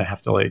 you just kind of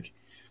have to like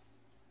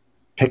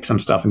pick some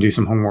stuff and do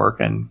some homework,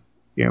 and,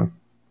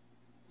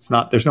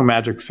 there's no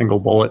magic single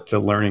bullet to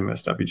learning this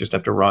stuff. You just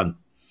have to run.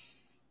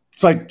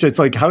 It's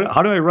like,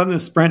 how do I run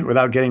this sprint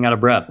without getting out of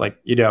breath? Like,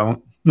 you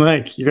don't,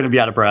 like, you're going to be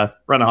out of breath,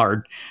 run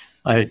hard.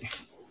 Like,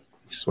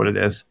 it's just what it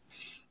is.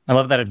 I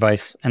love that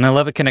advice. And I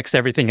love it connects to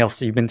everything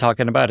else you've been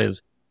talking about,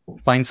 is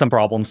find some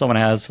problem someone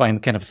has,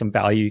 find kind of some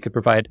value you could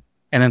provide,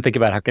 and then think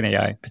about how can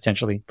AI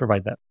potentially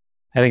provide that.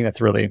 I think that's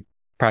really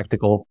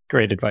practical,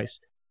 great advice.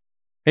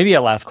 Maybe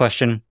a last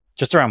question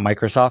just around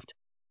Microsoft.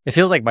 It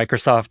feels like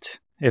Microsoft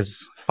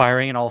is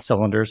firing in all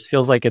cylinders. It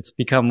feels like it's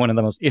become one of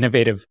the most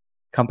innovative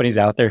companies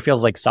out there. It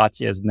feels like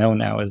Satya is known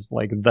now as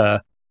like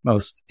the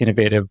most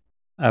innovative,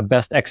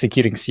 best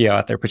executing CEO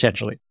out there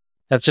potentially.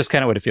 That's just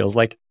kind of what it feels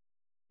like.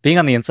 Being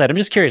on the inside, I'm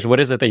just curious, what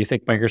is it that you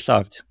think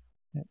Microsoft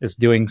is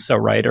doing so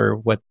right,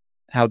 or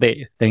how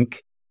they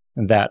think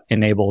that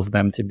enables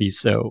them to be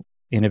so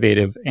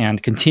innovative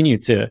and continue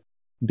to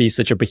be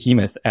such a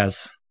behemoth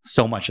as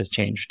so much has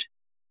changed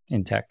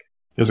in tech?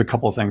 There's a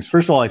couple of things.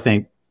 First of all, I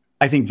think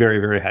very,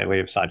 very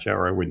highly of Satya,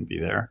 or I wouldn't be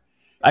there.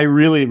 I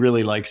really,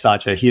 really like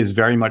Satya. He is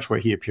very much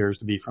what he appears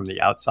to be from the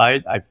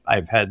outside.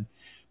 I've had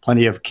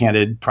plenty of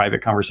candid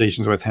private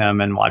conversations with him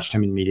and watched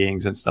him in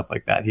meetings and stuff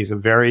like that. He's a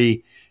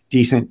very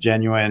decent,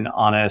 genuine,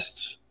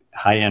 honest,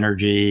 high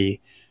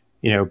energy,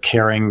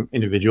 caring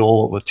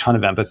individual with a ton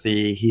of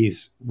empathy.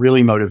 He's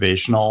really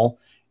motivational.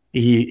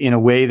 in a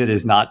way that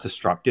is not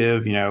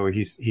destructive.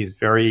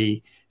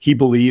 He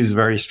believes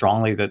very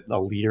strongly that a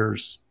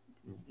leader's,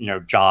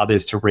 job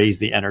is to raise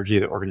the energy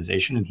of the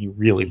organization. And he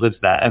really lives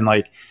that. And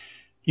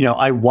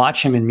I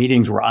watch him in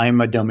meetings where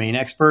I'm a domain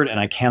expert and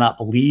I cannot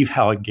believe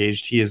how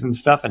engaged he is in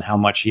stuff and how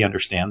much he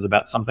understands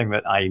about something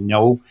that I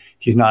know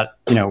he's not,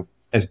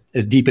 as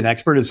deep an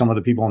expert as some of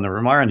the people in the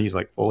room are. And he's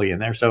fully in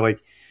there. So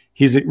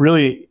he is a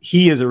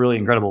really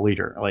incredible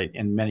leader,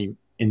 in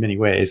many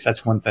ways.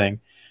 That's one thing.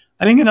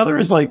 I think another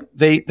is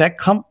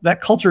that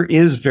culture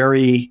is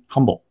very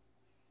humble,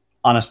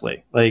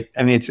 honestly.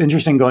 It's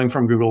interesting going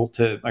from Google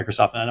to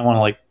Microsoft, and I don't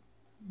want to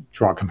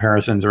draw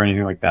comparisons or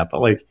anything like that,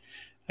 but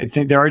I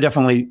think there are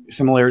definitely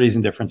similarities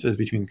and differences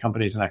between the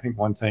companies. And I think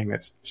one thing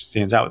that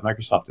stands out with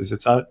Microsoft is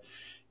it's a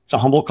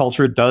humble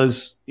culture. It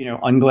does,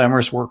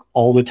 unglamorous work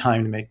all the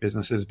time to make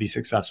businesses be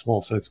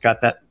successful. So it's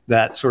got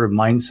that sort of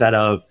mindset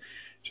of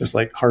just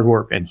hard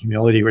work and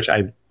humility, which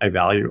I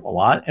value a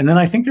lot. And then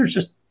I think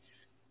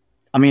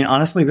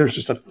honestly, there's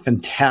just a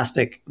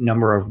fantastic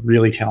number of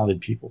really talented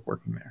people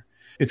working there.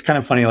 It's kind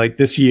of funny.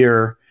 This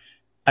year,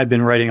 I've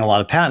been writing a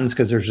lot of patents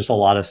because there's just a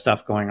lot of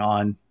stuff going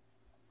on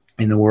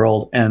in the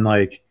world. And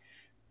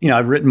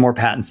I've written more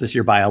patents this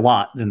year by a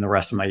lot than the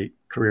rest of my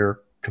career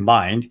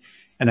combined.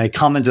 And I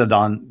commented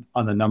on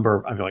the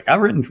number.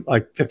 I've written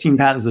 15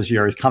 patents this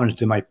year. I commented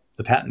to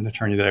the patent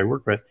attorney that I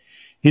work with.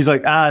 He's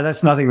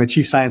that's nothing. The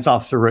chief science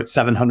officer wrote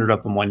 700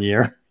 of them one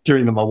year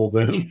during the mobile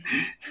boom.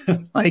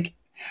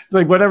 It's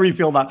whatever you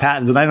feel about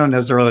patents. And I don't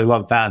necessarily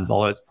love patents,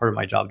 although it's part of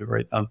my job to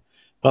write them.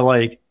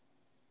 But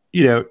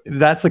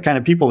that's the kind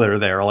of people that are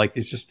there.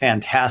 It's just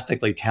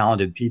fantastically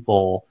talented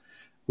people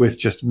with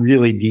just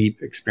really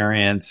deep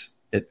experience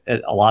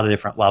at a lot of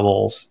different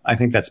levels. I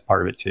think that's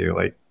part of it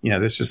too.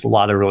 There's just a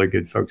lot of really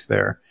good folks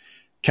there.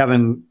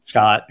 Kevin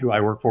Scott, who I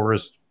work for,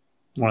 is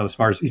one of the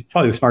smartest. He's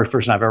probably the smartest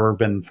person I've ever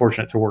been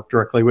fortunate to work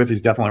directly with.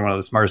 He's definitely one of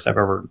the smartest I've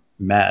ever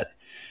met.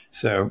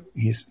 So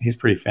he's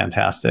pretty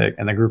fantastic.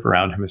 And the group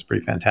around him is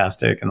pretty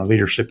fantastic. And the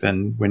leadership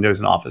in Windows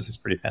and Office is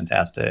pretty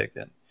fantastic.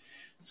 And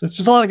so it's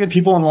just a lot of good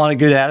people and a lot of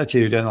good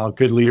attitude and a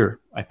good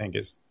leader, I think,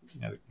 is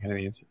kind of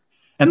the answer.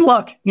 And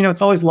luck,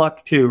 it's always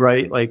luck too,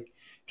 right?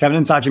 Kevin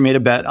and Satya made a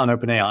bet on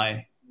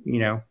OpenAI,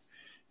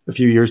 a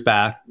few years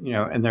back,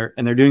 and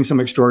they're doing some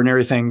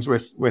extraordinary things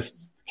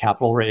with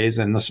capital raise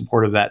and the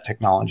support of that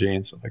technology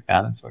and stuff like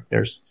that. And so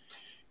there's,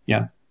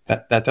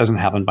 that doesn't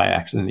happen by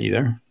accident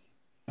either.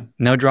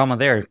 No drama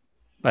there,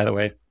 by the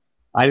way.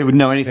 I wouldn't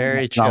know anything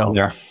Very about drama chill.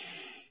 there.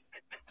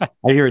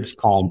 I hear it's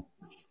calm.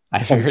 I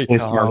hope Very stay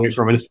as far calm. away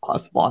from it as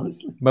possible,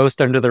 honestly. Most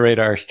under the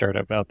radar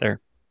startup out there.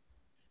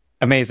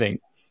 Amazing.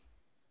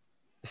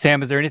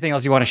 Sam, is there anything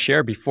else you want to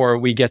share before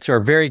we get to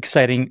our very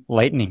exciting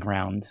lightning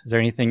round? Is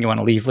there anything you want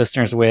to leave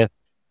listeners with?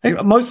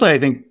 Mostly, I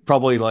think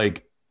probably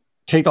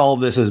take all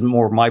of this as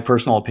more my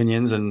personal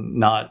opinions and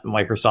not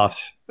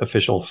Microsoft's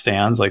official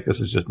stands. This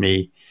is just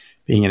me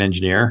being an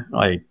engineer.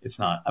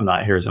 I'm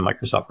not here as a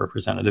Microsoft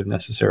representative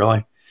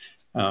necessarily.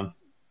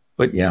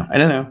 But yeah, I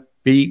don't know.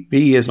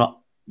 Be as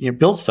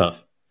build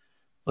stuff,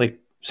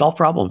 solve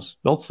problems,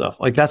 build stuff.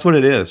 That's what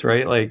it is,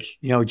 right?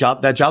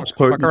 That job's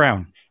quote.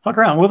 Fuck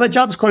around. Well, that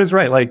job's quote is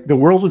right. The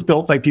world was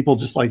built by people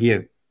just like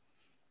you.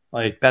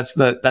 That's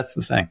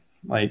the thing.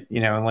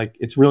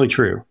 It's really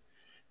true.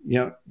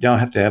 You don't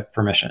have to have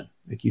permission.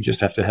 You just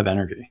have to have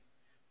energy.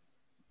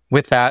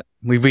 With that,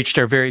 we've reached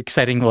our very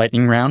exciting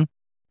lightning round.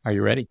 Are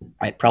you ready?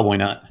 Probably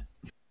not.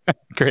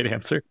 Great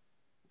answer.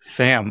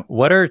 Sam,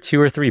 what are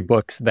 2 or 3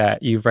 books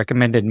that you've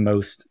recommended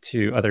most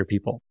to other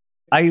people?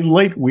 I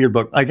like weird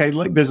books.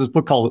 There's this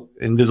book called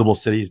Invisible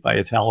Cities by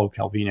Italo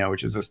Calvino,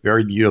 which is this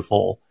very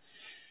beautiful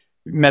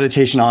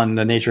meditation on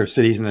the nature of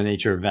cities and the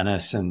nature of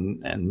Venice.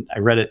 And I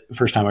read it the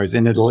first time I was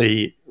in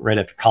Italy right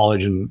after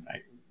college, and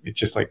it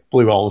just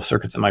blew all the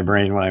circuits in my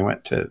brain when I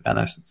went to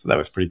Venice. So that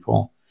was pretty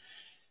cool.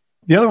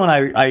 The other one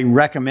I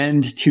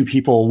recommend to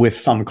people with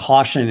some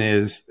caution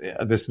is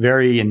this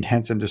very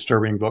intense and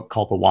disturbing book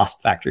called The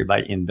Wasp Factory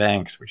by Ian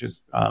Banks, which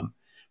is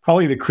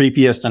probably the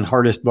creepiest and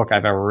hardest book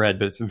I've ever read,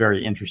 but it's a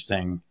very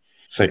interesting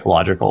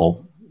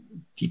psychological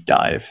deep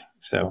dive.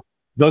 So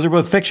those are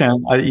both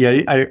fiction.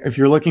 If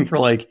you're looking for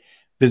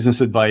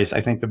business advice,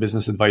 I think the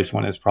business advice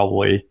one is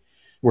probably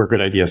Where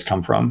Good Ideas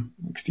Come From,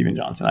 Stephen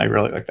Johnson. I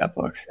really like that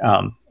book.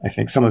 I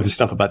think some of his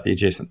stuff about the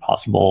adjacent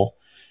possible,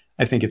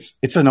 I think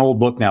it's an old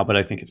book now, but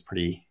I think it's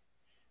pretty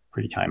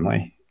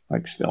timely.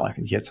 Still, I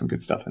think he had some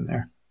good stuff in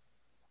there.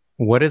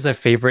 What is a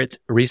favorite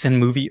recent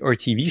movie or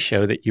TV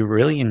show that you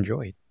really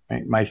enjoyed?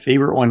 My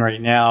favorite one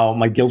right now,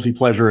 my guilty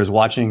pleasure, is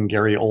watching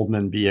Gary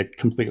Oldman be a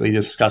completely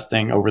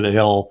disgusting,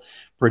 over-the-hill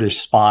British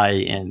spy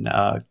in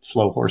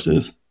Slow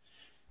Horses,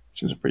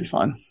 which is pretty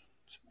fun.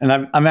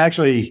 And I'm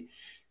actually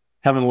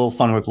having a little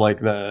fun with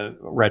the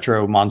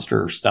retro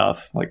monster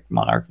stuff, like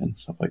Monarch and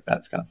stuff like that.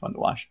 It's kind of fun to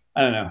watch.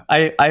 I don't know.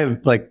 I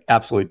have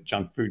absolute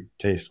junk food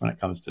taste when it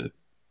comes to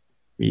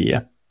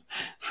media.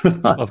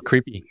 Love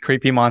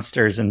creepy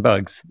monsters and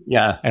bugs.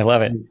 Yeah. I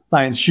love it.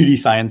 Shooty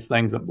science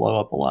things that blow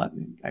up a lot.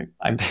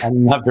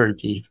 I'm not very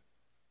deep.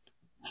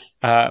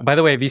 By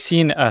the way, have you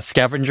seen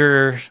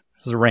Scavenger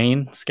This is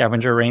Rain,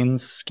 Scavenger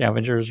Reigns,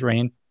 Scavenger's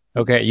Reign.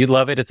 Okay, you'd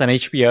love it. It's on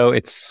HBO.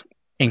 It's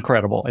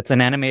incredible. It's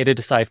an animated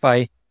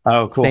sci-fi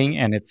thing,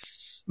 and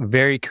it's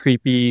very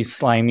creepy,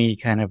 slimy,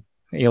 kind of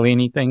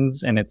alien-y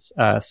things, and it's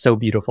so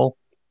beautiful.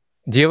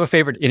 Do you have a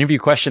favorite interview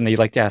question that you'd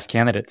like to ask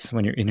candidates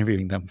when you're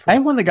interviewing them? I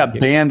have one that got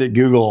banned at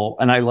Google,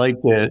 and I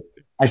liked it.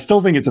 I still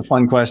think it's a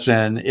fun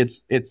question.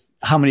 It's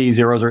how many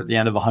zeros are at the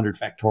end of 100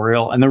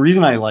 factorial? And the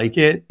reason I like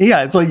it,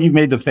 it's like you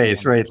made the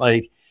face, right?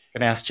 Like, I'm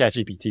going to ask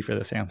ChatGPT for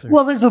this answer.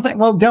 Well, there's the thing.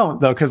 Well, don't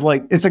though, because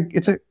like it's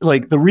a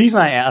like the reason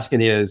I ask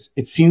it is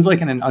it seems like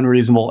an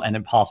unreasonable and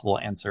impossible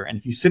answer. And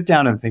if you sit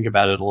down and think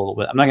about it a little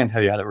bit, I'm not going to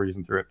tell you how to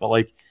reason through it, but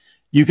like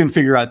you can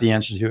figure out the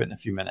answer to it in a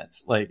few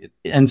minutes. Like,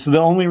 and so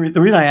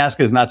the reason I ask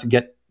is not to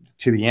get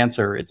to the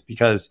answer. It's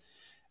because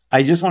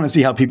I just want to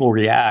see how people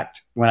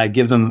react when I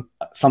give them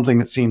something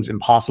that seems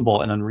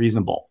impossible and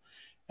unreasonable.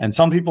 And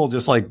some people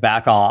just like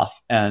back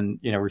off and,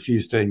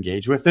 refuse to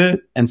engage with it.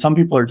 And some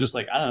people are just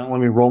like, I don't know,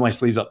 let me roll my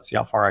sleeves up and see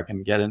how far I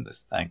can get in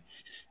this thing.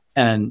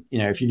 And,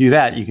 if you do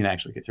that, you can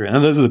actually get through it.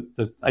 And those are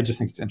I just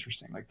think it's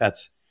interesting. Like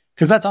that's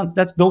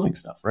building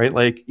stuff, right?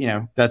 Like,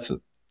 that's a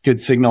good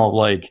signal of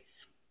like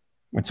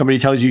when somebody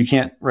tells you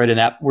can't write an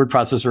app word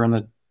processor in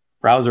the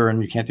browser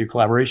and you can't do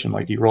collaboration,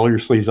 like do you roll your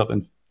sleeves up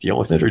and deal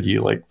with it or do you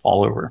like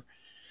fall over?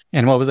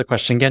 And what was the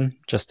question again?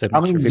 Just to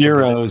how many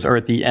zeros are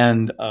at the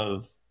end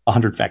of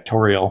 100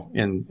 factorial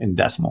in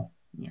decimal.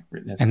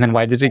 And then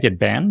why did it get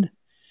banned?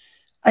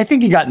 I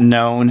think it got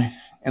known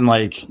and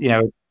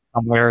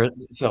somewhere.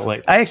 So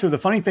the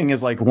funny thing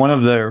is like one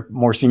of the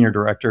more senior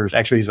directors,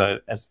 actually he's a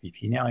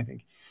SVP now, I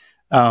think.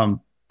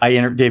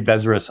 Dave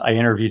Bezris, I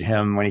interviewed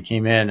him when he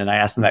came in and I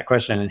asked him that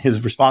question and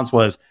his response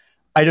was,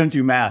 I don't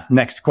do math.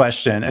 Next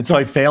question. And so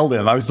I failed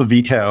him. I was the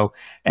veto.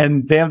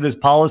 And they have this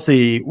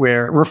policy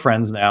where we're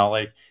friends now.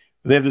 Like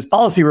they have this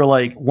policy where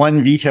like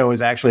one veto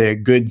is actually a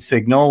good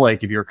signal.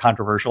 Like if you're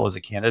controversial as a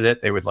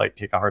candidate, they would like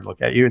take a hard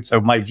look at you. And so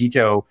my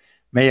veto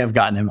may have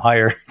gotten him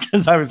hired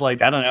because I was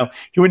like, I don't know.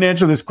 He wouldn't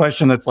answer this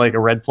question. That's like a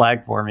red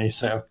flag for me.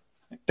 So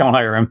don't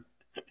hire him.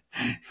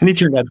 And he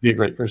turned out to be a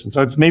great person.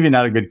 So it's maybe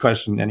not a good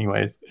question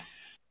anyways.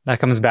 That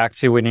comes back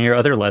to one of your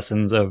other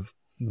lessons of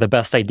the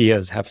best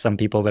ideas have some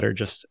people that are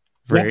just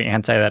very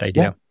anti that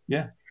idea.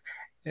 Yeah.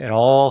 It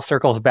all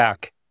circles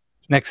back.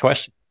 Next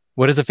question.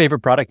 What is a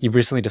favorite product you've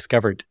recently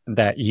discovered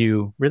that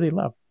you really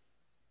love?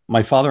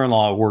 My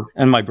father-in-law worked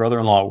and my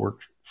brother-in-law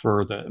worked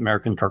for the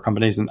American car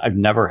companies, and I've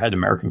never had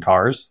American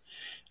cars.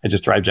 I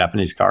just drive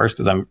Japanese cars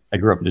because I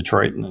grew up in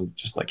Detroit and I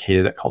just like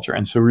hated that culture.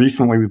 And so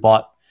recently we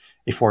bought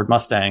a Ford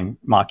Mustang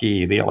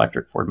Mach-E, the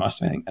electric Ford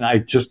Mustang, and I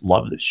just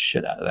love the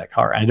shit out of that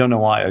car. And I don't know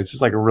why. It's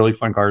just like a really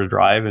fun car to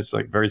drive. It's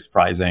like very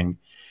surprising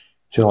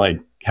to like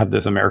have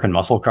this American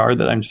muscle car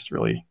that it's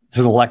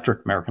an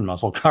electric American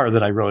muscle car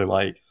that I really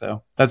like.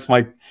 So that's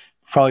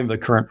probably the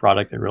current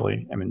product I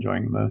really am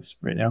enjoying the most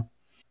right now.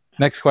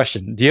 Next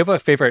question. Do you have a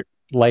favorite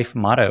life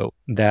motto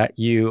that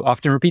you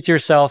often repeat to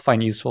yourself,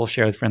 find useful,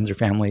 share with friends or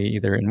family,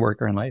 either in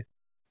work or in life?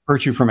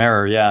 Virtue from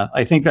error. Yeah.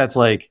 I think that's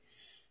like,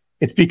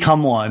 it's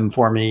become one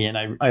for me.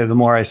 And the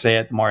more I say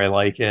it, the more I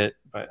like it.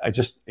 But I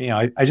just,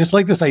 I just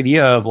like this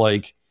idea of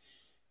like,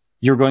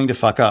 you're going to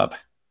fuck up,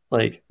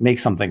 like make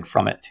something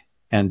from it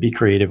and be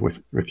creative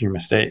with your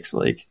mistakes.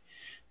 Like,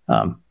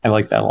 I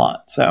like that a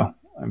lot. So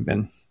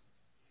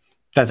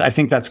I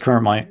think that's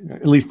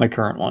at least my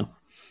current one.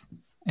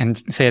 And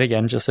say it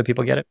again, just so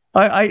people get it.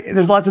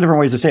 There's lots of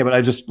different ways to say it, but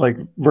I just like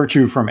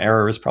virtue from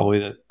error is probably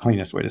the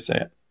cleanest way to say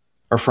it,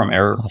 or from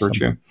error, awesome.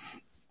 Virtue.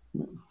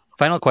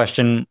 Final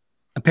question.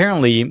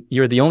 Apparently,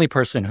 you're the only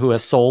person who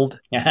has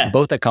sold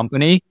both a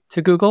company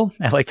to Google.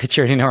 I like that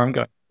you already know where I'm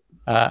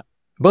going.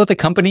 Both a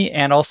company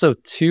and also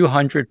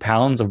 200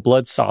 pounds of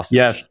blood sausage.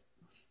 Yes.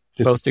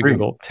 Both to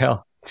Google.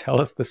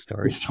 Tell us the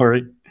story.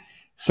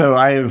 So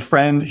I have a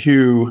friend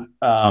who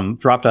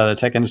dropped out of the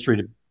tech industry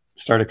to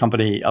start a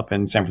company up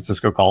in San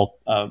Francisco called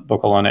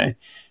Boccolone,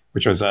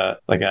 which was a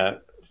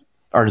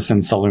artisan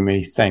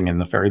salumi thing in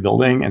the Ferry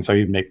Building. And so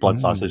he'd make blood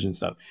sausage and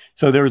stuff.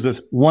 So there was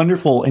this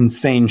wonderful,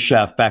 insane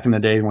chef back in the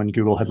day when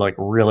Google had like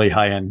really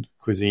high-end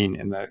cuisine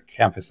in the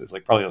campuses,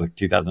 like probably like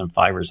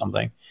 2005 or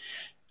something.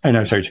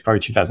 Probably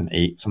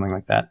 2008, something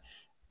like that.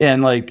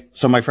 And like,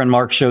 so my friend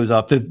Mark shows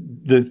up.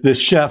 This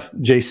chef,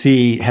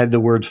 JC, had the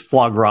word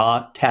foie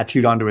gras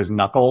tattooed onto his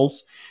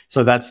knuckles.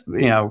 So that's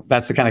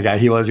the kind of guy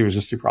he was. He was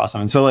just super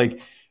awesome. And so like,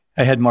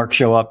 I had Mark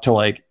show up to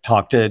like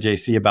talk to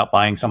JC about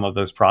buying some of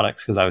those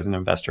products because I was an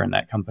investor in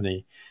that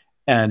company.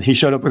 And he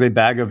showed up with a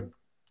bag of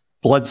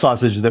blood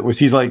sausage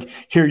he's like,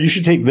 here, you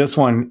should take this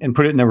one and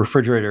put it in the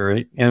refrigerator.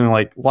 Right? And I'm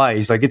like, why?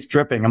 He's like, it's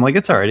dripping. I'm like,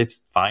 it's all right.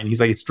 It's fine. He's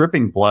like, it's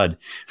dripping blood.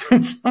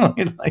 So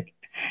like,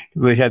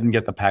 because they hadn't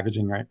get the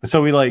packaging right.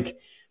 So we like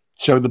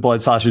showed the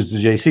blood sausage to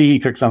JC. He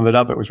cooked some of it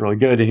up. It was really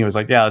good. And he was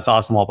like, yeah, it's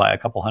awesome. I'll buy a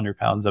couple 100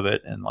 pounds of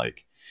it. And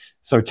like,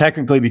 so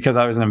technically because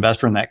I was an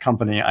investor in that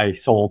company, I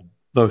sold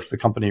both the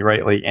company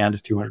rightly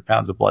and 200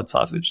 pounds of blood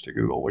sausage to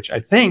Google, which I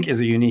think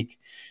is a unique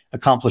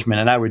accomplishment.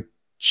 And I would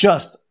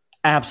just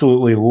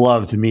absolutely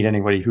love to meet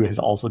anybody who has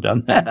also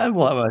done that.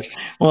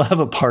 We'll have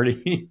a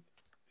party.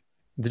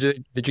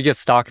 Did you get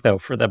stock though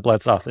for that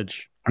blood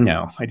sausage?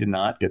 No, I did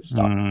not get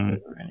stock or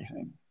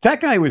anything.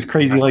 That guy was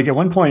crazy. Like at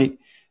one point,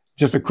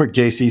 just a quick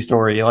JC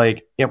story.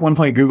 Like at one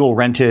point, Google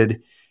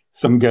rented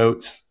some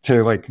goats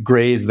to like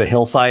graze the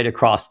hillside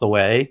across the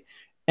way.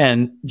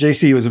 And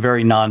JC was a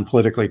very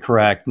non-politically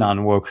correct,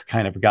 non-woke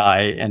kind of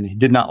guy. And he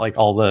did not like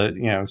all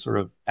the, sort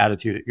of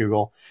attitude at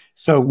Google.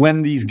 So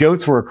when these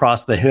goats were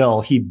across the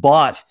hill, he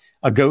bought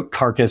a goat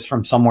carcass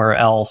from somewhere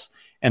else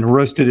and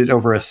roasted it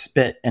over a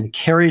spit and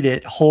carried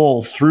it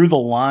whole through the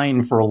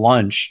line for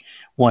lunch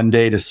one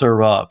day to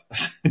serve up,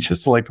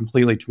 just to like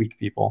completely tweak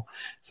people.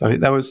 So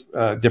that was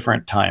a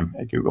different time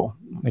at Google.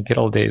 The good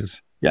old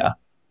days. Yeah.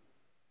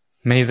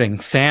 Amazing.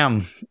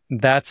 Sam,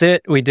 that's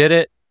it. We did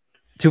it.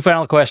 2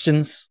 final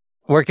questions.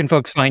 Where can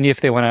folks find you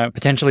if they want to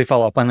potentially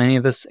follow up on any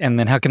of this? And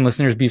then how can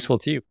listeners be useful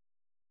to you?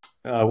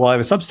 Well, I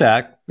have a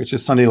Substack, which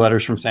is Sunday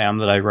Letters from Sam,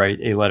 that I write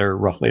a letter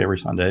roughly every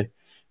Sunday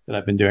that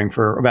I've been doing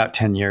for about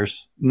 10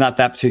 years. Not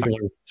that particular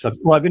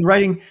Well, I've been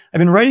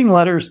writing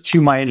letters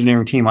to my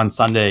engineering team on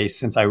Sunday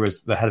since I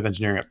was the head of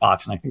engineering at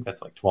Box. And I think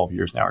that's like 12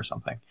 years now or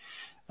something.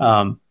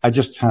 I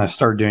just kind of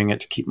started doing it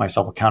to keep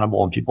myself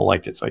accountable, and people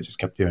liked it. So I just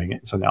kept doing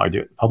it. So now I do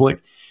it in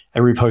public. I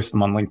repost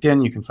them on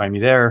LinkedIn. You can find me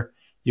there.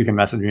 You can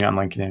message me on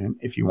LinkedIn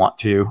if you want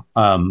to.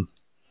 I'm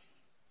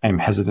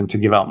hesitant to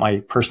give out my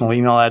personal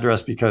email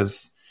address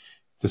because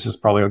this is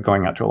probably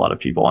going out to a lot of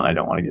people and I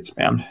don't want to get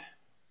spammed.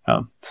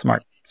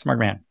 Smart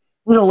man.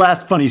 The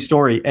last funny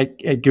story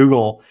at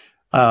Google,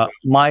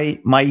 my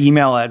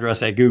email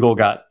address at Google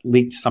got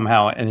leaked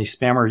somehow, and a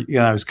spammer,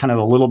 I was kind of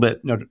a little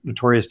bit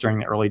notorious during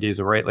the early days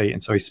of Rightly.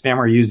 And so a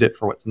spammer used it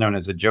for what's known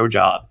as a Joe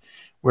job,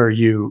 where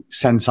you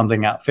send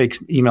something out, fake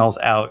emails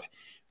out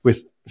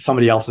with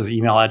somebody else's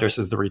email address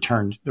as the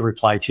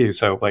reply to.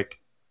 So like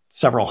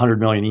several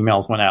 100 million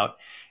emails went out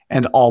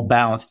and all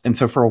bounced. And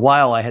so for a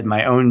while I had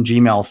my own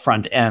Gmail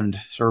front end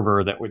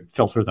server that would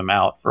filter them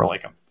out for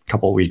like a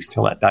couple of weeks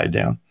till that died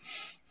down.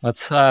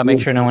 Let's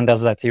make sure no one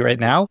does that to you right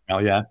now. Oh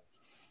yeah.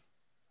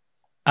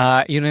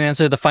 You didn't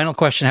answer the final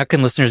question. How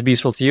can listeners be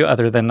useful to you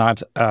other than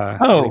not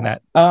getting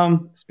that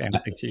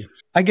spam thing to you?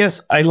 I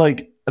guess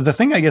the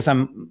thing I guess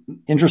I'm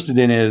interested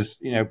in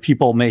is,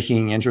 people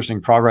making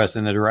interesting progress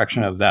in the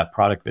direction of that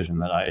product vision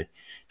that I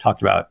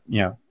talked about,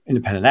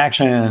 independent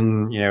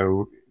action,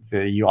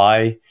 the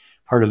UI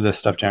part of this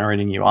stuff,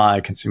 generating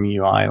UI, consuming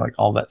UI, like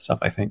all that stuff.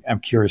 I think I'm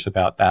curious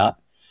about that.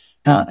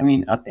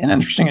 An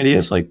interesting idea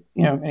is like,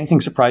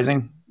 anything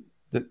surprising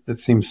that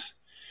seems,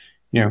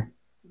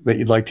 that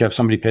you'd like to have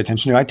somebody pay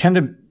attention to. I tend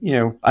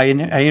to, I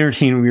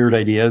entertain weird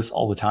ideas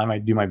all the time. I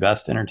do my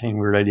best to entertain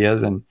weird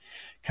ideas and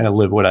kind of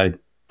live what I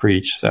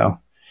preach. So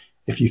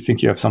if you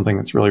think you have something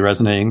that's really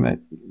resonating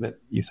that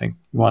you think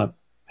you want to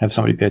have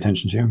somebody pay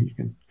attention to, you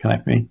can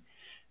connect me.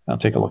 I'll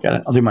take a look at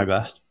it. I'll do my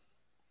best.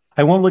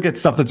 I won't look at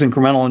stuff that's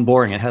incremental and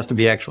boring. It has to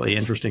be actually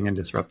interesting and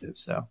disruptive.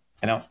 So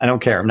I don't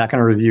care. I'm not going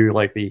to review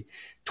like the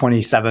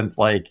 27th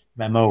like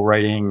memo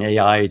writing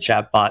AI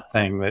chatbot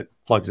thing that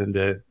plugs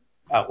into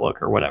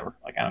Outlook or whatever.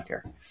 Like I don't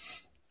care.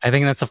 I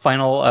think that's a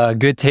final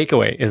good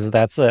takeaway. Is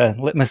that's a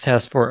litmus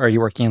test for, are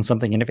you working on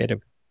something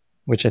innovative?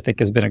 Which I think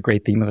has been a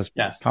great theme of this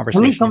conversation.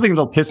 Tell me something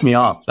that'll piss me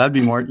off. That'd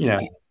be more,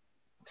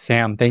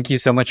 Sam, thank you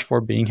so much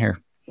for being here.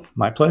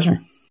 My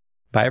pleasure.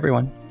 Bye,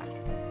 everyone.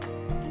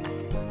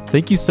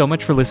 Thank you so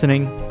much for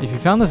listening. If you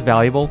found this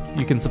valuable,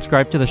 you can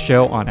subscribe to the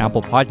show on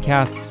Apple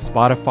Podcasts,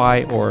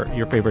 Spotify, or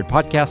your favorite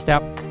podcast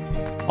app.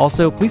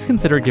 Also, please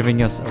consider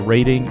giving us a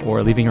rating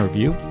or leaving a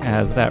review,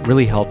 as that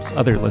really helps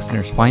other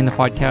listeners find the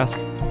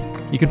podcast.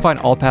 You can find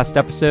all past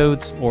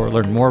episodes or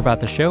learn more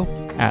about the show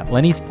at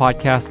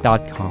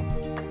lennyspodcast.com.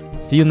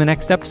 See you in the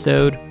next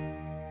episode.